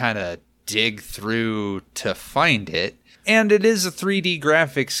have to kind of dig through to find it. And it is a 3D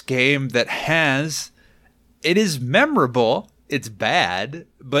graphics game that it is memorable. It's bad,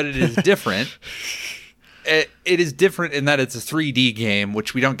 but it is different. It is different in that it's a 3D game,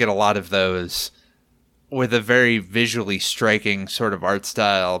 which we don't get a lot of those, with a very visually striking sort of art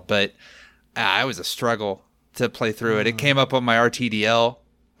style. But it was a struggle to play through it. It came up on my RTDL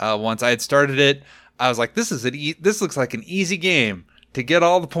once. I had started it. I was like, this looks like an easy game to get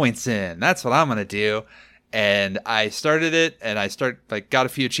all the points in. That's what I'm going to do. And I started it, and got a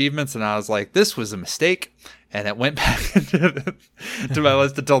few achievements, and I was like, this was a mistake. And it went back to my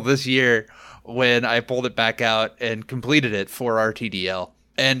list until this year, when I pulled it back out and completed it for RTDL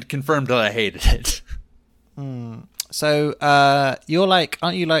and confirmed that I hated it. So aren't you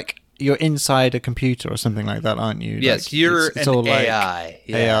like, you're inside a computer or something like that, aren't you? Yes, like, you're it's an all AI. Like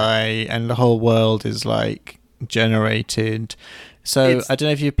AI, and the whole world is like generated. So I don't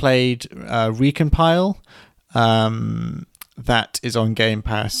know if you played Recompile. That is on Game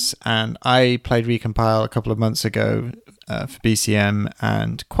Pass, and I played Recompile a couple of months ago for BCM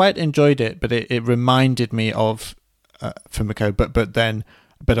and quite enjoyed it, but it reminded me of Fumiko,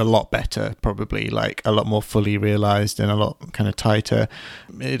 but a lot better, probably, like a lot more fully realized and a lot kind of tighter.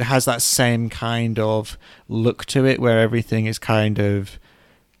 It has that same kind of look to it where everything is kind of,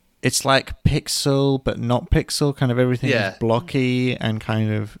 it's like pixel but not pixel, kind of everything is blocky and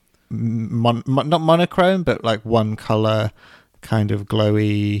kind of not monochrome, but like one color, kind of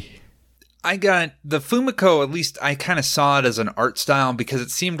glowy. I got the Fumiko, at least I kind of saw it as an art style because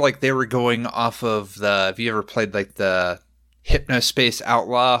it seemed like they were going off of have you ever played like the Hypnospace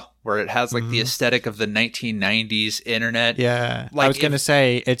Outlaw, where it has like the aesthetic of the 1990s internet? Yeah, like I was going to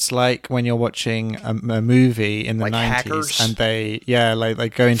say, it's like when you're watching a movie in the like 90s Hackers. and they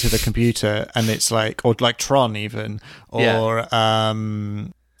go into the computer and it's like, or like Tron even, or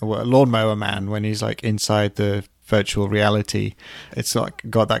Lawnmower Man when he's like inside the virtual reality. It's like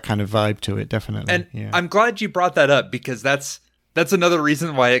got that kind of vibe to it, definitely. And I'm glad you brought that up because that's another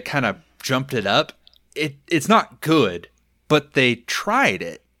reason why it kind of jumped it up. It's not good, but they tried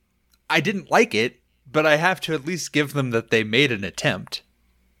it. I didn't like it, but I have to at least give them that they made an attempt,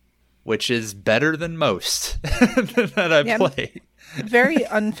 which is better than most that I play. Very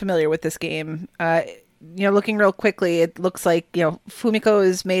unfamiliar with this game. Looking real quickly, it looks like, Fumiko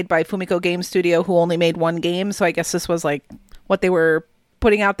is made by Fumiko Game Studio, who only made one game. So I guess this was like what they were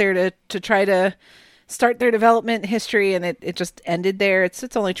putting out there to try to start their development history. And it just ended there.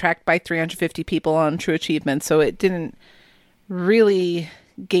 It's only tracked by 350 people on True Achievement. So it didn't really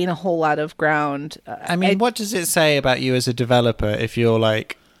gain a whole lot of ground. What does it say about you as a developer if you're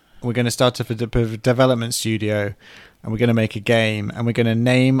like, we're going to start a development studio and we're going to make a game and we're going to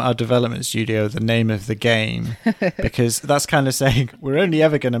name our development studio the name of the game, because that's kind of saying we're only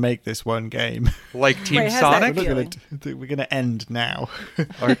ever going to make this one game. Like Team Sonic? We're going to end now.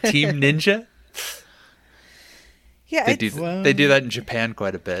 Or Team Ninja? Yeah, they do that in Japan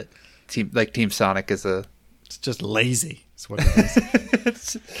quite a bit. Team Sonic is it's just lazy. That's what it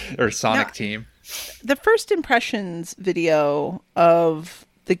is. Or Sonic Team. The first impressions video of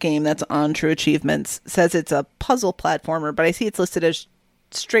the game that's on True Achievements says it's a puzzle platformer, but I see it's listed as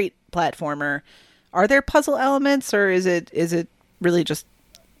straight platformer. Are there puzzle elements, or is it really just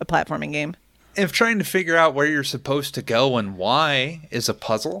a platforming game? If trying to figure out where you're supposed to go and why is a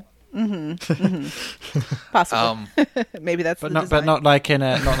puzzle, possibly. Maybe that's but not like in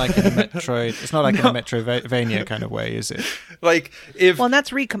a Metroid. It's not like in a Metroidvania kind of way, is it? Like and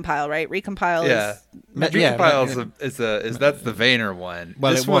that's Recompile, right? Recompile is Recompile is that's the Vayner one.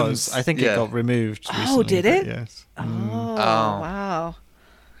 Well, this was. I think it got removed recently. Oh, did it? Yes. Oh, wow.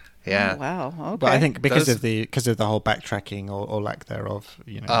 Yeah. Oh, wow. Okay. But I think because of the whole backtracking or lack thereof,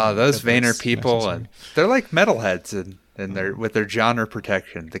 those Vayner people, and they're like metalheads and they're with their genre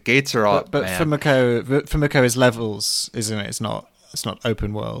protection. The gates are all. But Fumiko is levels, isn't it? It's not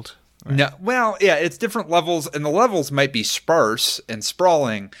open world. Right? No. Well, yeah, it's different levels, and the levels might be sparse and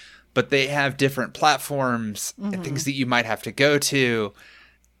sprawling, but they have different platforms and things that you might have to go to.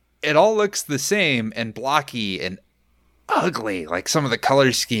 It all looks the same and blocky and ugly, like some of the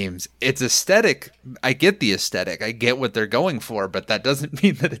color schemes. It's aesthetic. I get the aesthetic. I get what they're going for, but that doesn't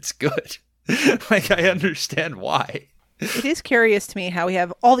mean that it's good. Like, I understand why. It is curious to me how we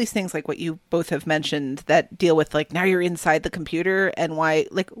have all these things like what you both have mentioned that deal with like now you're inside the computer and why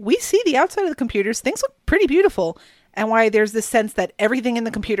like we see the outside of the computers, things look pretty beautiful, and why there's this sense that everything in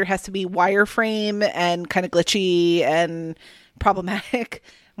the computer has to be wireframe and kind of glitchy and problematic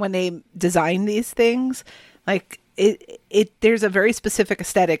when they design these things. Like there's a very specific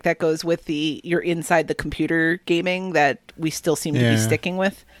aesthetic that goes with the you're inside the computer gaming that we still seem to be sticking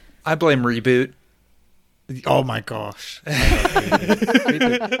with. I blame Reboot. Oh my gosh!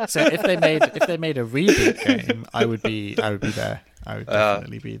 Reboot. So if they made a Reboot game, I would be there. I would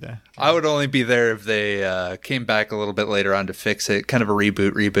definitely be there. I would only be there if they came back a little bit later on to fix it. Kind of a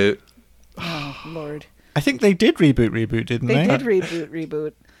reboot. Oh Lord! I think they did reboot, didn't they? They did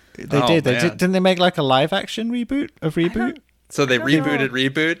reboot. They did. They did. Didn't they make like a live action reboot of Reboot? So they rebooted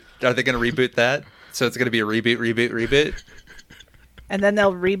Reboot. Are they going to reboot that? So it's going to be a reboot. And then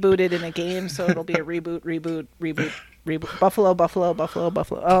they'll reboot it in a game, so it'll be a reboot. Buffalo.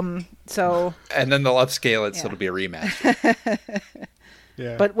 So. And then they'll upscale it, so it'll be a remaster.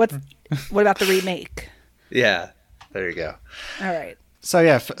 Yeah. But what about the remake? Yeah. There you go. All right. So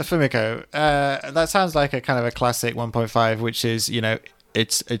yeah, Fumiko, that sounds like a kind of a classic 1.5, which is, you know,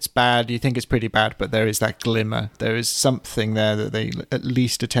 it's bad. You think it's pretty bad, but there is that glimmer. There is something there that they at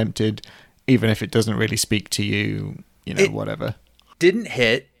least attempted, even if it doesn't really speak to you. You know, whatever. Didn't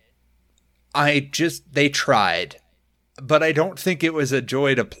hit. They tried, but I don't think it was a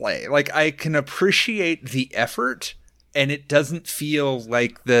joy to play. Like, I can appreciate the effort, and it doesn't feel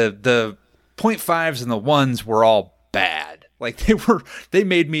like the 0.5s and the 1s were all bad. Like, they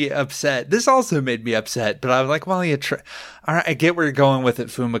made me upset. This also made me upset, but I was like, well, all right, I get where you're going with it,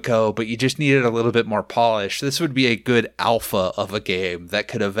 Fumiko, but you just needed a little bit more polish. This would be a good alpha of a game that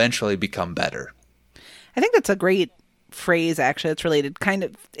could eventually become better. I think that's a great phrase, actually. It's related.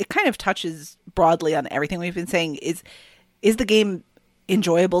 It kind of touches broadly on everything we've been saying. Is the game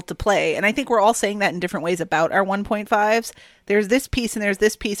enjoyable to play? And I think we're all saying that in different ways about our 1.5s. There's this piece and there's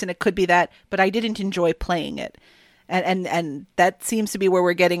this piece, and it could be that, but I didn't enjoy playing it. And that seems to be where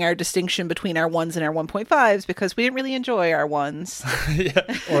we're getting our distinction between our 1s and our 1.5s, because we didn't really enjoy our 1s.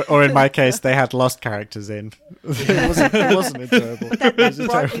 Yeah. Or in my case, they had lost characters in. It wasn't enjoyable.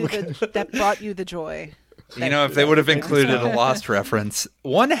 That brought you the joy. You know, if they would have included a Lost reference,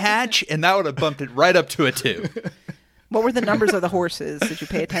 1 hatch, and that would have bumped it right up to a 2. What were the numbers of the horses? Did you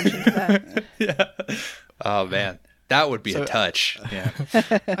pay attention to that? Yeah. Oh, man. That would be a touch. Yeah.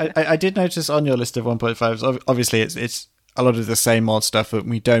 I did notice on your list of 1.5s, obviously it's a lot of the same old stuff that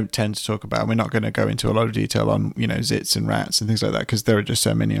we don't tend to talk about. We're not going to go into a lot of detail on, you know, zits and rats and things like that, because there are just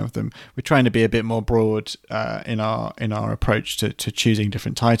so many of them. We're trying to be a bit more broad in our approach to choosing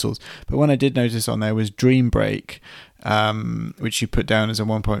different titles. But one I did notice on there was Dream Break, which you put down as a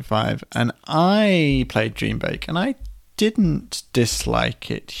 1.5. And I played Dream Break, and I didn't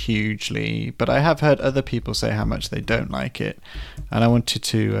dislike it hugely, but I have heard other people say how much they don't like it. And I wanted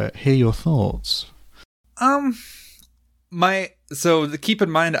to hear your thoughts. Keep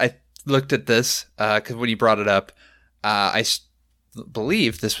in mind, I looked at this because when you brought it up, I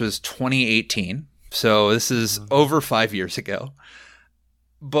believe this was 2018, so this is over 5 years ago.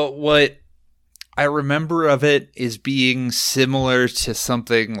 But what I remember of it is being similar to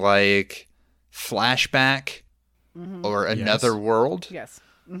something like Flashback or Another World. Yes.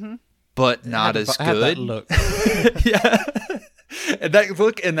 Mm-hmm. But not as good. That look. Yeah. And that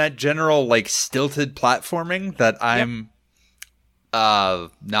look and that general like stilted platforming that I'm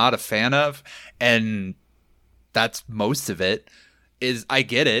not a fan of, and that's most of it. Is I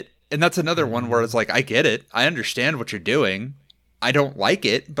get it, and that's another one where it's like, I get it, I understand what you're doing, I don't like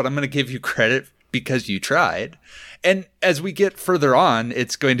it, but I'm going to give you credit because you tried. And as we get further on,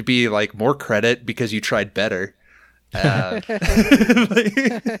 it's going to be like more credit because you tried better. Yeah, fair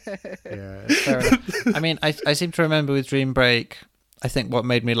enough. I mean, I seem to remember with Dream Break, I think what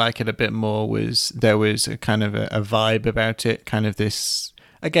made me like it a bit more was there was a kind of a vibe about it, kind of this,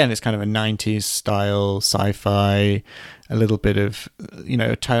 again, it's kind of a 90s style sci-fi, a little bit of, you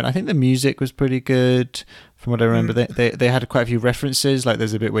know, tone. I think the music was pretty good from what I remember. They had quite a few references, like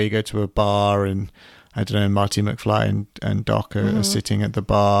there's a bit where you go to a bar and I don't know, Marty McFly and Doc are sitting at the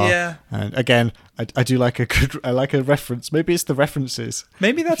bar. Yeah. And again, I do like a reference. Maybe it's the references.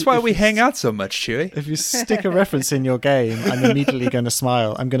 Maybe that's why we hang out so much, Chewy. If you stick a reference in your game, I'm immediately going to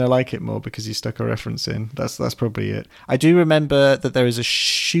smile. I'm going to like it more because you stuck a reference in. That's probably it. I do remember that there is a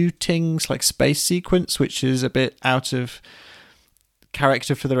shooting like space sequence, which is a bit out of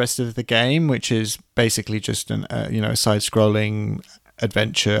character for the rest of the game, which is basically just a side-scrolling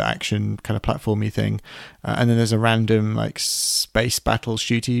adventure action kind of platformy thing, and then there's a random like space battle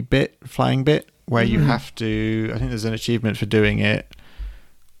shooty flying bit where you have to, I think there's an achievement for doing it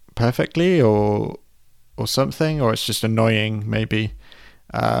perfectly or something, or it's just annoying maybe,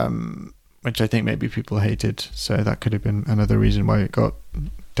 which I think maybe people hated. So that could have been another reason why it got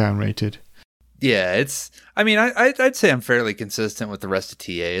downrated. Yeah, I'd say I'm fairly consistent with the rest of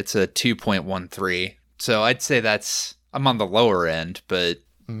TA. It's a 2.13. So I'd say I'm on the lower end, but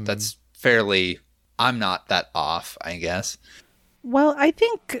that's fairly, I'm not that off, I guess. Well, I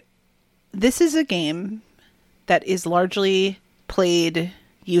think this is a game that is largely played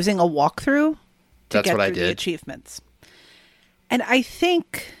using a walkthrough to That's get what I through the did. achievements. And I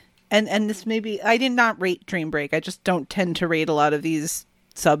think, and this maybe, I did not rate Dream Break. I just don't tend to rate a lot of these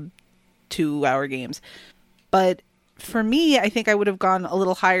sub 2-hour games. But for me, I think I would have gone a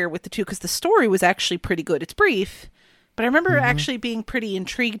little higher with the 2 because the story was actually pretty good. It's brief, but I remember actually being pretty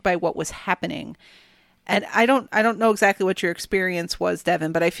intrigued by what was happening. And I don't know exactly what your experience was,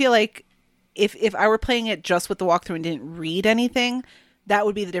 Devin, but I feel like if I were playing it just with the walkthrough and didn't read anything, that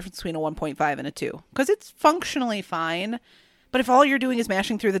would be the difference between a 1.5 and a 2. Because it's functionally fine. But if all you're doing is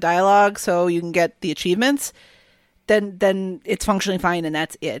mashing through the dialogue so you can get the achievements, then it's functionally fine and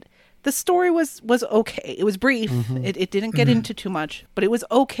that's it. The story was okay. It was brief. It didn't get into too much, but it was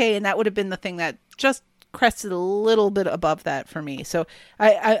okay, and that would have been the thing that just crested a little bit above that for me. So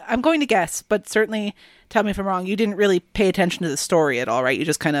I'm going to guess, but certainly tell me if I'm wrong. You didn't really pay attention to the story at all, right? You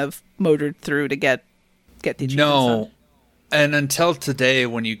just kind of motored through to get the achievements. No. And until today,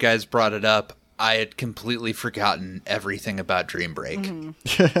 when you guys brought it up, I had completely forgotten everything about Dream Break.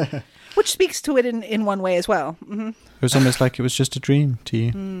 Which speaks to it in one way as well. It was almost like it was just a dream to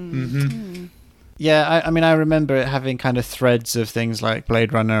you. Yeah, I mean, I remember it having kind of threads of things like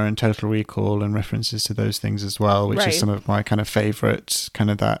Blade Runner and Total Recall and references to those things as well, which is some of my kind of favorites, kind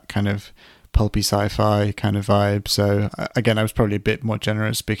of that kind of pulpy sci-fi kind of vibe. So again, I was probably a bit more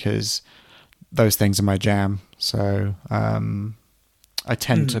generous because those things are my jam. So I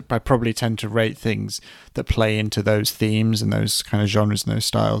probably tend to rate things that play into those themes and those kind of genres and those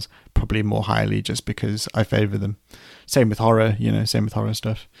styles probably more highly just because I favor them. Same with horror, same with horror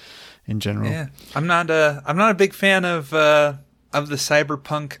stuff in general. Yeah, I'm not a big fan of the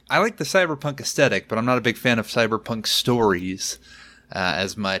cyberpunk. I like the cyberpunk aesthetic, but I'm not a big fan of cyberpunk stories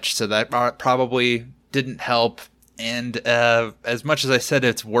as much. So that probably didn't help. And as much as I said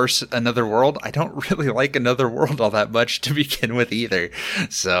it's worse Another World, I don't really like Another World all that much to begin with either.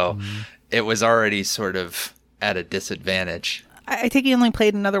 So it was already sort of at a disadvantage. I think you only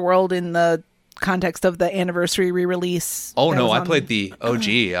played Another World in the context of the anniversary re-release. Oh, no, I played the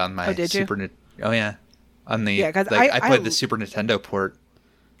OG on my Super... Oh, yeah. On the... Yeah, I played the Super Nintendo port.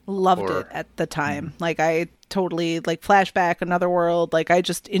 Loved it at the time. Like, I totally... Like, flashback, Another World. Like, I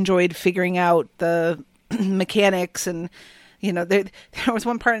just enjoyed figuring out the mechanics and there was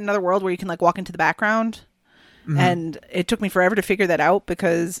one part in Another World where you can like walk into the background and it took me forever to figure that out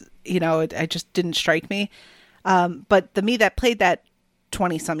because it just didn't strike me, but the me that played that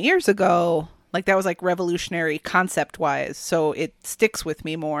 20 some years ago, like that was like revolutionary concept wise, so it sticks with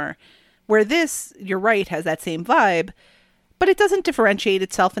me more, where this, you're right, has that same vibe, but it doesn't differentiate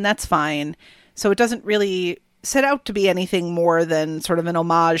itself, and that's fine. So it doesn't really set out to be anything more than sort of an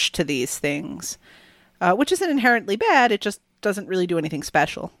homage to these things. Which isn't inherently bad, it just doesn't really do anything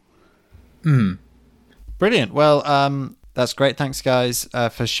special. Brilliant. Well, that's great. Thanks, guys,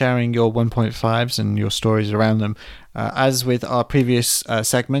 for sharing your 1.5s and your stories around them. As with our previous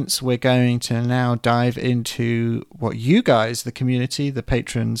segments, we're going to now dive into what you guys, the community, the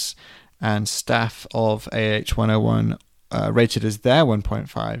patrons and staff of AH101, rated as their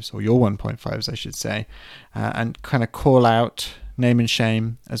 1.5s, or your 1.5s, I should say, and kind of call out, name and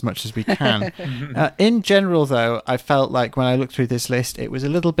shame as much as we can. In general, though, I felt like when I looked through this list, it was a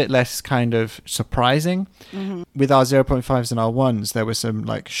little bit less kind of surprising. With our 0.5s and our 1s, there were some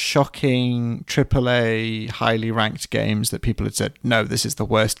like shocking AAA highly ranked games that people had said, no, this is the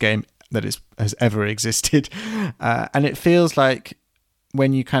worst game that has ever existed. And it feels like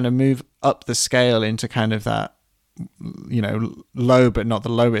when you kind of move up the scale into kind of that, low but not the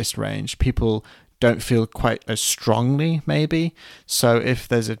lowest range, people don't feel quite as strongly, maybe. So if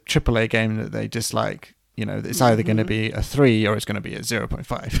there's a AAA game that they dislike, it's either going to be a 3 or it's going to be a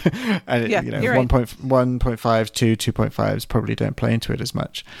 0.5. And, you're right. 1.5 to 2.5s probably don't play into it as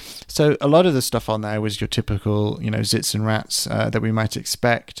much. So a lot of the stuff on there was your typical, zits and rats that we might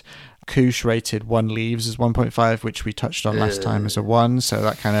expect. Koosh rated One Leaves as 1.5, which we touched on last time as a 1, so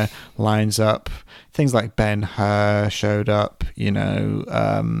that kind of lines up. Things like Ben-Hur showed up,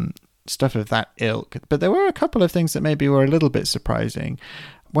 stuff of that ilk. But there were a couple of things that maybe were a little bit surprising.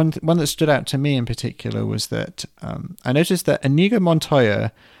 One that stood out to me in particular was that I noticed that Inigo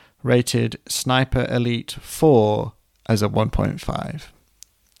Montoya rated Sniper Elite 4 as a 1.5.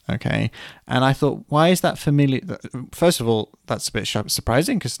 Okay, and I thought, why is that familiar? First of all, that's a bit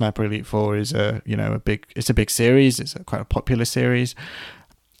surprising because Sniper Elite 4 is a big series. It's quite a popular series.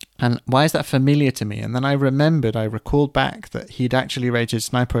 And why is that familiar to me? And then I recalled back that he'd actually rated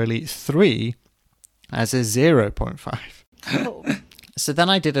Sniper Elite 3 as a 0.5. Oh. So then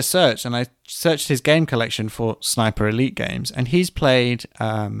I did a search, and I searched his game collection for Sniper Elite games, and he's played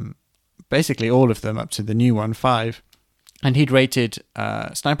basically all of them up to the new one, 5. And he'd rated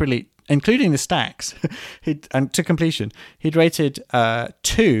Sniper Elite, including the stacks, and to completion, he'd rated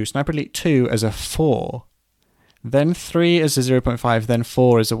 2, Sniper Elite 2 as a 4, then 3 as a 0.5, then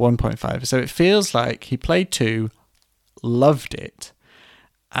 4 as a 1.5. So it feels like he played 2, loved it,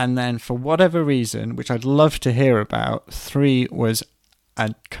 and then for whatever reason, which I'd love to hear about, 3 was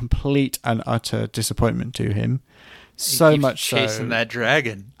a complete and utter disappointment to him. So much so, chasing that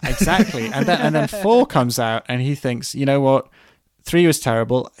dragon. Exactly. And then 4 comes out and he thinks, you know what, 3 was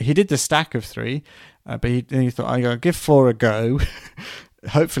terrible. He did the stack of 3, but he thought, I'm going to give 4 a go.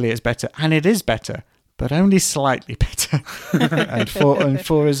 Hopefully it's better. And it is better, but only slightly better. and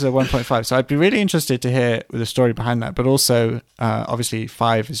 4 is a 1.5. So I'd be really interested to hear the story behind that. But also, obviously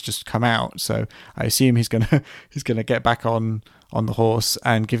 5 has just come out, so I assume he's gonna get back on the horse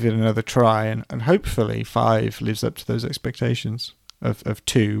and give it another try, and hopefully 5 lives up to those expectations of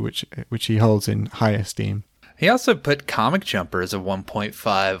 2, which he holds in high esteem. He also put Comic Jumper as a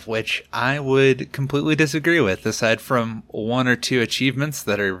 1.5, which I would completely disagree with, aside from 1 or 2 achievements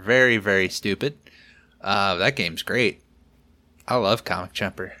that are very, very stupid. That game's great. I love Comic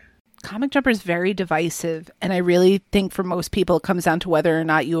Jumper. Comic Jumper is very divisive, and I really think for most people it comes down to whether or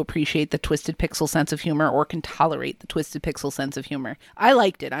not you appreciate the Twisted Pixel sense of humor or can tolerate the Twisted Pixel sense of humor. I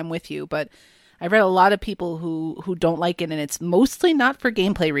liked it, I'm with you, but I've read a lot of people who don't like it, and it's mostly not for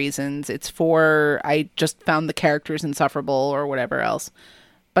gameplay reasons. It's for, I just found the characters insufferable or whatever else.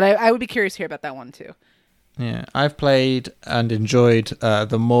 But I would be curious to hear about that one too. Yeah, I've played and enjoyed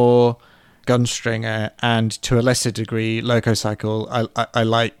the more Gunstringer and to a lesser degree Loco Cycle. I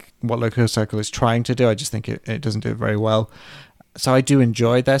like what Loco Cycle is trying to do. I just think it doesn't do it very well. So I do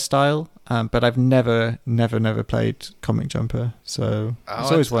enjoy their style, but I've never played Comic Jumper. So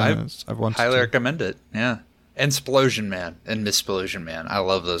it's always one I've wanted highly to. recommend it. Yeah, and Splosion Man and Missplosion Man. I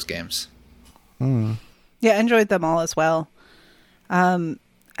love those games. Mm. Yeah, I enjoyed them all as well.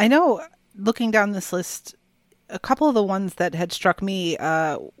 I know looking down this list, a couple of the ones that had struck me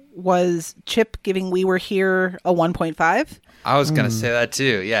was Chip giving We Were Here a 1.5. I was going to say that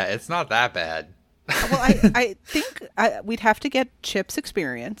too. Yeah, it's not that bad. Well, I think we'd have to get Chip's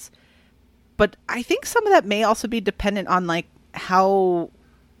experience, but I think some of that may also be dependent on like how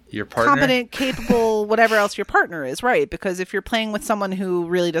your partner? competent, capable, whatever else your partner is, right? Because if you're playing with someone who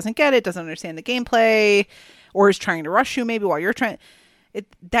really doesn't get it, doesn't understand the gameplay, or is trying to rush you maybe while you're trying...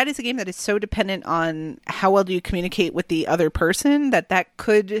 that is a game that is so dependent on how well do you communicate with the other person that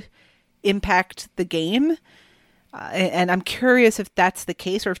could impact the game. And I'm curious if that's the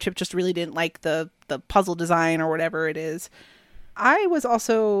case or if Chip just really didn't like the puzzle design or whatever it is. I was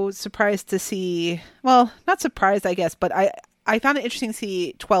also surprised to see, well, not surprised, I guess, but I found it interesting to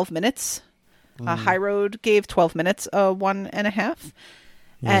see 12 minutes. High Road gave 12 minutes a 1.5.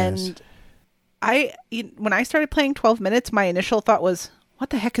 Yes. And when I started playing 12 minutes, my initial thought was, what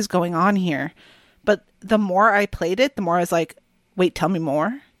the heck is going on here? But the more I played it, the more I was like, wait, tell me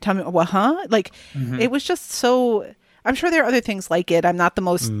more. Tell me, what, huh? Like, It was just so... I'm sure there are other things like it. I'm not the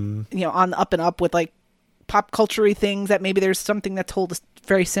most, on the up and up with, like, pop culture-y things that maybe there's something that told a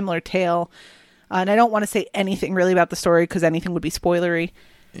very similar tale. And I don't want to say anything really about the story because anything would be spoilery.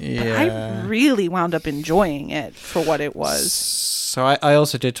 Yeah. But I really wound up enjoying it for what it was. So I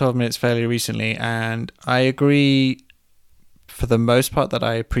also did 12 minutes fairly recently, and I agree for the most part that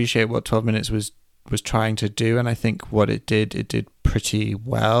I appreciate what 12 minutes was trying to do, and I think what it did pretty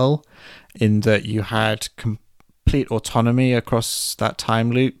well in that you had complete autonomy across that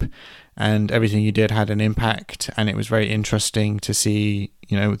time loop, and everything you did had an impact, and it was very interesting to see,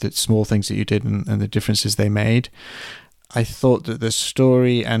 the small things that you did and the differences they made. I thought that the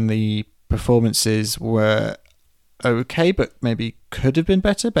story and the performances were okay, but maybe could have been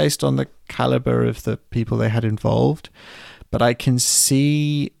better based on the caliber of the people they had involved. But I can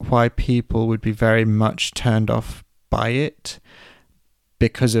see why people would be very much turned off by it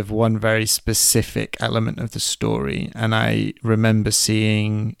because of one very specific element of the story. And I remember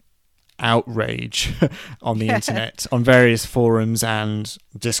seeing outrage on the internet, on various forums and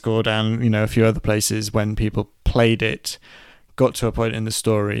Discord and, a few other places when people played it, got to a point in the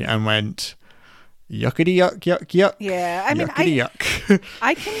story and went, yuckity yuck yuck yuck. Yeah, I mean, yuckity yuck.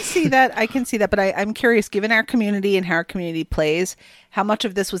 I can see that, but I'm curious, given our community and how our community plays, how much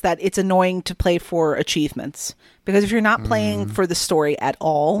of this was that it's annoying to play for achievements? Because if you're not playing for the story at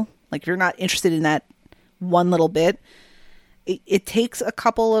all, like if you're not interested in that one little bit, it takes a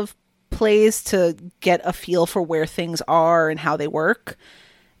couple of plays to get a feel for where things are and how they work.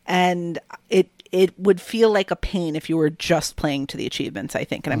 And it would feel like a pain if you were just playing to the achievements, I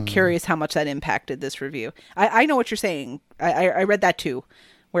think. And I'm curious how much that impacted this review. I know what you're saying. I read that too,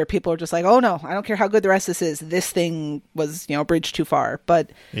 where people are just like, oh no, I don't care how good the rest of this is. This thing was, a bridge too far.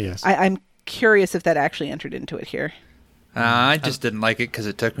 But yes. I'm curious if that actually entered into it here. I just didn't like it because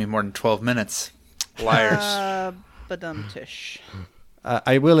it took me more than 12 minutes. Liars. Badum-tish.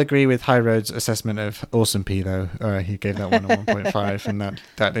 I will agree with High Road's assessment of Awesome P, though. He gave that one a 1.5, and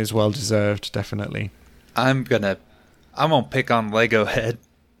that is well deserved, definitely. I'm gonna pick on Lego Head.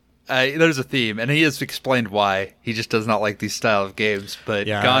 There's a theme, and he has explained why. He just does not like these style of games. But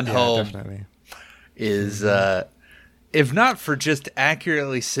Gone Home definitely is, if not for just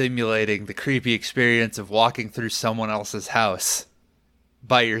accurately simulating the creepy experience of walking through someone else's house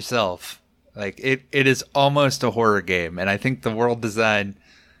by yourself. Like, it is almost a horror game, and I think the world design,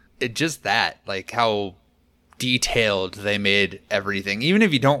 like how detailed they made everything. Even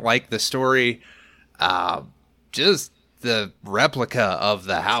if you don't like the story, just the replica of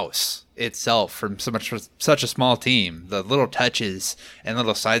the house itself from such a small team, the little touches and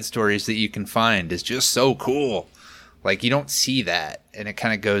little side stories that you can find is just so cool. Like, you don't see that, and it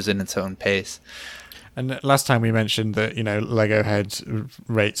kind of goes in its own pace. And last time we mentioned that, Lego Head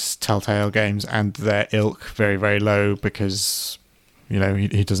rates Telltale games and their ilk very, very low because,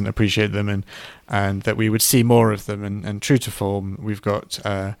 he doesn't appreciate them and that we would see more of them. And true to form, we've got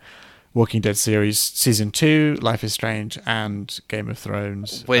Walking Dead series Season 2, Life is Strange, and Game of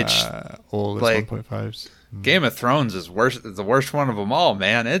Thrones. Which, all as 1.5s. Game of Thrones is the worst one of them all,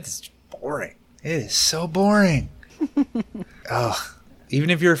 man. It's boring. It is so boring. Ugh. Even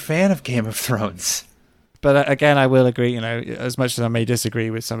if you're a fan of Game of Thrones. But again, I will agree, as much as I may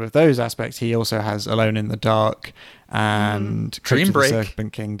disagree with some of those aspects, he also has Alone in the Dark and Dream Break,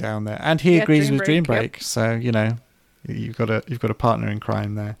 Serpent King down there. And he agrees with Dream Break. Yep. So, you've got a partner in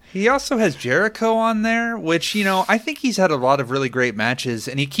crime there. He also has Jericho on there, which, I think he's had a lot of really great matches,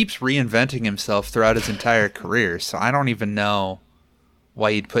 and he keeps reinventing himself throughout his entire career. So I don't even know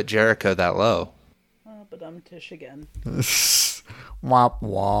why you'd put Jericho that low. But I'm Tish again. Womp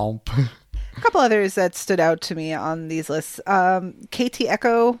womp. A couple others that stood out to me on these lists. KT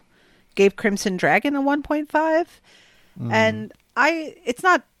Echo gave Crimson Dragon a 1.5. And it's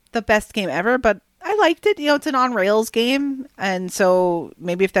not the best game ever, but I liked it. It's an on-rails game. And so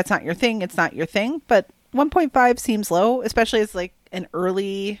maybe if that's not your thing, it's not your thing. But 1.5 seems low, especially as like an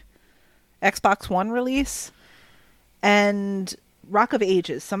early Xbox One release. And Rock of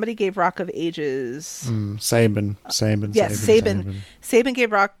Ages. Somebody gave Rock of Ages. Saban. Yes, Saban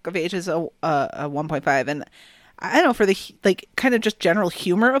gave Rock of Ages a 1.5, and I don't know, for the kind of just general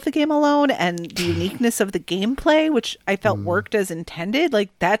humor of the game alone and the uniqueness of the gameplay, which I felt worked as intended.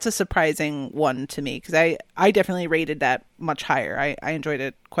 Like, that's a surprising one to me because I definitely rated that much higher. I enjoyed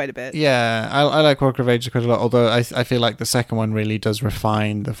it quite a bit. Yeah, I like Rock of Ages quite a lot, although I feel like the second one really does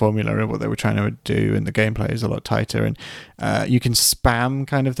refine the formula of what they were trying to do, and the gameplay is a lot tighter, and you can spam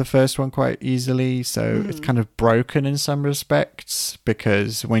kind of the first one quite easily, so it's kind of broken in some respects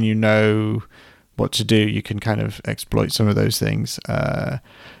because when you know what to do, you can kind of exploit some of those things.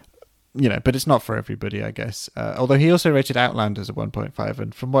 But it's not for everybody, I guess. Although he also rated Outlanders at 1.5,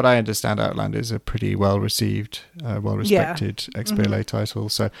 and from what I understand, Outlanders is a pretty well-received, well-respected XBLA title,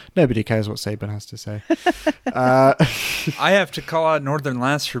 so nobody cares what Saban has to say. I have to call out Northern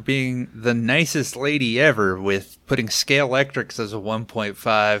Lass for being the nicest lady ever with putting Scale Electrics as a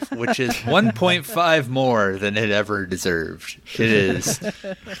 1.5, which is 1.5 more than it ever deserved. It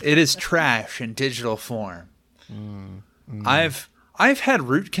is trash in digital form. I've had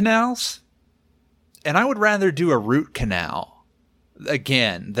root canals, and I would rather do a root canal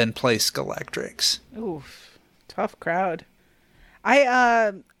again than play Skelectrix. Oof, tough crowd.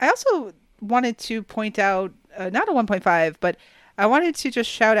 I also wanted to point out, not a 1.5, but I wanted to just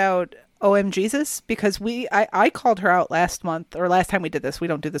shout out OM Jesus, because I called her out last month, or last time we did this. We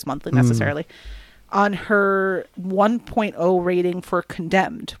don't do this monthly necessarily. On her 1.0 rating for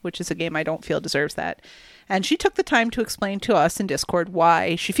Condemned, which is a game I don't feel deserves that. And she took the time to explain to us in Discord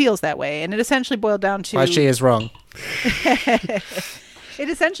why she feels that way. And it essentially boiled down to... Why she is wrong. It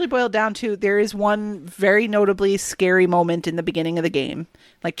essentially boiled down to there is one very notably scary moment in the beginning of the game,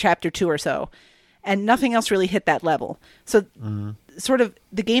 like chapter 2 or so. And nothing else really hit that level. So sort of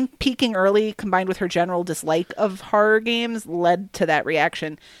the game peaking early combined with her general dislike of horror games led to that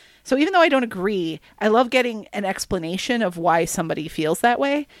reaction. So even though I don't agree, I love getting an explanation of why somebody feels that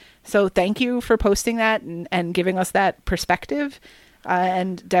way. So thank you for posting that and giving us that perspective.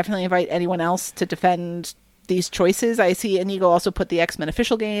 And definitely invite anyone else to defend these choices. I see Inigo also put the X-Men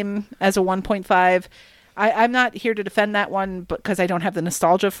official game as a 1.5. I'm not here to defend that one because I don't have the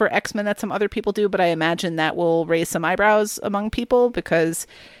nostalgia for X-Men that some other people do, but I imagine that will raise some eyebrows among people because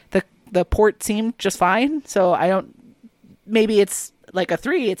the port seemed just fine. So maybe it's like a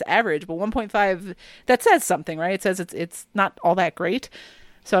 3, it's average, but 1.5, that says something, right? It says it's not all that great.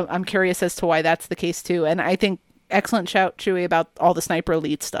 So I'm curious as to why that's the case too. And I think excellent shout, Chewy, about all the Sniper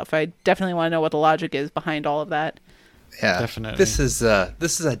Elite stuff. I definitely want to know what the logic is behind all of that. Yeah, definitely. This is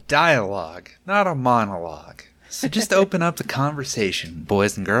a dialogue, not a monologue. So just open up the conversation,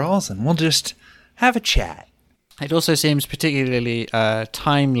 boys and girls, and we'll just have a chat. It also seems particularly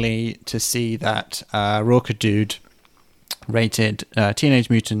timely to see that Rorka Dude rated Teenage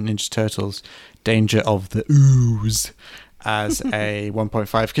Mutant Ninja Turtles Danger of the Ooze as a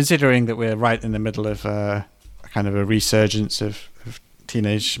 1.5, considering that we're right in the middle of kind of a resurgence of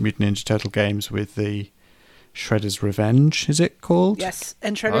Teenage Mutant Ninja Turtle games with the Shredder's Revenge, is it called? Yes,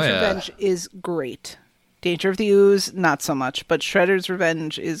 and Shredder's Revenge is great. Danger of the Ooze, not so much, but Shredder's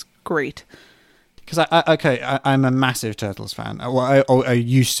Revenge is great. Because I'm a massive Turtles fan. Well, I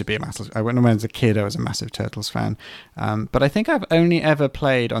used to be a massive. When I was a kid, I was a massive Turtles fan. But I think I've only ever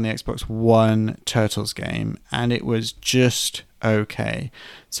played on the Xbox one Turtles game, and it was just okay.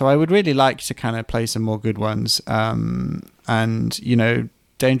 So I would really like to kind of play some more good ones. And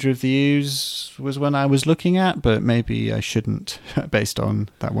Danger of the Ooze was one I was looking at, but maybe I shouldn't, based on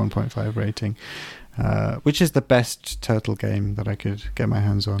that 1.5 rating. Which is the best Turtle game that I could get my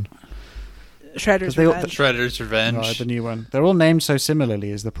hands on? Shredder's Revenge. Shredder's Revenge. Right, the new one. They're all named so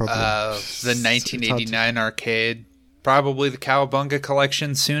similarly is the problem. The 1989 arcade. Probably the Cowabunga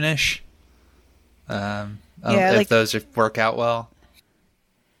collection soonish. If those work out well.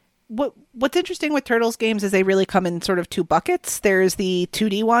 What's interesting with Turtles games is they really come in sort of two buckets. There's the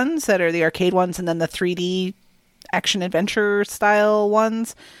 2D ones that are the arcade ones, and then the 3D action-adventure style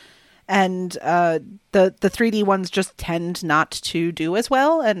ones. And the 3D ones just tend not to do as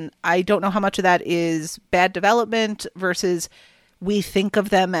well. And I don't know how much of that is bad development versus we think of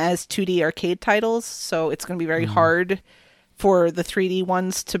them as 2D arcade titles. So it's going to be very hard for the 3D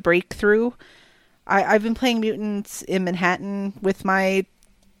ones to break through. I've been playing Mutants in Manhattan with my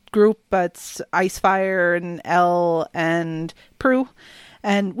group, but it's Icefire and Elle and Prue.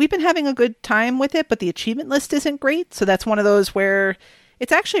 And we've been having a good time with it, but the achievement list isn't great. So that's one of those where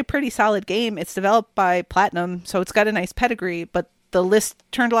it's actually a pretty solid game. It's developed by Platinum, so it's got a nice pedigree, but the list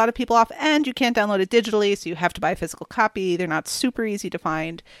turned a lot of people off, and you can't download it digitally, so you have to buy a physical copy. They're not super easy to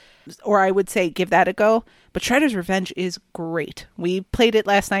find. Or I would say give that a go. But Shredder's Revenge is great. We played it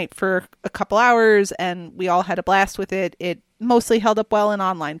last night for a couple hours, and we all had a blast with it. It mostly held up well in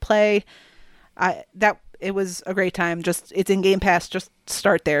online play. It was a great time. It's in Game Pass. Just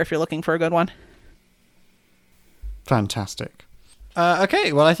start there if you're looking for a good one. Fantastic.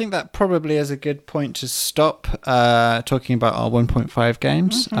 Okay, well, I think that probably is a good point to stop talking about our 1.5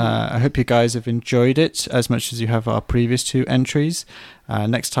 games. I hope you guys have enjoyed it as much as you have our previous two entries.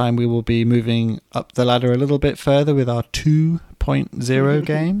 Next time we will be moving up the ladder a little bit further with our 2.0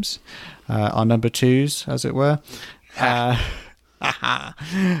 games, our number twos, as it were.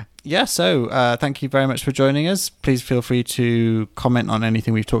 So thank you very much for joining us. Please feel free to comment on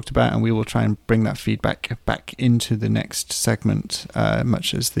anything we've talked about, and we will try and bring that feedback back into the next segment,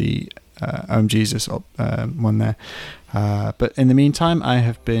 much as the Jesus one there. But in the meantime, I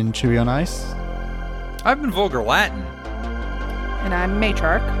have been Chewy on Ice. I've been Vulgar Latin. And I'm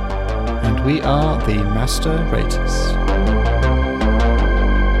Matriarch. And we are the Master Raters.